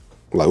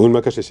 Là, où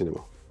le cache les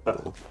cinémas.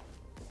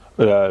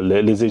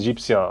 Les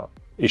Égyptiens,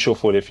 ils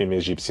chauffent les films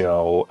égyptiens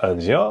ou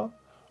indiens,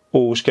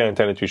 ou jusqu'à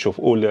Internet, ils chauffent,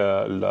 ou le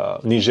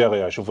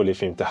Nigeria, ils chauffent les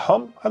films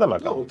taham.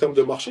 En termes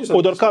de marché, ça.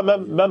 Ou dans le cas,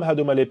 même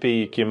les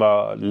pays qui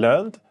sont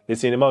l'Inde, les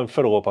cinémas ils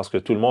feront parce que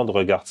tout le monde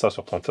regarde ça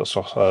sur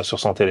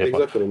son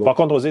téléphone. Exactement. Par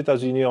contre, aux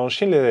États-Unis et en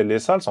Chine, les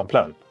salles sont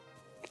pleines.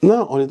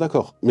 Non, on est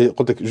d'accord. Mais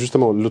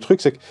justement, le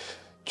truc, c'est que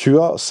tu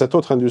as cette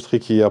autre industrie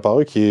qui est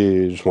apparue, qui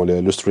est justement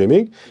le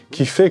streaming,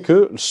 qui fait que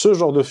ce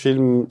genre de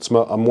film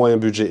à moyen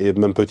budget et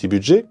même petit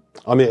budget,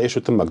 mais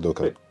يعيشوا تماك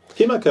دوكا.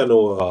 كيما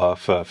كانوا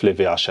في لي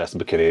في اتش اس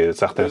بكري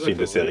certains films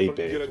de série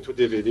direct to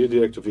DVD,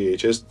 direct to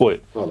VHS. Oui.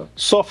 Voilà.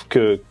 Sauf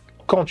que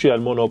quand tu as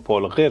le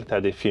monopole, tu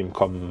as des films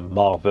comme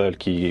Marvel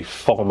qui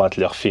formatent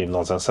leurs films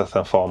dans un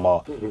certain format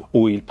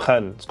où ils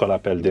prennent ce qu'on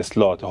appelle des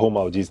slots,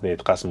 Homa ou Disney,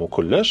 Trasmo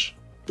Kulesh.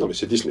 Non, mais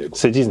c'est Disney. Quoi.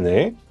 C'est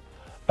Disney.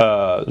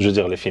 Je veux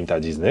dire, les films, tu as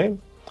Disney.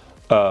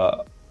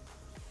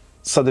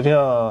 Ça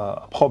devient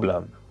un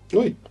problème.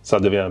 Oui. Ça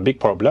devient un big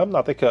problem.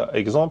 Avec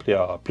exemple, il y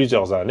a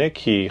plusieurs années,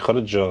 qui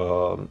le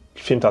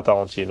film de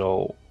Tarantino,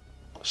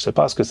 je ne sais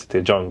pas ce que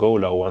c'était Django ou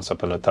là Once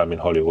Upon a Time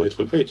in Hollywood.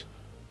 Hateful Eight.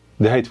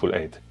 The Hateful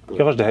Eight. Qui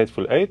The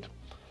Hateful Eight.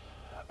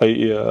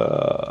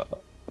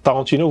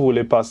 Tarantino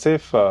voulait passer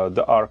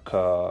The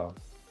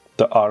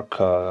Arc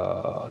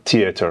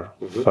Theater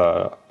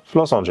في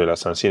Los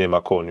Angeles, un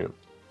cinéma connu.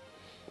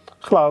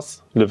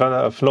 خلاص, le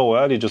 20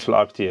 Noël, il juste في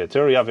l'Arc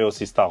Theater. Il y avait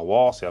aussi Star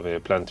Wars, il y avait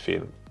plein de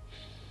films.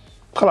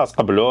 خلاص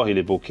قبلوه, il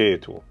est booké et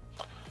tout.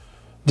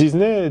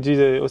 Disney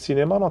disait au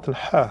cinéma, non,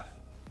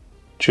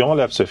 tu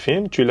enlèves ce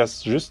film, tu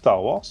laisses juste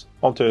Star Wars,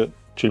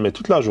 tu le mets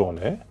toute la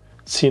journée,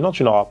 sinon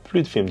tu n'auras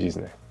plus de film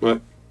Disney. Ouais.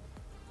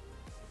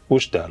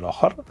 وش ده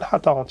الآخر؟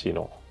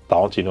 Tarantino.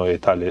 Tarantino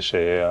est allé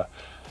chez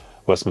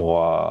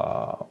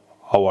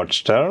هوارد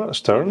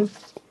ستيرن.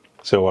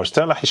 سي هوارد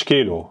ستيرن راح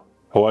يشكي له.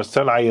 هوارد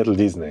ستيرن عيط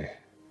لديزني.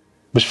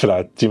 باش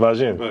فلات,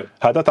 t'imagines?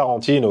 هذا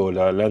Tarantino,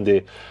 l'un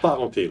des...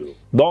 Tarantino.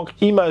 Donc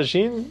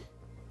imagine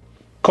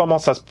comment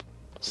ça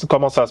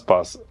se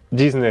passe.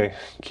 Disney,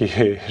 qui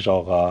est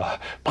genre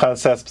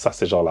princesse, ça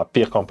c'est genre la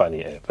pire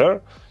compagnie ever.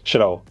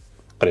 شراو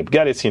قريب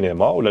كاع les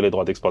cinémas ou les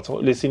droits d'exploitation.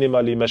 Les cinémas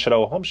اللي ما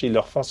شراوهمش, ils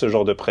leur font ce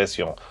genre de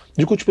pression.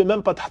 Du coup, tu peux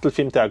même pas تحط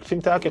الفيلم تاعك.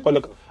 الفيلم تاعك يقول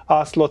لك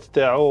slot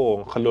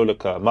تاعو نخلو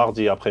لك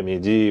mardi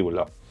après-midi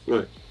ولا.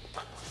 Ouais.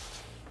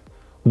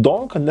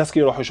 Donc, الناس كي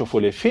يروحوا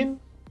يشوفوا les films,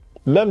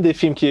 même des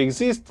films qui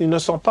existent, ils ne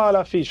sont pas à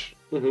l'affiche.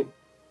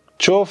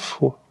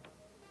 تشوف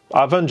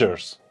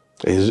Avengers.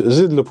 Et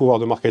زيد le pouvoir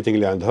de marketing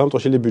اللي عندهم,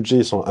 les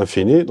budgets sont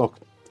infinis, donc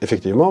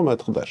effectivement, ما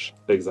تقدرش.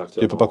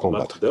 Exactement. Tu peux pas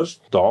combattre.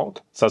 Donc,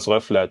 ça se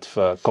reflète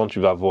quand tu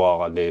vas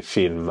voir les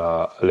films,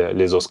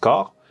 les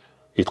Oscars.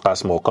 Ils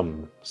tracent comme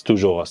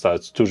ça a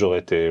toujours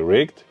été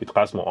rigged. Ils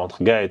tracent entre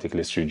gars avec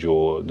les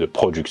studios de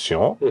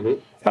production.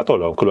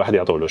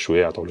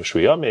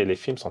 Mais les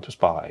films sont tous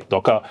pareils.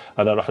 Donc,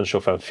 je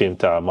chauffe un film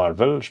à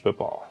Marvel, je peux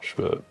pas.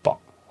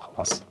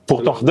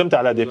 Pourtant, je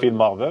à des films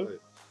Marvel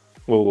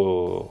ou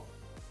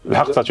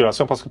la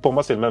saturation, parce que pour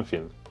moi, c'est le même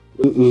film.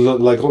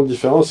 La grande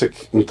différence, c'est que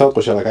انت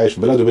تخشي راك عايش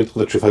في بلاد وبين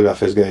تقدر تشوف هكذا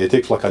فاس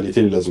كاعيتك في لا كاليتي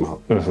اللي لازمها.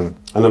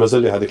 انا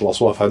مازال لي هذيك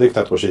لاصواف هذيك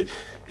تاع تخشي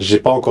جي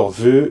با انكور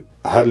فيو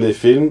هاد لي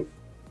فيلم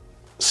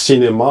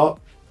cinéma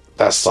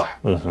تاع الصح.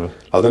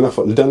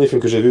 Le dernier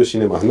film que j'ai vu au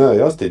cinéma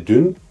هنايا c'était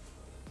Dune.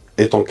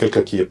 Étant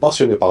quelqu'un qui est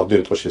passionné par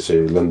Dune,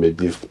 c'est l'un de mes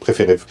livres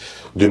préférés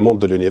du monde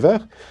de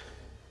l'univers.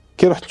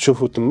 كي رحت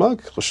نشوفو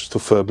تماك شفتو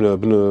في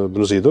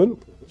بن زيدون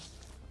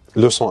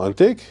لو سون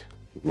انتيك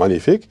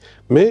magnifique,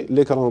 mais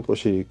l'écran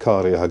est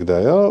carré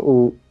هكذايا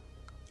و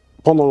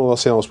pendant la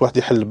séance واحد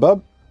يحل الباب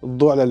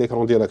الضوء على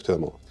l'écran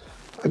directement.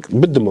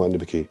 بالدموع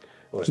نبكي.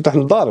 تحت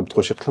نضارب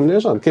تخشي قلت لهم لي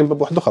جان كاين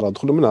باب واحد اخر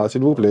ادخلوا منها سي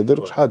بو بلي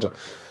ديروا شي حاجه.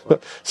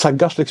 Ça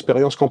gâche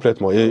l'expérience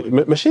complètement.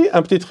 ماشي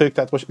un petit truc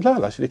تاع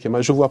لا شي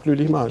كيما je vois plus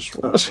l'image.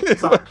 De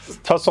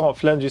toute façon,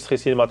 في l'industrie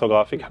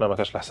cinématographique حنا ما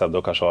كاش الحساب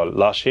دوكا شغل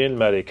لا شين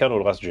الامريكان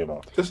والغاس دو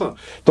موند. C'est ça.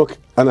 Donc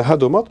انا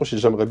هادو ما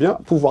j'aimerais bien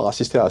pouvoir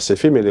assister à ces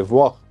films et les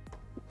voir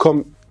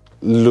comme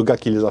le gars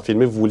qui les a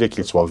filmés voulait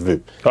qu'ils soient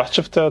vus. رحت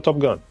شفت توب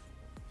جان.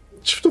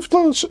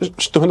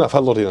 شفتو هنا في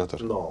هذا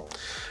الاورديناتور. نو.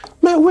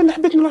 ما وين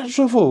حبيت نروح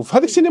نشوفوه في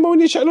هذيك السينما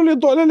وين يشعلوا لي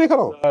الضوء على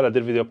ليكرون. لا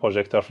دير فيديو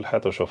بروجيكتور في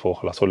الحيط وشوفوه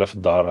خلاص ولا في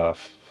الدار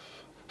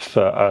في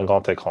ان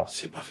غراند ايكران.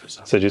 سي با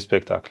فيزابل. سي دو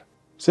سبيكتاكل.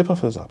 C'est pas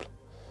faisable.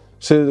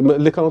 C'est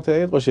l'écran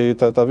télé,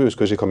 t'as vu ce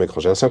que j'ai comme écran.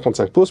 J'ai un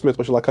 55 pouces, mais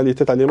la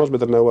qualité de l'image,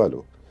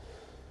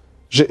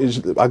 je ne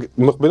sais pas.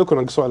 مقبله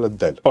كنا نقصوا على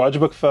الدال.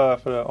 وعجبك في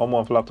au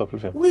moins في اللابتوب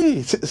الفيلم.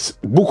 Oui, c'est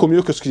beaucoup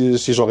mieux que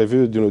si j'aurais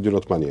vu d'une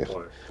autre manière.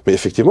 Ouais. Mais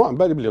effectivement, on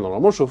بالي بلي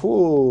normalement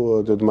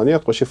نشوفوا de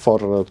manière تمشي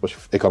فور تمشي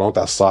في écran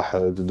تاع الصح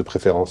de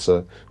préférence.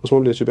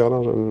 اسمهم لي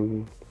سوبر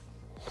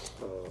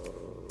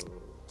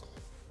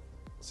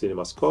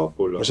سينماسكوب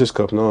ولا ماشي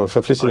سكوب نو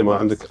في السينما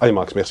عندك اي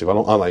ماكس ميرسي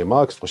فالون ان اي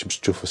ماكس تمشي باش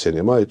تشوف في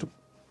السينما اي تو.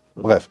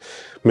 Bref,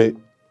 mais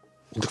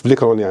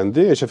l'écran اللي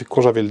عندي j'ai fait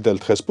quand j'avais le Dell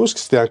 13 pouces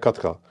c'était un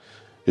 4K.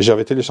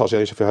 J'avais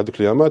téléchargé j'ai fait هذوك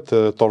اليامات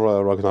Thor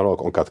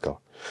Ragnarok en 4K.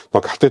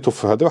 Donc حطيته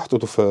في هذا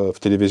وحطيته في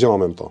التلفزيون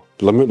en même temps.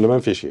 Le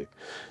même fichier.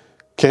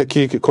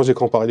 Quand j'ai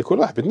comparé les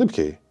couleurs حبيت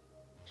نبكي.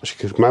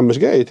 مش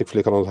كاع يتك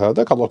في l'écran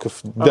هذاك alors que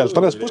دال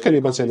 13 pouces كان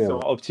يبان سينما.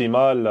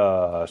 Optimal,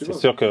 c'est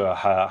sûr que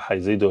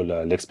حيزيدوا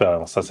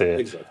l'expérience, ça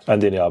c'est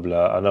indéniable.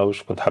 انا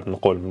واش كنت حاب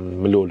نقول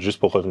من الاول juste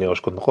pour revenir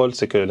واش كنت نقول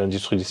c'est que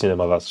l'industrie du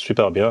cinéma va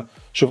super bien.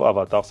 شوف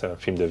Avatar, c'est un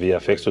film de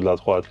VFX de la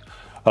droite.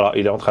 Alors,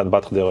 il est en train de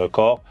battre des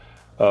records.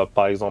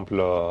 Par exemple,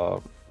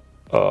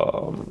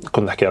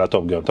 كنا نحكي على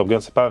توب جان. توب جان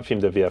c'est pas un film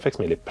de VFX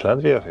mais il est plein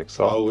de VFX.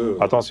 Hein. Ah oui.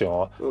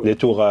 Attention, hein. Oui. Les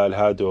tourelles,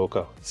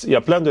 هادوك. Il y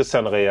a plein de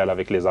scènes réelles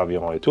avec les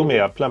avions et tout, mais il y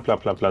a plein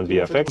de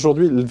VFX.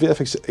 Aujourd'hui, le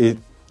VFX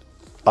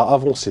a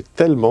avancé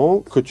tellement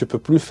que tu peux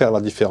plus faire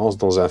la différence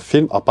dans un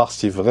film, à part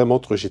si vraiment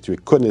tu es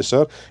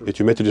connaisseur et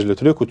tu maîtrises le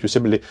truc ou tu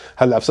sais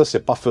ça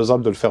c'est pas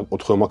faisable de le faire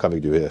autrement qu'avec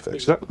du VFX.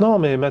 Non,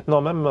 mais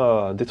maintenant même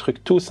des trucs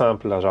tout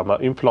simples, là, genre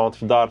une plante,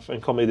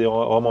 une comédie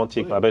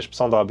romantique, ma bêche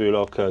Sandra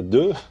Bullock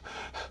 2.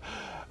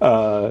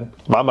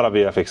 ما عمرها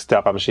VFX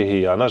تاعها ماشي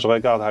هي. انا جو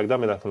ريغارد هكذا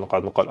مي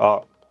نقعد نقول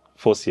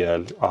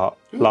فوسيال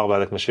الارض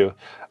هذاك ماشي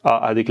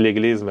هذيك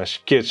ليغليز ما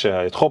شكيتش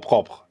ترو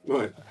بروبر.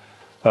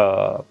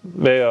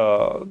 Mais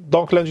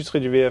donc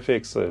l'industrie du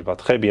VFX elle va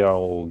très bien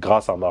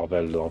grâce à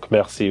Marvel, donc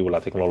merci, ou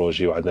la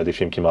technologie, ou des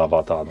films qui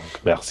m'avatar, donc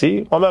merci.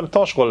 En même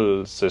temps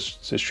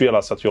je suis à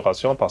la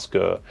saturation parce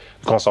que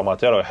le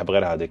consommateur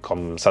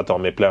comme ça t'en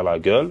met plein la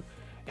gueule.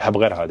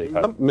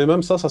 Mais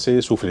même ça s'est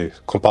essoufflé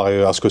comparé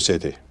à ce que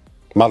c'était.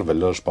 Marvel,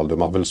 là je parle de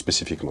Marvel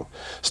spécifiquement.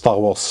 Star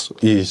Wars,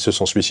 ils se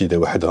sont suicidés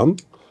وحدهم.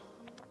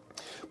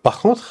 Par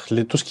contre,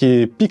 tout ce qui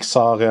est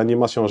Pixar et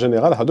animation en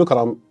général,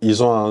 ils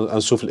ont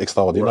un souffle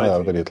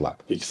extraordinaire.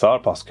 Pixar,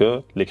 parce que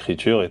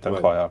l'écriture est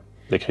incroyable.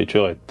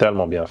 L'écriture est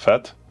tellement bien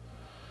faite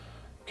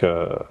que...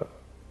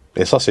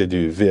 Et ça, c'est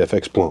du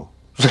VFX point.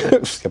 Il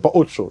n'y a pas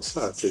autre chose.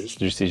 C'est juste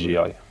du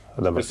CGI.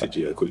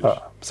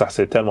 Ça,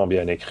 c'est tellement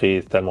bien écrit,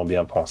 tellement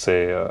bien pensé.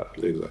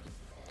 Exact.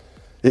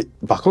 Et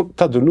par contre,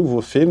 tu as de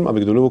nouveaux films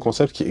avec de nouveaux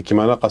concepts qui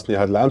m'ont passé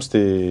à l'âme.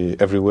 C'était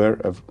Everywhere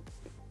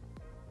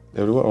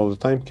All the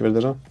Time, qui veut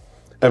déjà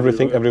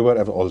Everything, Everywhere,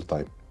 All the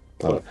Time.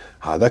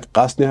 هذاك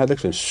قاسني هذاك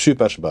فيلم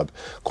سوبر شباب.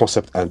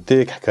 Concept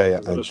antique,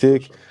 حكاية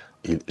antique.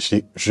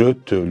 Je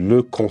te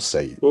le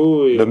conseille.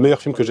 Oui. Le meilleur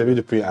film que j'ai vu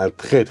depuis un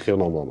très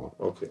long moment.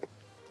 Ok.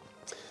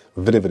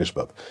 Vrai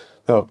شباب.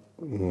 Alors,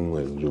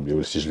 j'ai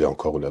oublié si je l'ai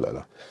encore ou là.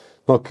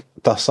 Donc,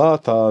 t'as ça,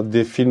 t'as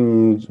des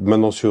films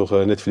maintenant sur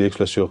Netflix,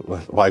 là,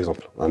 par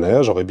exemple.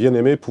 J'aurais bien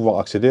aimé pouvoir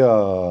accéder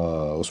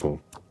à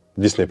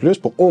Disney Plus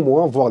pour au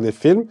moins voir des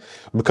films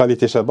de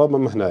qualité شباب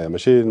même هنايا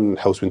ماشي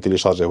نحوس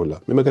نتيليشارجي ولا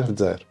mais ما كان في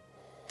الجزائر.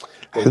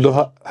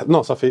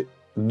 Non, ça fait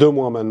 2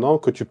 mois maintenant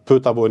que tu peux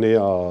t'abonner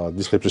à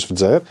Disney Plus في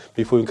الجزائر,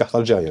 mais il faut une carte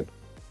algérienne.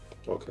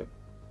 Ok.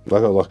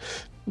 D'accord, donc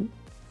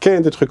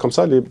كاين des trucs comme ça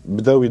اللي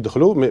بداو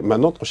يدخلوا, mais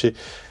maintenant تمشي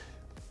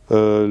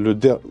le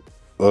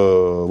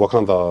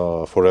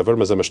Wakanda Forever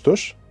مازال ما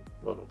شفتوش.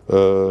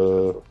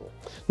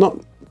 Non,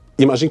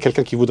 imagine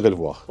quelqu'un qui voudrait le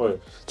voir.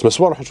 Tu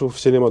m'assois راح نشوف في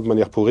السينما de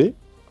manière pourrie.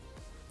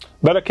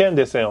 Ben, il y a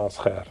des séances,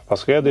 frère.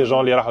 Parce qu'il y a des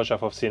gens qui ont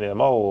vu au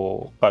cinéma ou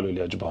pas le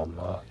lieu de bande.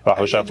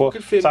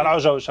 Ça a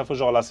chaque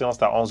genre la séance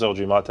à 11h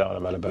du matin.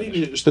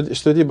 Oui,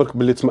 je te dis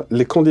que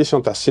les conditions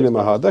de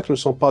cinéma ne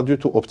sont pas du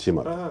tout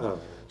optimales.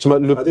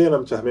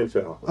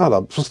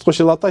 Parce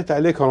que la taille,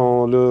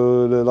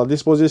 la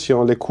disposition,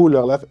 les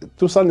couleurs,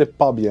 tout ça n'est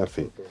pas bien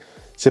fait.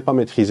 C'est pas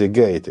maîtrisé,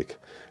 gaétique.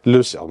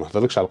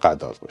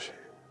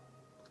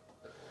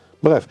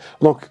 Bref,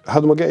 donc,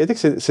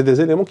 c'est des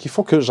éléments qui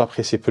font que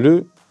j'apprécie plus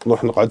le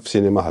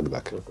cinéma.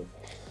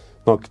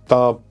 Donc,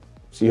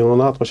 il y en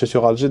a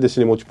sur Alger, des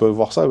cinémas où tu peux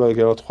voir ça, il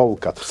y en a 3 ou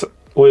 4.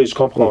 Oui, je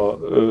comprends.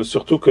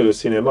 Surtout que le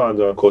cinéma a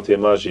un côté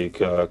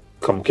magique.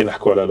 Comme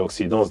à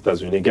l'Occident, aux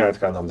États-Unis, il y a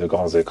de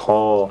grands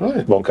écrans,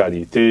 bonne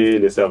qualité,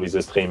 les services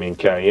de streaming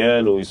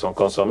cayenne où ils sont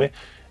consommés.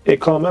 Et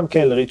quand même,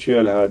 quand le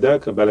rituel est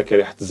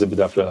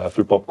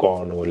le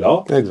popcorn ou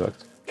là.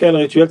 Exact. كان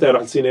ريتوال تاع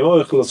يروح للسينما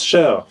ويخلص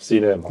شهر في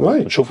السينما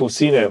نشوفوا في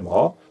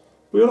السينما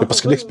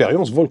parce que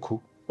l'expérience vaut le coup.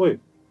 Oui.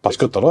 Parce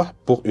que tu vas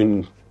pour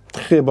une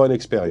très bonne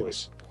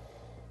expérience.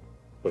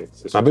 Oui,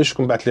 c'est ça. ما باش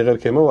تكون بعت لي غير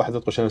كيما واحد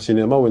تخش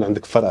للسينما وين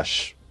عندك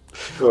فراش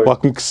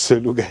واك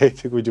مكسل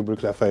وقايتك ويجيب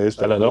لك العفايس.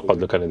 انا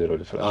نقعد لو كان يديروا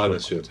لي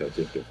فراش. bien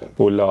sûr,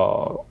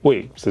 ولا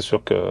oui, c'est sûr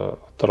que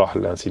تروح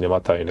للسينما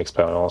تاع une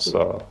expérience.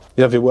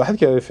 Il y avait واحد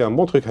qui avait fait un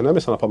bon truc هنا mais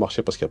ça n'a pas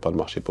marché parce qu'il n'y a pas de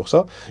marché pour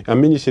ça. Un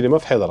mini cinéma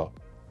في حيدرة.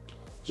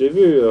 J'ai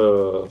vu.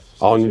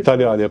 En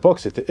Italie à l'époque,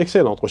 c'était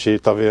excellent. Tu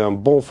avais un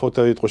bon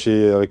fauteuil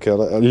avec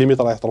limite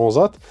à la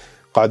transat.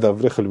 قاعده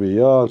فري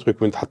خلويه, un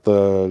truc وين تحط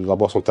la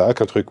boisson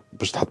تاعك, un truc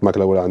باش تحط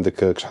ماكله ولا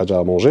عندك شي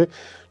حاجه à manger.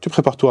 Tu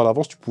prépares tout à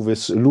l'avance, tu pouvais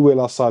louer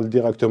la salle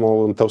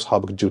directement انت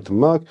وصحابك تجيو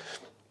تماك.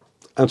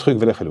 Un truc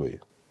فري خلويه.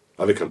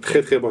 Avec un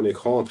très bon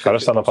écran.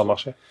 Alors ça n'a pas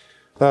marché.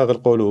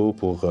 غنقولوا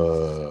pour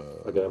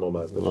agrément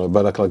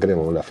بالك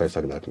agrément ولا فايس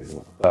هكذاك.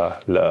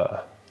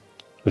 La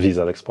vise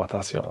à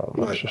l'exploitation.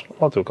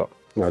 En tout cas.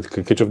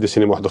 كي تشوف دي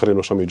سينما واحد اخرين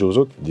واش راهم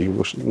يجوزوا تدي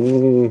واش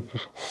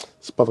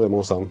سي با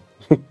فريمون سا.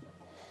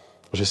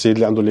 J'ai essayé de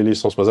les rendre les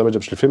licences, mais jamais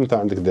j'ai le film,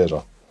 t'as un déjà.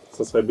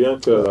 Ça serait bien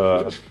que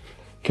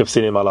le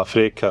cinéma à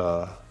l'Afrique,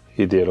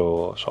 il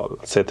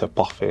c'était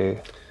parfait,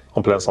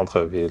 en plein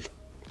centre-ville.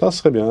 Ça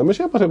serait bien, mais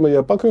il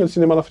n'y a pas que le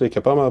cinéma à l'Afrique, il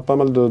y a pas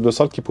mal de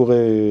salles qui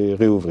pourraient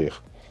réouvrir.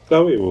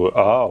 Ah oui,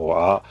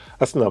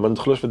 أصلاً ما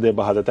ندخلوش في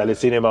الديبا هذا تاع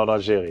السينما en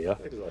Algérie.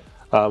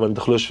 ما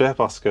ندخلوش فيه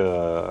parce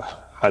que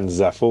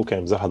حنزعفوا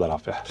كاين بزاف هضره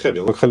فيه. Très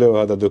bien. Donc خليو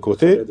هذا de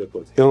côté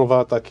et on va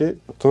attaquer.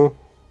 Attends.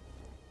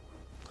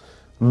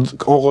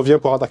 On revient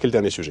pour attaquer le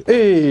dernier sujet.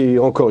 Et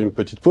encore une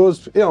petite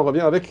pause, et on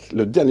revient avec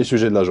le dernier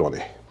sujet de la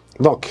journée.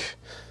 Donc,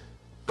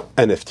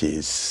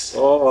 NFTs.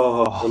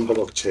 Oh,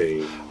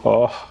 blockchain.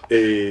 oh.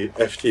 Et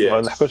ما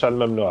FTX. نحكوش على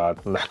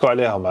الممنوعات نحكوا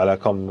عليهم على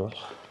كم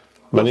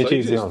ما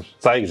نيتيزيهمش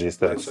صح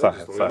existe صح صح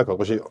D'accord.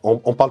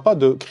 On ne parle pas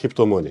de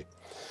crypto-monnaie.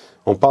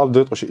 On parle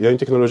de. Il y a une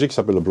technologie qui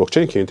s'appelle le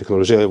blockchain, qui est une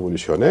technologie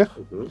révolutionnaire.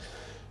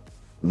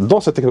 Dans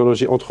cette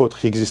technologie, entre autres,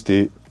 il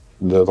existait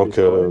donc,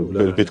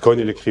 le Bitcoin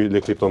et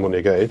les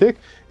crypto-monnaies gaïtiques,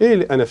 et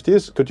les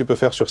NFTs que tu peux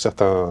faire sur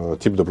certains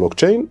types de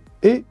blockchain.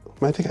 Et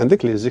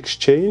avec les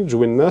exchanges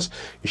où les gens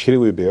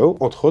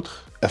entre autres,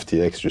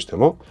 FTX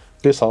justement,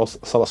 et ça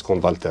la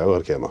scandale.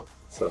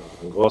 C'est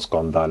un gros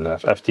scandale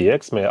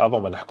FTX mais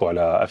avant ما نحكوا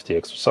على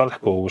FTX وصار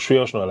نحكوا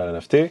شويه شنو على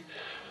NFT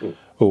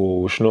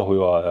وشنو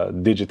هو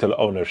digital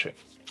ownership.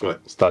 Ouais.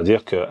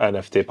 C'est-à-dire que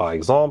NFT par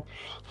exemple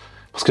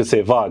parce que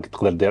c'est vague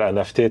تقدر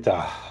دير NFT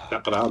تاع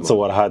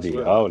تصور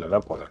هذه ولا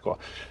n'importe quoi.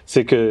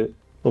 C'est que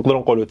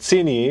نقدروا نقولوا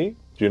تسيني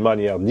d'une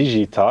manière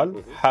digitale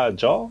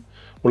حاجه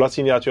ولا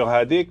سيناتور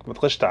هذيك ما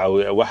تقدرش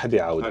تعاود واحد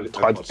يعاود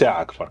تقعد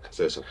تاعك فرك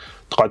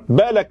تقعد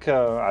بالك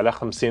على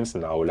 50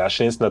 سنه ولا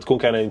 20 سنه تكون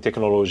كاينه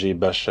تكنولوجي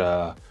باش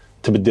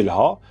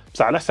تبدلها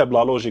بصح على حساب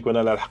لا لوجيك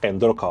وانا لاحقين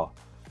دركا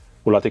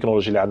ولا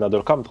تكنولوجي اللي عندنا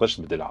دركا ما تقدرش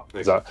تبدلها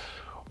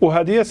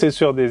وهذه سي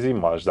سور دي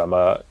ايماج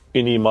زعما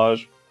اون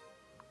ايماج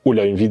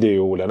ولا اون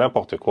فيديو ولا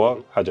نيمبورت كوا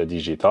حاجه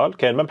ديجيتال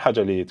كاين ميم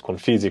حاجه اللي تكون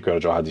فيزيكال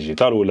جوها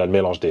ديجيتال ولا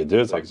الميلونج دي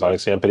دو زعما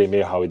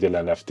امبريميها ويدير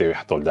لها NFT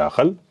ويحطوا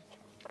لداخل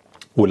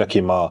ولا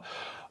كيما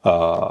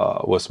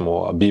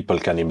واسمو بيبل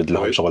كان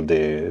يبدلهم شغل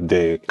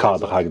دي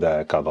كادر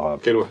هكذا كادر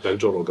كاين واحد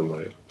الجورو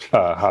كما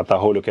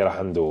عطاه له كي راح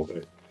عنده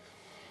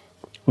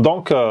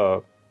دونك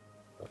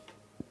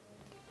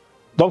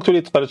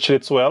تولي تقدر تشري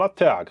تصويرات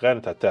تاعك غير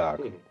نتا تاعك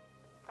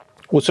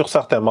و سور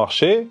سارتان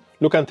مارشي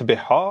لو كان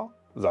تبيعها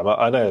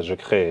زعما انا جو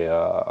كري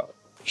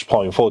جو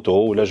برون اون فوتو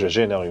ولا جو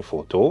جينير اون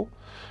فوتو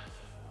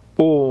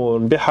و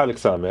نبيعها لك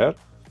سامر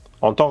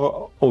en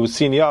tant au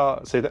signa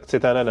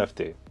c'est un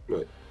NFT.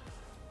 Oui.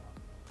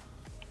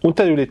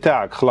 وانت اللي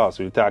تاعك خلاص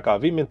اللي تاعك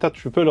افي مي انت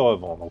tu peux le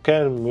revendre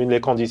وكان من لي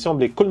كونديسيون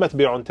بلي كل ما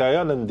تبيعو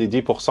نتايا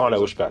ندي 10% على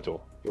واش بعتو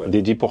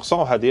دي 10%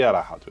 هذه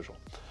راحه توجور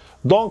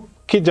دونك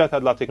كي جات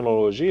هاد لا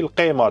تكنولوجي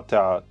القيمه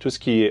تاع تو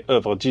سكي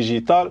اوفر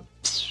ديجيتال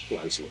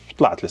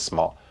طلعت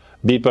للسما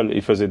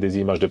بيبل il faisait des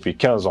images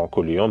depuis 15 ans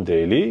كل يوم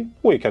ديلي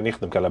وي كان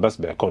يخدم كان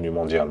لاباس بيه كوني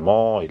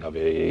مونديالمون il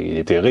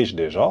était riche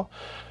déjà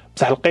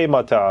بصح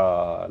القيمه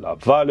تاع la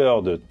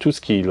valeur de tout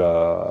ce qu'il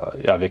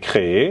avait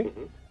créé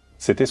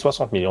c'était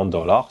 60 millions de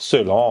dollars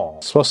selon...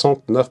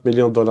 69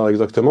 millions de dollars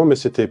exactement, mais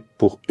c'était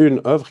pour une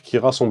œuvre qui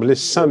rassemblait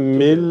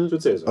 5000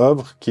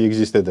 œuvres qui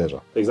existaient déjà.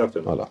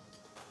 Exactement. Voilà.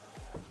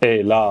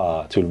 Et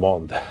là, tout le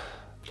monde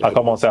a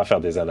commencé à faire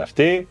des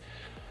NFT.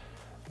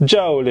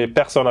 Déjà, les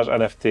personnages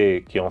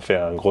NFT qui ont fait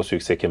un gros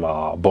succès, qui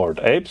m'a Bored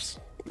Apes.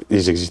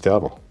 Ils existaient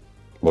avant.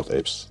 Bored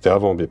Apes. C'était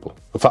avant Beeple.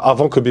 Enfin,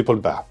 avant que Beeple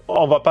bat.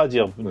 On va pas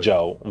dire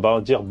Jao, on va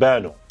dire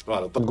Bano.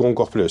 Voilà,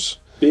 encore plus.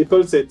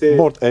 People, c'était...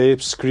 Bored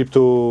Apes,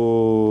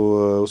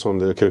 Crypto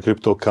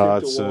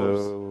Cats,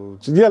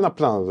 il y en a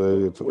plein.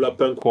 Ou la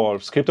Punk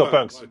Wolves,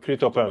 CryptoPunks.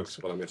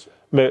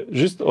 Mais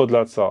juste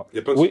au-delà de ça...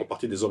 Les punks font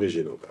partie des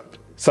origines.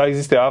 Ça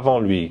existait avant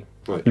lui.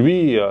 Ouais.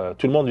 Lui,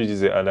 tout le monde lui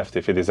disait NFT,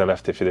 fait des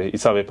NFT, il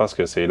savait pas ce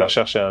que c'est. Il a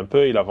cherché un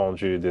peu, il a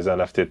vendu des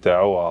NFT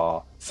Tao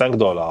à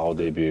 $5 au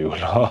début.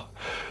 Là.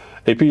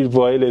 Et puis il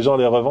voyait les gens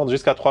les revendre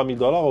jusqu'à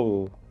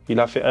 $3,000 il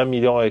a fait 1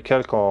 million et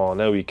quelques en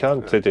un week-end,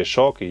 c'était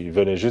choc, il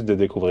venait juste de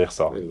découvrir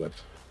ça.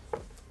 Exact.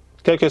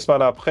 Quelques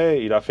semaines après,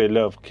 il a fait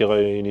l'œuvre qui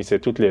réunissait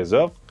toutes les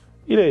œuvres,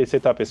 il s'est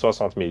tapé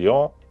 60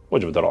 millions,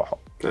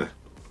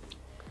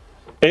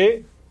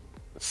 et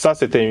ça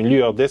c'était une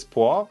lueur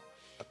d'espoir,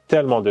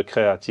 tellement de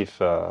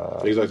créatifs.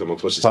 Exactement,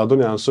 ça a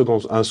donné un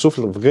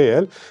souffle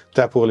réel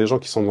pour les gens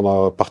qui sont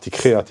dans la partie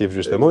créative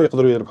justement, et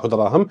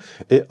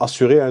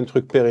assurer un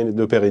truc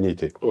de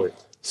pérennité. Oui.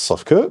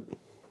 Sauf que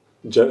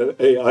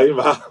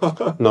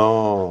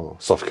non,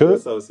 sauf que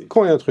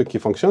quand il y a un truc qui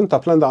fonctionne, tu as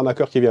plein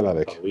d'arnaqueurs qui viennent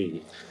avec. Ah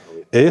oui.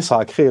 Et ça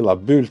a créé la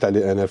bulle, tu as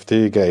les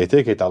NFT qui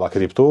est à la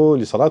crypto,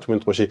 les salades,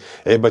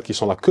 qui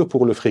sont là que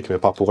pour le fric, mais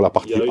pas pour la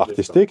partie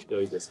artistique.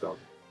 Il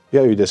y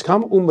a eu des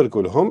scams,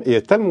 et il y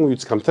a tellement eu de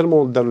scams,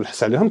 tellement de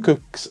que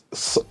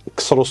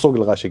ça ressort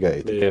le rachet.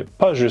 Mais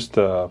pas juste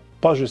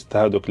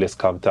les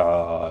scams,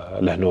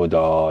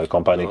 l'Hnouda et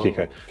compagnie.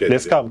 Les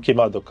scams qui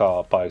m'a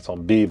par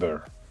exemple Bieber.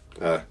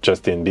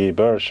 Justin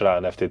Bieber, je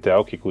un NFT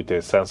qui coûtait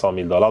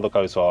 $500,000, donc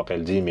il soit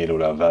rappelle 10 000 ou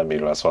 20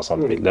 000 ou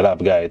 60 000 de la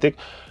gaïtique.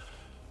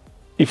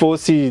 Il faut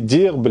aussi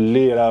dire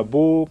les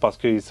labos parce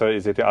qu'ils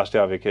étaient achetés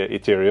avec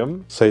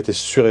Ethereum. Ça a été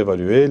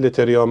surévalué.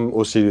 L'Ethereum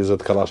aussi, les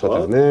autres calaches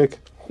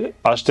techniques.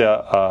 Acheté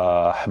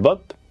à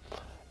Hbot.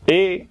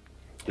 Et.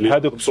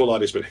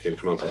 Solaris,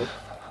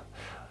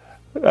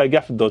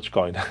 gaffe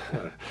Dogecoin.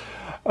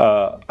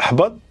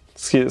 Hbot.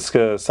 Ce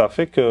que ça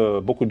fait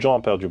que beaucoup de gens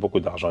ont perdu beaucoup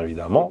d'argent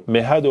évidemment,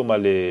 mais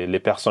les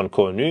personnes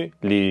connues,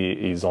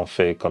 ils ont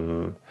fait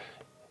comme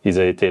ils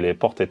ont été les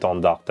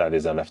porte-étendards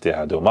les NFT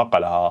هذوما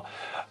قالها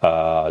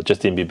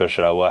جاستين بيبر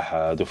شرا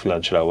واحد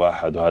وفلان شرا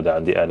واحد وهذا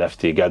عندي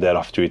NFT قاعد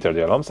يراه في تويتر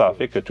ديالهم ça a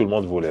fait que tout le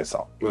monde voulait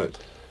ça. Ouais.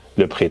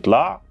 Le prix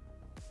طلع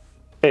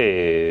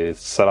et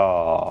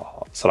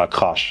ça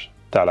crash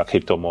تاع la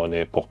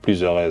crypto-monnaie pour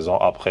plusieurs raisons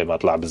après ما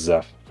طلع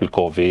بزاف في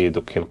الكوفيد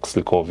وكينقص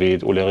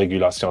الكوفيد ou les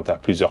régulations تاع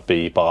plusieurs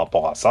pays par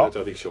rapport à ça.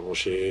 Interdiction en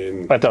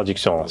Chine.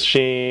 Interdiction en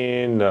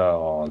Chine,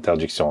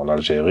 interdiction en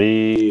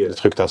Algérie. Les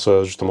trucs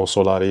t'as justement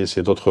Solaris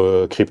et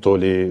d'autres cryptos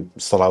les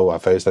صراو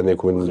عفايس cette année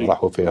qu'on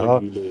راحوا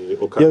فيها.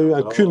 Il y a eu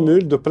un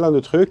cumul de plein de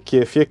trucs qui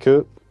a fait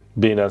que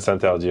Binance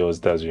interdit aux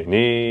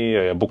États-Unis,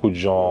 il y a beaucoup de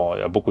gens,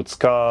 il y a beaucoup de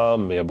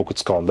scams, il y a beaucoup de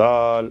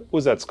scandales.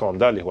 Aux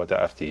scandales, il y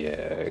a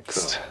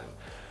FTX.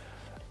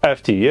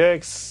 FTX,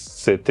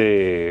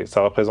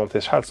 ça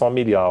représentait 100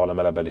 milliards, la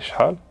malabali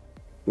shahal.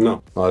 Non.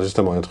 Ah,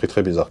 justement, un truc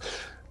très bizarre.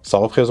 Ça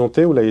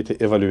représentait ou il a été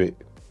évalué?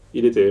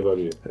 Il était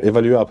évalué.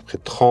 Évalué à peu près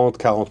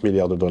 30-40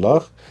 milliards de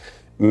dollars.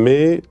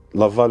 Mais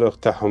la valeur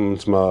تاعهم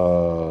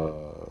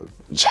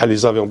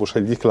ils avaient embauché,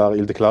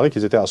 ils déclaraient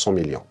qu'ils étaient à 100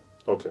 millions.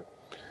 Ok.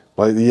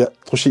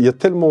 Il y a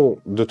tellement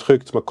de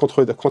trucs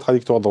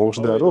contradictoires dans le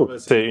jeu.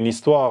 C'est une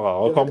histoire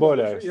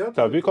rocambolesque.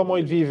 T'as vu comment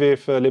ils vivaient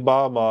les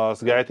Bahamas,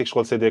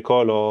 c'est des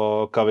écoles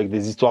avec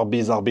des histoires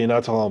bizarres,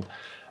 binatram.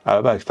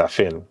 Ah bah, c'est un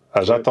film.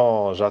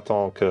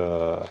 J'attends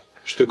que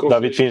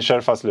David Fincher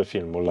fasse le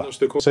film. Voilà. Je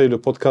te conseille le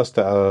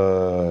podcast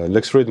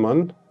Lex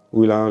Friedman où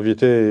il a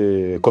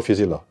invité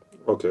Coffeezilla.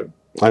 Ok.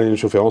 Allez,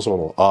 je fais en ce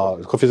moment. Ah,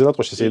 Coffeezilla,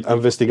 c'est une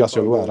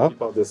investigation. Voilà.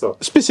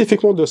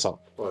 Spécifiquement de ça.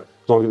 Ouais.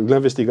 Donc,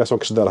 l'investigation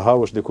que je découvre,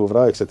 où je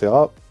découvre, etc.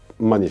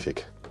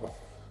 Magnifique.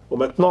 Bon,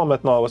 maintenant,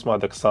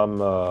 avec Sam,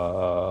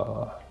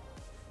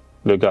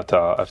 le gars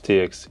à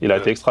FTX, il a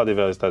été extradé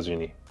vers les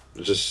États-Unis.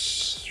 Je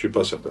suis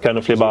pas certain.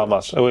 Canouf les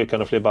Bahamas. Oui,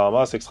 Canouf les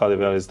Bahamas, extradé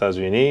vers les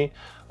États-Unis.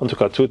 En tout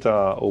cas,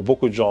 où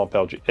beaucoup de gens ont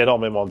perdu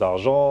énormément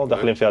d'argent.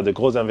 D'ailleurs, il y a de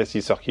gros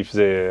investisseurs qui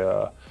faisaient.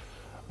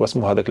 Où est-ce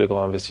avec les gros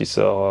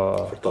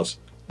investisseurs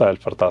le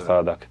Fartas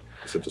هذاك.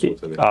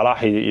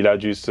 Alors, il a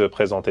dû se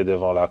présenter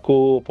devant la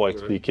cour pour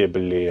expliquer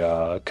les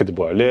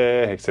كذبوا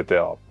عليه,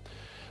 etc.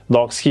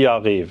 Donc, ce qui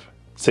arrive,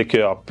 c'est qu'il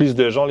y a plus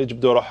de gens les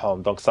jibdou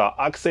roham. Donc, ça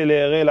a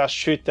accéléré la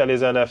chute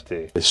des NFT.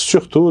 Et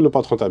surtout le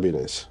patron de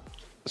Binance.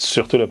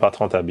 Surtout le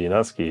patron de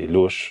Binance qui est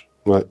louche.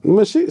 Ouais,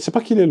 mais c'est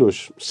pas qu'il est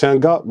louche. C'est un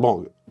gars.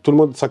 Bon, tout le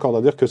monde s'accorde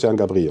à dire que c'est un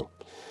gars brillant.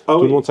 Ah,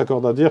 tout le monde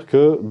s'accorde à dire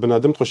que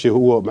Benadem Trochihu,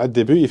 au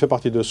début, il fait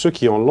partie de ceux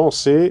qui ont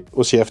lancé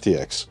aussi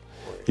FTX.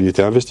 Il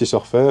était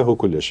investisseur fer au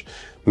collège.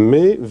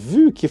 Mais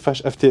vu qu'il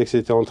FTX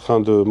était en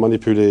train de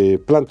manipuler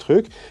plein de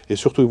trucs, et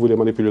surtout il voulait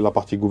manipuler la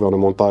partie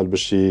gouvernementale,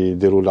 il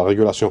déroule la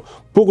régulation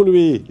pour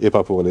lui et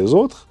pas pour les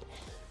autres,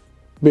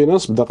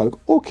 Binance a dit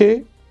ok,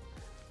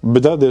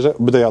 il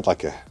a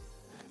attaqué.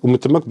 Il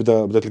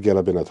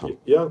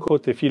y a un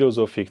côté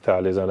philosophique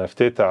les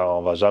NFT,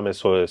 on va jamais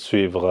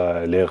suivre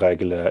les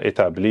règles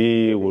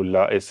établies ou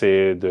là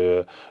essayer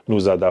de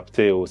nous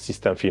adapter au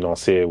système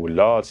financier ou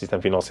là le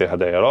système financier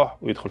هذا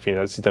ou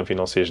le système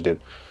financier جديد.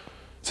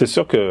 C'est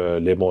sûr que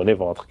les monnaies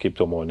vont être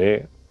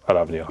crypto-monnaies à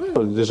l'avenir.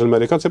 Déjà, les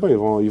Américains, c'est pas, ils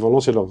vont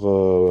lancer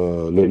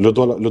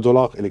le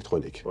dollar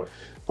électronique. Ouais.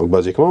 Donc,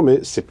 basiquement, mais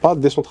c'est pas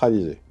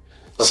décentralisé.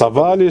 Ça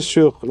va aller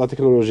sur la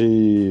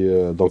technologie,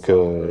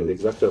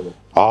 exactement.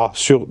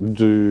 Sur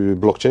du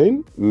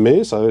blockchain,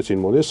 mais ça va être une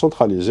monnaie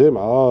centralisée,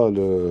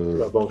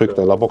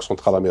 la banque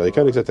centrale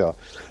américaine, etc.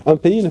 Un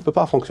pays ne peut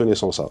pas fonctionner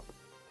sans ça.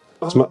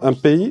 Un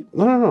pays,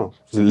 non.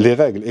 Les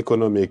règles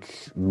économiques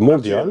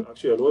mondiales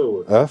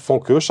font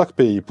que chaque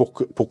pays,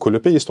 pour que le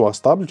pays soit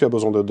stable, tu as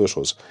besoin de deux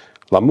choses.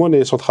 La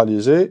monnaie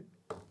centralisée,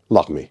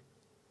 l'armée.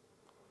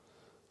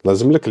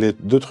 Lazim lek les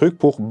deux trucs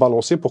pour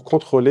balancer, pour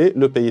contrôler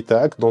le pays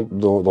TAC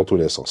dans tous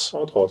les sens.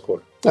 Entre autres, ouais.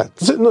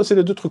 C'est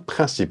les deux trucs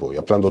principaux. Il y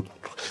a plein d'autres,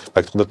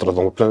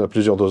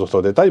 plusieurs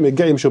autres détails, mais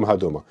gaïm shum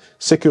hadouma.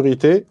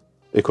 Sécurité,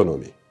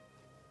 économie.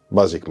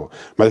 Basiquement.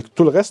 Mais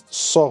tout le reste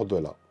sort de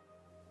là.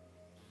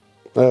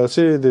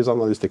 C'est des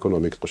analystes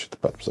économiques,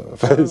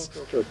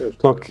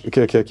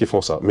 qui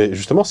font ça. Mais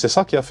justement, c'est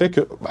ça qui a fait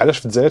que, là,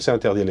 je disais, c'est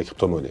interdit les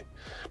crypto-monnaies.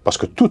 Parce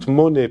que toute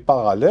monnaie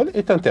parallèle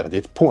est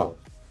interdite, point.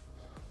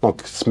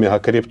 Donc, سميها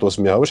كريبتو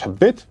سميها واش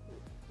حبيت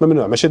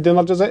ممنوع ماشي الدينار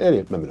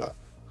الجزائري ممنوع.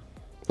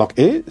 Donc,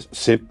 et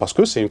c'est parce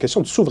que c'est une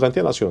question de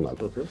souveraineté nationale.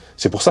 Okay.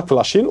 C'est pour ça que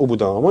la Chine, au bout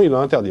d'un moment, il l'a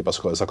interdit parce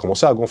que ça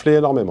commençait à gonfler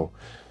énormément.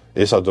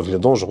 Et ça devenait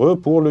dangereux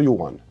pour le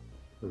yuan.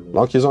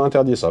 Donc, ils ont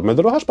interdit ça. Mais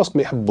de l'orage parce que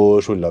ما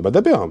يحبوش ولا بدا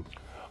بهم.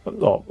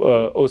 Non,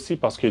 aussi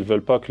parce qu'ils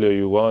veulent pas que le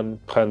yuan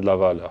prenne de la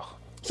valeur.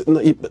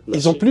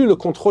 Ils ont plus le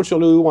contrôle sur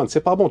le yuan.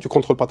 C'est pas bon. Tu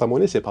contrôles pas ta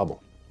monnaie, c'est pas bon.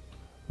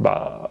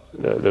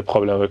 Le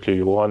problème avec le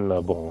yuan,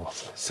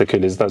 c'est que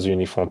les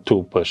États-Unis font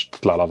tout pour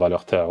la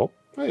valeur terre.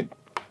 Oui.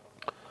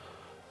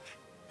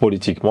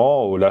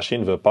 Politiquement, la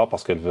Chine ne veut pas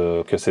parce qu'elle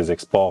veut que ses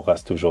exports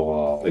restent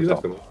toujours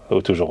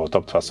toujours au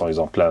top. De toute façon, ils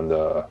ont plein de.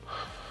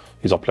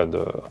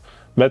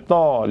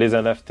 Maintenant, les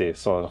NFT,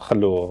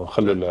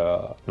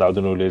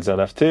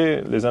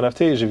 les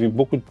NFT, j'ai vu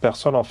beaucoup de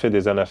personnes ont fait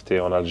des NFT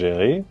en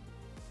Algérie.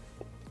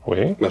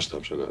 Oui.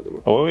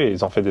 Oui,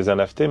 ils ont fait des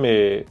NFT,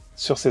 mais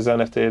sur ces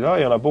NFT-là,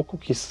 il y en a beaucoup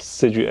qui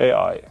c'est du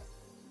AI.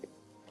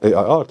 AI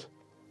art?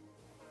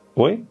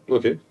 Oui.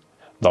 Ok.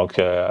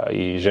 Donc,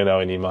 ils génèrent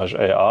une image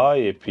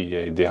AI et puis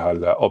ils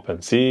déhalent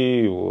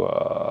OpenSea ou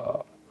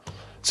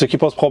ce qui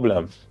pose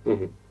problème.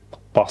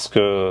 Parce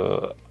que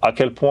à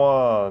quel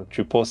point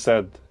tu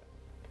possèdes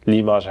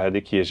l'image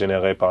qui est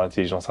générée par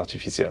intelligence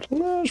artificielle?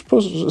 Je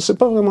pense, c'est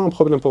pas vraiment un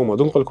problème pour moi.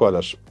 Donc, quoi,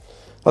 lâche.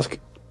 Parce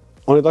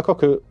qu'on est d'accord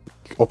que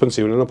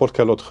OpenSea ou n'importe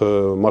quel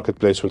autre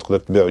marketplace où tu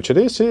peux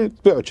utiliser, c'est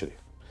utiliser.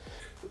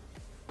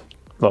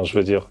 Non, je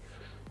veux dire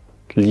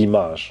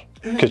l'image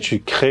que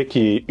tu crées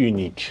qui est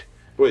unique.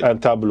 Oui. Un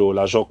tableau,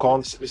 la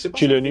Joconde,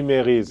 tu le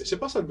numérises. Mais c'est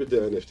pas ça le but des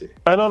NFT.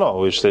 Ah non,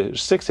 non, oui, je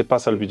sais que c'est pas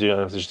ça le but des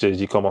NFT. Je t'ai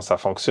dit comment ça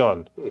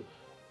fonctionne.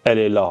 Elle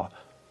est là.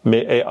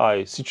 Mais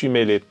AI, si tu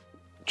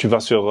tu vas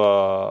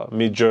sur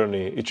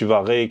Midjourney et tu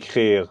vas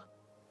réécrire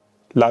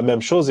la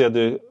même chose,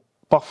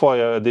 parfois il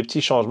y a des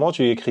petits changements.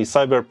 Tu écris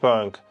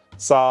Cyberpunk,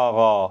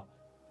 Sahara,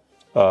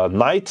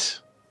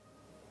 Night.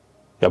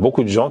 Il y a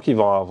beaucoup de gens qui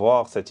vont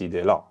avoir cette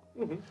idée-là.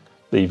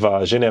 Et il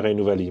va générer une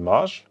nouvelle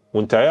image.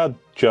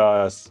 Tu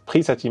as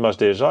pris cette image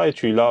déjà et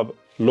tu l'as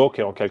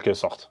loquée en quelque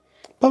sorte.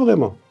 Pas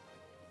vraiment.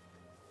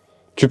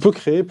 Tu peux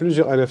créer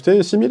plusieurs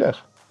NFT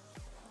similaires.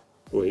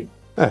 Oui.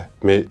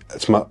 Mais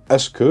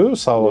est-ce que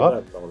ça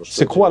aura...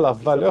 C'est quoi la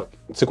valeur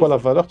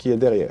qui est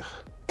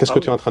derrière? Qu'est-ce que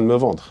tu es en train de me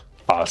vendre?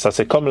 Ah, ça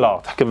c'est comme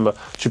l'art.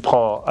 Tu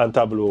prends un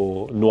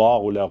tableau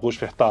noir ou la rouge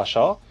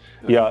fertacha.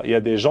 Il y a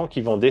des gens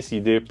qui vont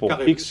décider pour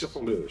X.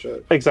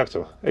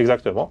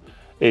 Exactement.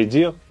 Et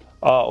dire...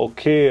 Ah,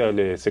 ok,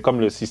 c'est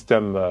comme le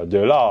système de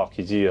l'art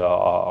qui dit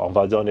on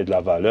va donner de la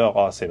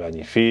valeur, c'est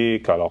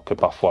magnifique, alors que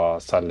parfois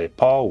ça ne l'est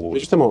pas. Mais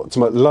justement,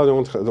 là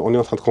on est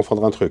en train de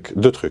confondre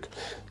deux trucs.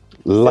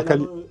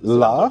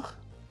 L'art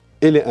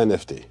et les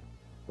NFT.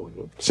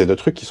 C'est deux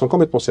trucs qui sont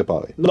complètement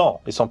séparés. Non,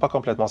 ils ne sont pas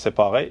complètement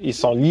séparés, ils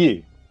sont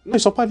liés. Non, ils ne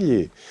sont pas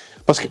liés.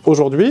 Parce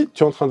qu'aujourd'hui,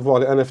 tu es en train de voir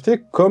les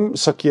NFT comme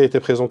ça qui a été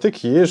présenté,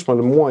 qui est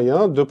le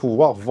moyen de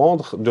pouvoir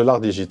vendre de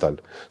l'art digital.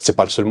 C'est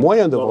pas le seul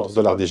moyen de vendre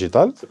de l'art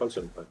digital. C'est pas le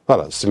seul.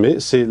 Voilà, mais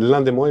c'est l'un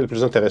des moyens les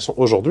plus intéressants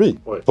aujourd'hui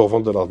pour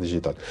vendre de l'art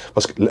digital.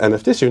 Parce que le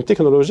NFT, c'est une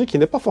technologie qui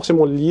n'est pas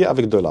forcément liée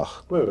avec de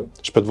l'art.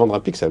 Je peux te vendre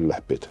un pixel,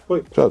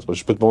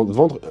 je peux te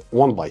vendre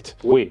one byte.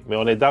 Oui, mais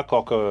on est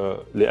d'accord que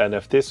les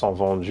NFT sont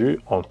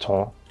vendus en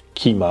tant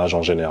qu'image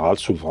en général,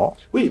 souvent.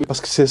 Oui, parce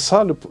que c'est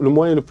ça le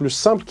moyen le plus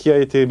simple qui a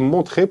été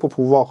montré pour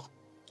pouvoir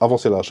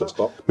avancer la chose.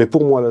 Mais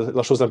pour moi,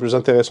 la chose la plus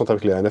intéressante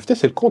avec les NFT,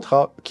 c'est le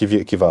contrat qui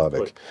va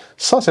avec. Oui.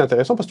 Ça, c'est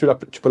intéressant parce que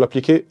tu peux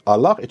l'appliquer à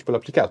l'art et tu peux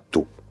l'appliquer à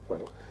tout.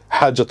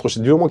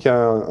 Du moment qu'il y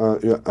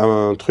a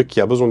un truc qui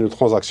a besoin d'une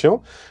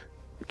transaction,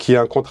 qui est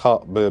un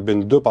contrat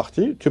ben deux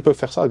parties, tu peux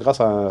faire ça grâce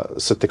à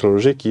cette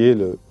technologie qui est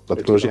la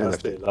technologie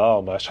NFT. Là,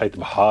 on a Shait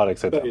Bahar,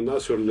 etc.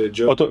 Sur les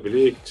jobs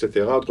publics,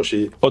 etc.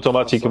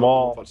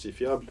 Automatiquement,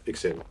 falsifiable,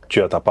 excellent.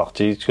 Tu as ta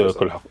partie.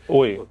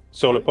 Oui,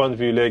 sur le point de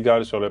vue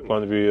légal, sur le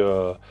point de vue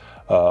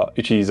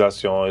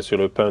utilisation et sur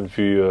le point de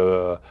vue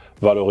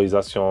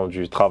valorisation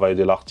du travail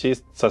de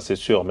l'artiste, ça c'est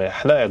sûr. Mais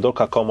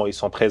donc, comment ils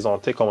sont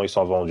présentés, comment ils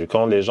sont vendus.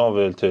 Quand les gens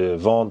veulent te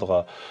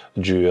vendre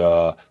du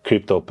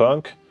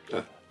CryptoPunk,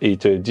 il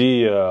te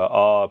dit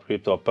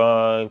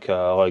CryptoPunk,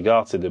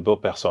 regarde, c'est de beaux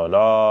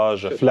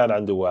personnages, flan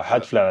عنده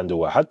واحد,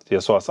 il y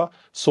a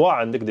soit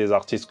avec des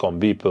artistes comme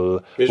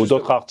Beeple ou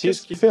d'autres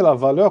artistes. Qu'est-ce qui fait la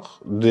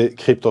valeur des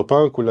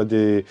CryptoPunk ou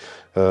des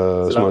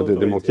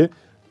manqués?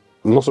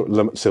 Non,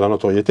 c'est la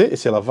notoriété et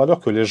c'est la valeur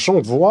que les gens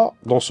voient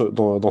dans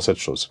cette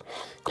chose.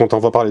 Quand on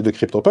va parler de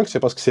CryptoPunk, c'est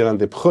parce que c'est l'un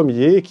des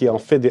premiers qui ont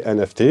fait des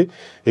NFT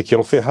et qui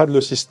ont fait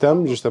le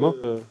système, justement.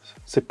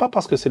 C'est pas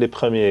parce que c'est les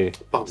premiers,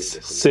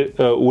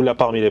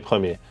 parmi les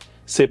premiers.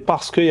 C'est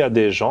parce qu'il y a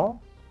des gens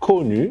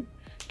connus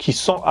qui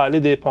sont allés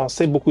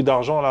dépenser beaucoup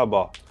d'argent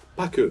là-bas.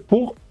 Pas que.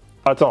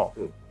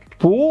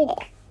 Pour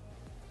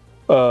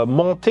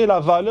monter la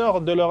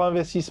valeur de leur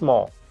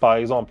investissement. Par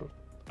exemple,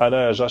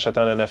 j'achète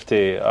un NFT,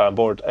 un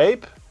Bored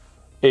Ape,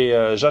 et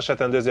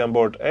j'achète un deuxième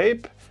Bored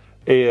Ape,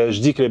 et je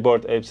dis que les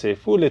Bored Ape c'est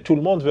full, et tout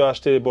le monde veut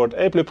acheter les Bored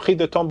Ape, le prix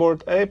de ton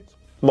Bored Ape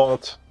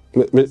monte.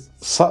 Mais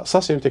ça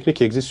c'est une technique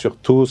qui existe sur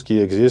tout ce qui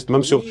existe,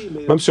 même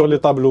sur les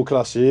tableaux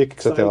classiques,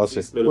 etc.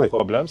 Le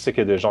problème, c'est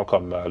que des gens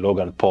comme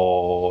Logan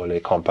Paul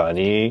et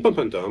compagnie,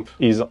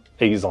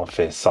 ils ont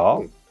fait ça,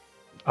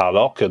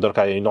 alors que donc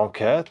il y a une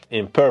enquête,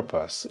 une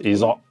purpose.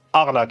 Ils ont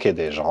arnaqué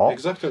des gens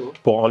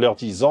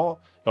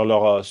en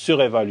leur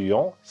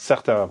surévaluant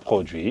certains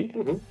produits.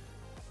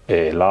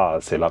 Et là,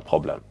 c'est là le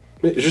problème.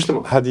 Mais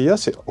justement, Hadia,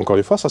 encore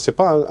une fois, ça c'est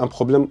pas un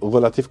problème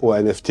relatif au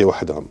NFT ou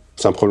Hadam.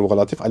 C'est un problème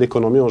relatif à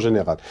l'économie en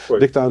général.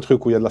 Dès que tu as un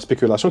truc où il y a de la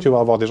spéculation, tu vas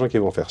avoir des gens qui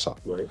vont faire ça.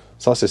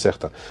 Ça, c'est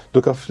certain.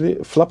 Donc,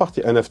 la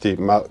partie NFT,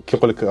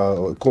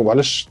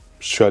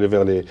 je suis allé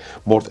vers les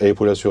Bored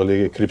Ape ou là sur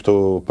les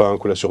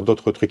CryptoPunk ou là sur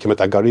d'autres trucs qui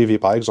mettent à Garivi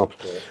par exemple.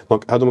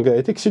 Donc, Hadom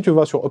si tu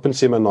vas sur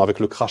OpenSea maintenant avec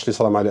le crash les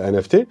salama les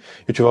NFT,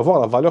 et tu vas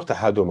voir la valeur de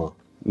Hadoma.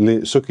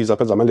 Ce qu'ils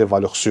appellent les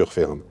valeurs sûres.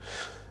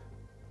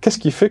 qu'est-ce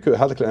qui fait que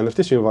هذاك ال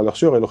NFT c'est une valeur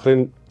sûre et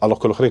alors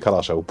que l'autre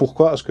كراشة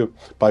pourquoi est-ce que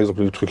par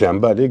exemple le truc اللي عم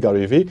بالي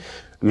Gary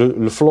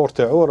le floor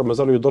تاعو راه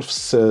مازال يضرب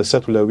في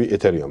 7 ولا 8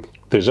 Ethereum.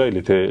 Déjà, il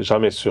était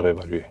jamais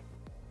surévalué.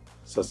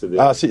 Ça c'est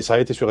ah si, ça a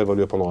été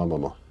surévalué pendant un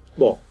moment.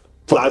 Bon.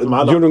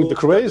 During the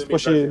craze,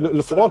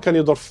 le floor كان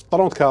يضرب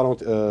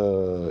 30-40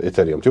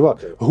 Ethereum, tu vois.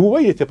 هو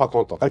il était pas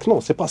content. Non,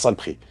 c'est pas ça le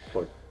prix.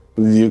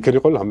 كان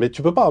يقول لهم mais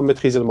tu peux pas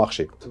maîtriser le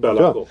marché.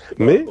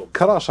 Mais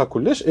كراشة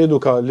كلش et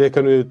دوكا اللي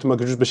كانوا تما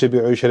جوج باش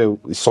يبيعوا يشريوا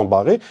ils sont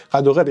barrés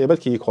هادو غير العباد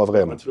qui y croient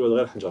vraiment.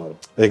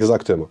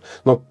 Exactement.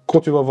 Donc quand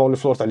tu vas voir le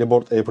floor تاع les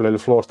board ape ولا le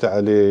floor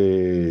تاع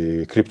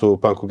les crypto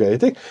punk وكاع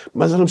هذيك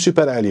مازالهم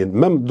سوبر عاليين.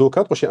 Même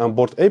دوكا تخشي un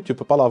board ape tu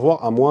peux pas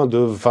l'avoir à moins de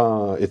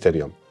 20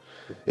 Ethereum.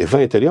 Et 20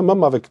 Ethereum,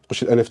 même avec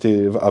le NFT,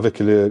 avec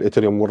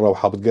l'Ethereum Mourra ou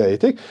Habit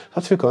Gaïtek,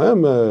 ça te fait quand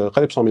même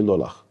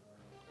 $100,000.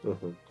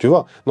 Tu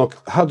vois? Donc,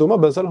 Hadoma,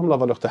 la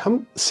valeur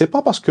taham, c'est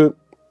pas parce que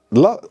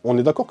là, on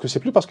est d'accord que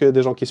c'est plus parce qu'il y a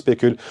des gens qui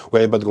spéculent ou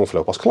il y a pas de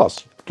gonfleur. Parce que là,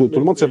 tout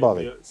le monde s'est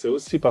barré. C'est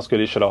aussi parce que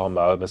les Shalom,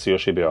 c'est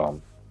Yoshi Béram.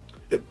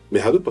 Mais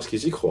Hadot, parce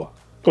qu'ils y croient.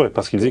 Oui,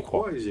 parce qu'ils y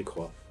croient. Pourquoi ils y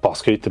croient?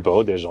 Parce qu'ils te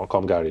parlent des gens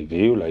comme Gary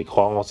Vee, ou là, ils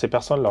croient en ces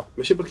personnes-là.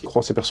 Mais je sais pas qui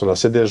croient en ces personnes-là.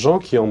 C'est des gens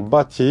qui ont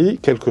bâti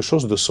quelque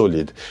chose de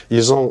solide.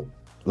 Ils ont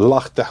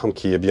l'art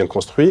qui est bien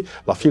construit,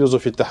 la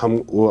philosophie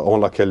en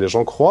laquelle les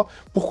gens croient.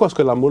 Pourquoi est-ce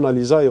que la Mona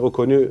Lisa est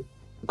reconnue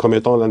comme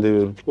étant l'un des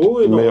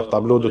meilleurs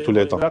tableaux de tous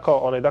les temps?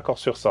 On est d'accord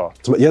sur ça.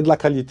 Il y a de la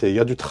qualité, il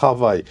y a du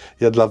travail,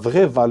 il y a de la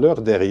vraie valeur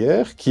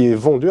derrière qui est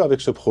vendue avec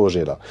ce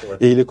projet-là. Ouais.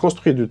 Et il est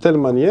construit de telle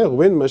manière,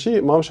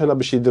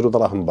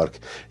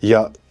 il y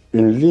a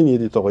une ligne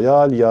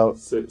éditoriale, il y a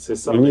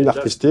une ligne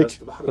artistique.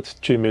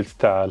 Tu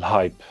multiplies le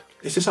hype.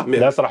 Et c'est ça. Mais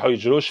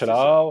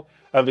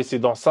investis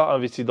dans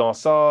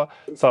ça,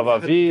 ça va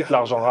vite,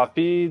 l'argent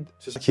rapide.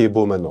 C'est ça qui est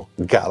beau maintenant.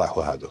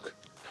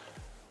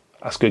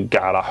 Est-ce que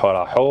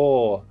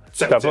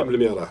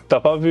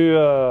t'as pas vu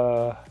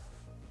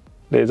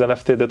les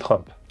NFT de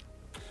Trump?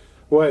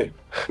 Ouais,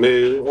 mais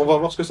on va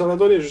voir ce que ça va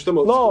donner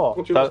justement. Non,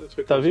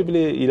 t'as vu,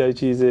 il a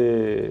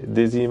utilisé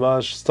des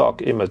images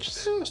stock images.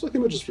 Stock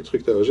images, c'est le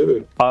truc que j'ai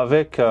vu.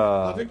 Avec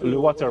le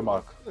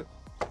watermark.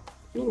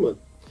 Normal.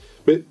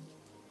 Mais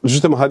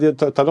justement,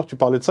 tout à l'heure tu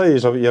parlais de ça et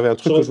il y avait un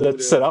truc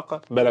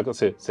que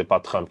c'est pas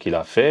Trump qui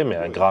l'a fait, mais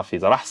un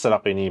graphiste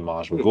a une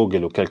image,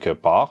 Google ou quelque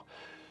part,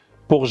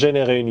 pour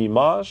générer une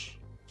image,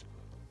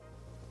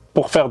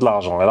 pour faire de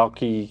l'argent. Alors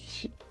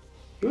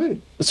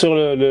sur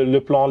le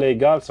plan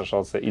légal,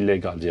 c'est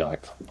illégal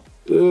direct.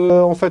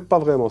 En fait, pas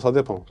vraiment, ça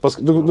dépend. Parce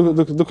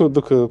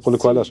que pour le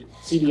coalage.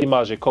 Si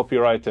l'image est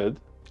copyrighted,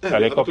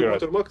 elle est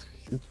copyrighted.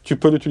 Tu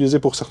peux l'utiliser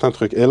pour certains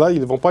trucs. Et là,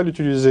 ils ne vont pas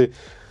l'utiliser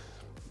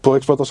pour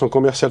exploitation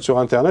commerciale sur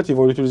Internet, ils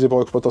vont l'utiliser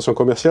pour exploitation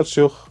commerciale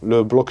sur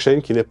le blockchain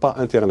qui n'est pas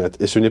Internet.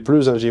 Et ce n'est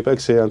plus un JPEG,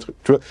 c'est un truc.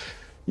 Tu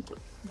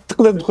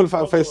vois,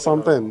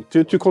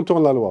 tu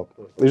contournes la loi.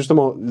 Et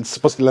justement,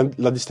 c'est parce que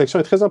la distinction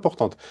est très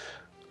importante.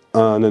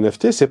 Un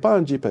NFT, c'est pas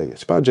un JPEG,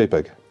 c'est pas un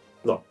JPEG.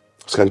 Non.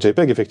 Parce qu'un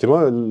JPEG,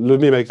 effectivement, le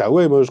mime avec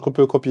ouais, moi je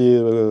peux copier,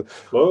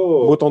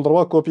 bouton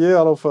droit, copier,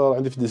 alors faire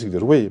un défi.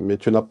 Oui, mais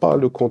tu n'as pas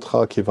le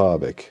contrat qui va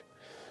avec.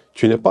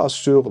 Tu n'es pas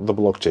sur the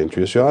blockchain,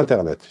 tu es sur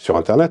Internet. Sur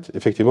Internet,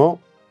 effectivement,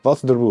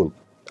 that's the rule.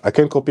 I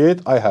can copy it,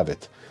 I have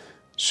it.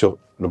 Sur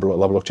la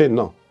blockchain,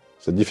 non.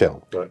 C'est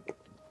différent. Ouais.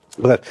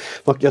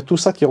 Bref. Donc, il y a tout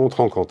ça qui rentre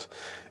en compte.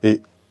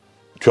 Et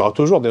tu auras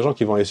toujours des gens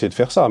qui vont essayer de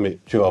faire ça, mais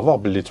tu vas voir,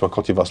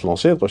 quand il va se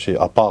lancer,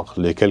 à part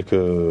les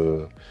quelques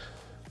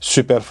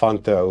super fans,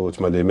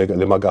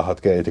 les magas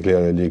qui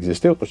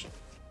existaient, il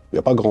n'y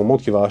a pas grand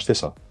monde qui va acheter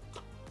ça.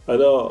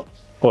 Alors,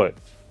 ouais.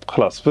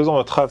 Faisons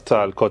un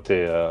travail le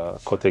côté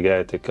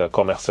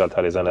commercial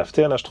les NFT.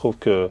 Je trouve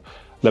que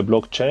la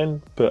blockchain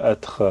peut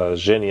être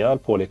génial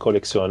pour les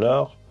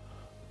collectionneurs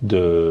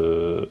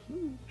de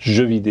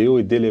jeux vidéo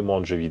et d'éléments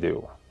de jeux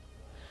vidéo.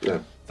 Ouais.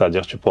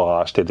 C'est-à-dire que tu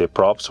pourras acheter des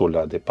props ou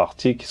des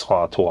parties qui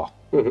seront à toi,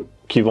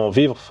 qui vont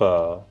vivre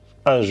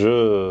un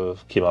jeu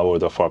qui est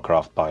World of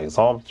Warcraft par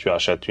exemple. Tu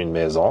achètes une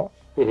maison,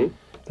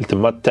 il te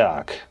met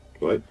tag.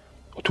 Ouais.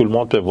 Tout le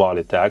monde peut voir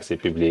les tags, c'est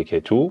public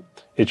et tout.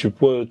 Et tu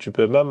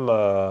peux même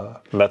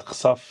mettre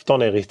ça dans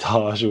ton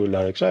héritage ou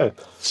la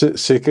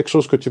C'est quelque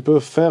chose que tu peux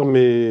faire,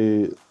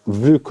 mais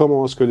vu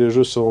comment est-ce que les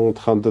jeux sont en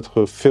train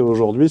d'être faits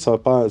aujourd'hui, c'est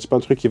pas un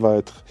truc qui va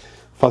être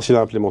facile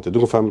à implémenter.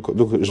 Donc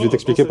je vais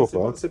t'expliquer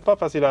pourquoi. C'est pas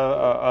facile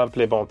à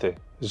implémenter.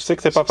 Je sais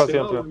que c'est pas facile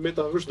à implémenter. Le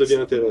métaverse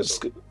devient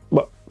intéressant.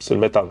 C'est le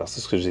métaverse,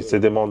 c'est ce que je dis. C'est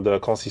des mondes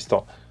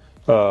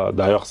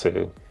d'ailleurs,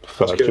 c'est.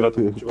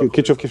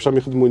 كي تشوف كيفاش راهم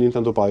يخدموا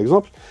نينتندو par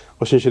exemple,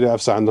 واش نشري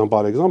عفسه عندهم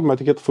par exemple, ما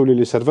تيكطفوا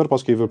لي serveurs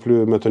parce qu'ils veulent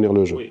plus maintenir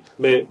le jeu. Oui,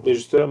 mais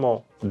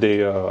justement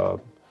des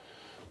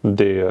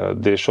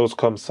choses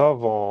comme ça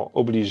vont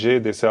obliger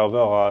des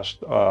serveurs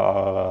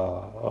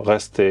à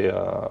rester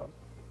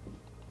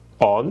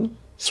on.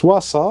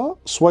 Soit ça,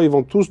 soit ils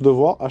vont tous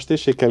devoir acheter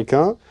chez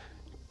quelqu'un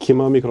qui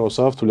m'a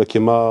Microsoft ou qui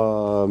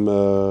m'a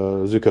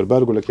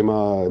Zuckerberg ou qui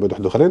m'a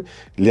واحد اخرين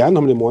اللي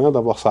عندهم les moyens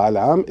d'avoir ça à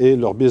l'âme et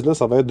leur business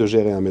ça va être de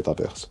gérer un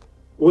métaverse.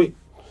 Oui.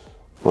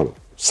 Voilà.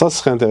 Ça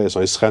serait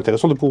intéressant. Il serait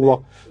intéressant de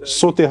pouvoir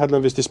sauter à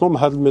l'investissement mais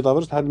à le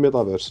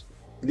métaverse.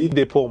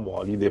 l'idée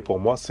pour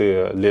moi, c'est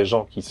les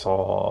gens qui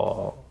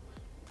sont...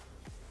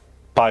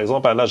 Par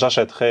exemple, là,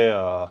 j'achèterais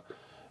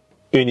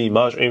une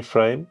image, une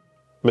frame,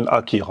 من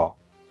Akira.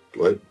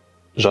 Ouais.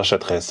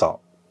 J'achèterais ça.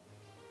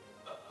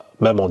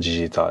 Même en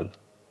digital.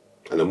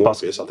 انا مو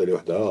بيس عطيني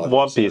وحده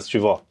Moins piece, tu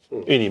vois.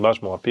 Une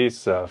image, moins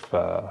piece,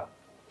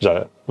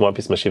 moins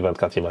piece, ماشي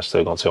 24 images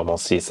secondes, sûrement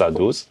 6 à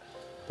 12.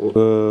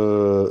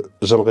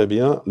 j'aimerais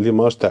bien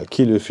l'image تاع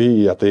كي لو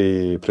في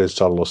يعطي برنس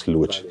تشارلز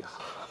الوجه.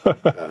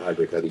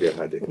 هذيك ندير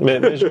هذيك.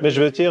 Mais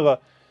je veux dire,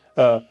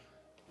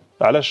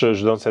 علاش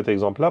je donne cet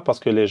exemple-là parce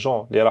que les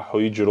gens, les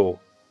راحوا يجروا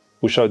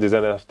وشاو des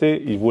NFT,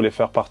 ils voulaient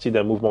faire partie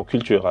d'un mouvement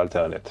culturel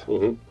internet.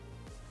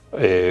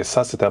 Et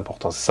ça, c'est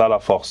important, c'est ça la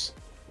force.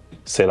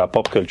 C'est la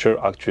pop culture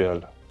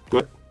actuelle.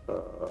 Ouais.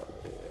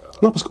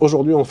 Non, parce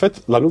qu'aujourd'hui, en fait,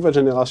 la nouvelle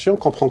génération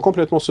comprend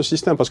complètement ce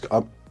système parce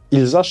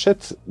qu'ils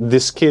achètent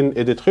des skins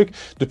et des trucs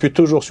depuis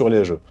toujours sur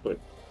les jeux. Oui.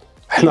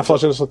 La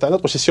génération internet,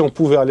 si on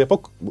pouvait à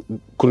l'époque,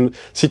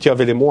 si tu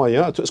avais les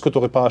moyens, est-ce que tu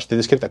n'aurais pas acheté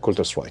des skins à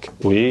Counter-Strike?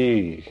 Oui.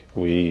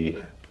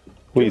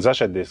 Oui, ils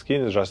achètent des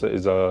skins,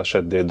 ils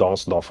achètent des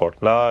danses dans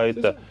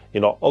Fortnite.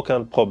 Ils n'ont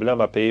aucun problème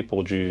à payer pour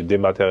du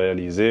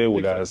dématérialisé ou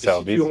un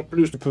service. Si en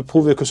plus tu peux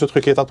prouver que ce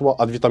truc est à toi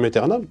ad vitam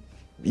aeternam,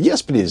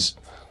 yes please.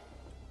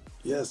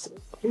 Yes.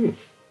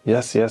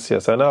 Yes.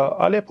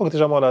 À l'époque,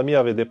 déjà, mon ami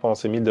avait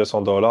dépensé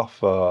 $1200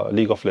 pour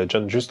League of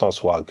Legends juste en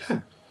swag.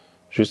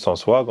 Juste en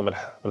swag, on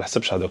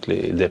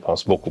les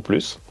dépense beaucoup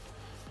plus.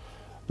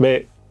 Mais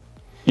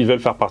ils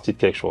veulent faire partie de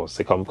quelque chose.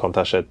 C'est comme quand tu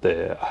achètes des,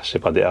 je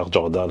sais pas, des Air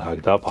Jordan,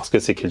 parce que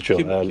c'est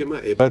culturel.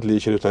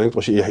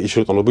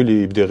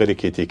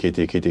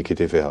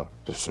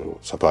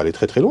 Ça peut aller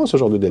très très loin ce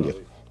genre de délire.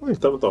 Oui,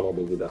 t'as طبعا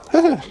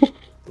بالبداية.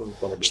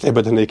 شفت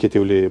عباد هنا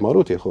كيتيو لي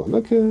ماروتي خويا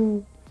ماك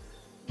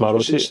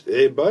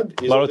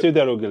ماروتي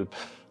داروا قلب.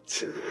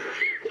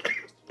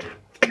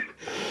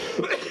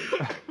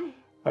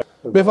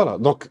 Mais voilà,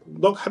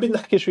 donc حبيت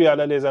نحكي شوية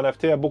على les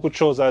NFT. Il y a beaucoup de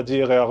choses à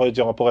dire et à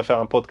redire. On pourrait faire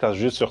un podcast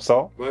juste sur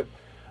ça. Ouais.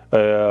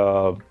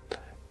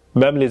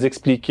 Même les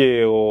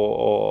expliquer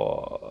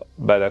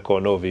aux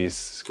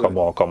novices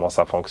comment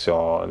ça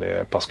fonctionne,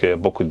 parce qu'il y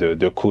a beaucoup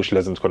de couches,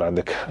 les qu'on a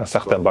un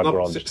certain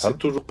background. C'est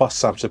toujours pas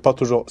simple,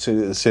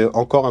 c'est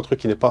encore un truc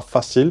qui n'est pas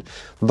facile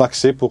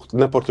d'accès pour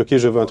n'importe qui.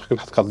 Je veux un truc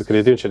de carte de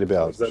crédit chez les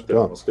BA.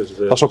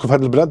 Sachant que dans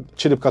le bled,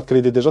 chez les cartes de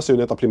crédit déjà, c'est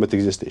une étape qui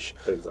n'existe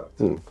pas. Exact.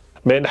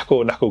 Mais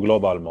نحكو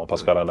globalement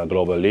parce que là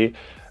globally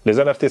les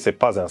NFT c'est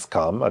pas un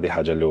scam هذه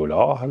حاجة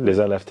الأولى. Les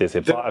NFT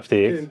c'est pas FTX.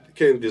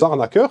 Il y a des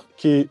arnaqueurs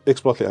qui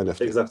exploitent les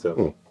NFT.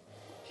 Exactement.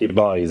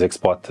 Ils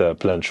exploitent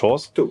plein de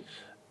choses. Tout.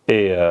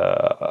 Et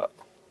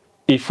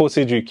il faut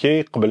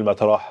s'éduquer قبل ما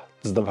تروح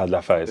تصدم في هاد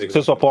العفايس. Que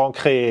ce soit pour en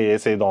créer et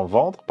essayer d'en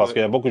vendre parce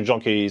qu'il y a beaucoup de gens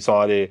qui sont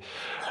allés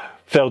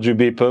faire du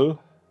Beeple.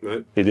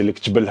 يدير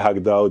لك جبل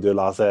هكذا ودير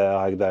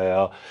العصير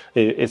هكذا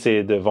et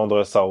essayer de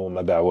vendre ça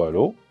وما باع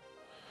والو.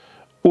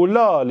 Ou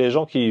là, les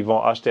gens qui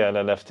vont acheter un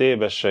NFT,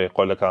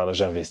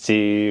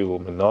 j'investis, ou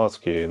maintenant, ce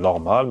qui est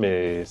normal,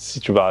 mais si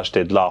tu vas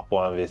acheter de l'art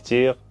pour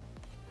investir,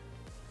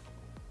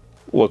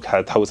 ou que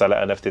tu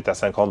as un NFT à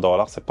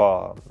 $50, c'est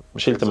pas.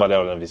 ماشي اللي تم عليه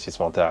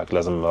l'investissement تاعك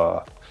لازم.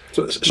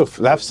 شوف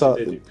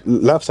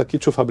العفسه كي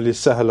تشوفها بلي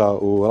سهله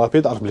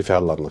ورابيد عرف بلي فيها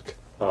الارنك.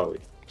 Oui.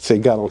 C'est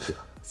garanti.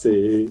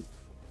 C'est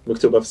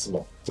مكتوبة في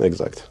السماء.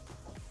 Exact.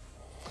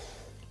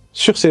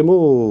 Sur ces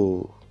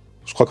mots,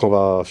 je crois qu'on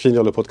va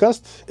finir le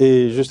podcast.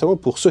 Et justement,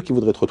 pour ceux qui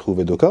voudraient te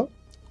retrouver, Doka,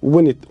 où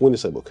est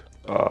Sabouk?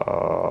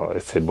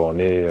 C'est bon, on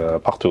est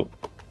partout.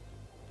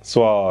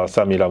 Soit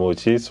Samy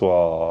Lamouti,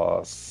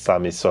 soit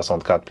Samy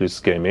 64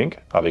 plus gaming,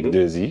 avec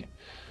 2 i,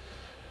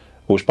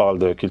 où je parle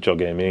de culture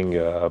gaming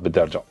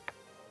بالدرجة.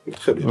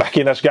 Très bien. ما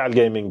حكيناش كاع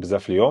الجيمنج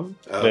بزاف اليوم.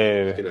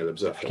 حكينا على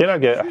بزاف. حكينا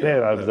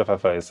على بزاف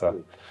عفايس.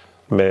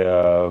 Mais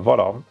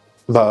voilà.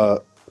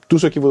 Bah, tous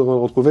ceux qui voudront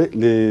le retrouver,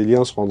 les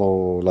liens seront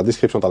dans la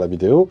description de la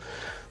vidéo.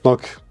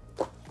 Donc,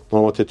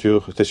 normalement,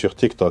 tu es sur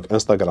TikTok,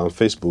 Instagram,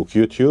 Facebook,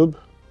 YouTube.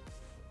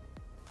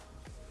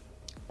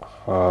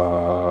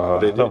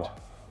 Reddit. Non.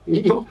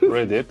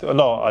 Reddit.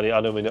 Non,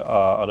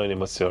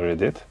 Anonymous sur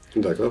Reddit.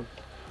 D'accord.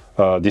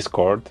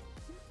 Discord.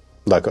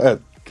 D'accord.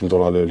 Tu me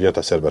donneras le lien de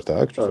ta serveur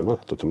tag,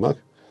 tout le Mac.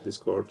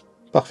 Discord.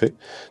 Parfait.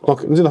 Donc,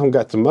 nous allons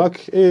regarder le Mac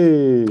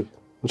et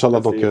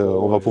Inch'Allah, donc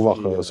on va pouvoir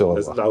se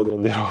revoir. نعاودو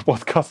نديرو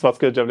بودكاست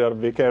باسكو جاب لي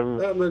ربي كان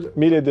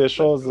ميلي دي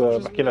شوز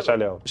ما حكيناش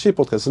عليهم. ماشي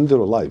بودكاست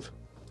نديرو لايف.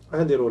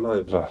 نديرو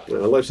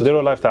لايف.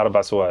 نديرو لايف تاع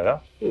 4 سوايع.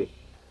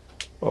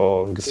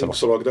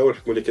 نقصرو هكذا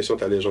ونحكمو لي كيسيون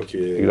تاع لي جون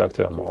كي.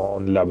 Exactement.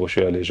 نلعبوا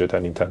شويه لي جو تاع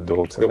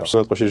نينتندو.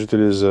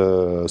 J'utilise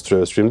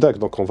Stream Deck,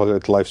 donc on va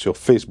être live sur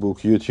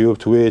Facebook, YouTube,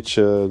 Twitch,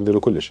 نديرو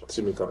كلش.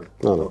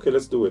 Ok,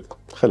 let's do it.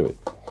 حلوين.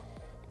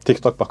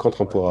 TikTok par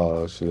contre on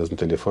pourra لازم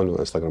تليفون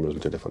وانستغرام لازم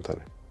تليفون ثاني.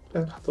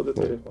 نحطو دي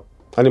تليفون.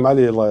 أنا مع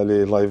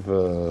لي لايف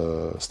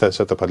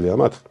سيت اب هاد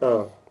الأيامات.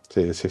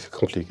 سي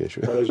كومبليكي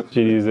شويه.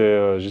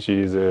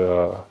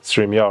 J'utilisais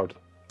StreamYard.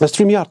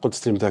 StreamYard قلت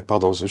ستريم داك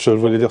باردون جو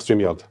فولي دير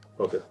StreamYard.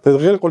 اوكي.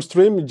 غير نقول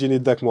ستريم يجيني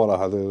داك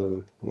موراه هذا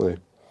وي.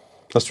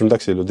 ستريم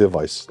داك سي لو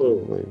ديفايس.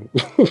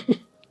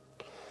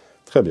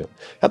 Très bien.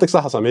 يعطيك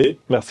الصحة Samy.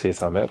 Merci,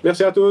 Samer.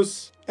 Merci à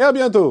tous. Et à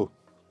bientôt.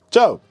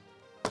 Ciao.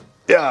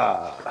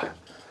 Yeah.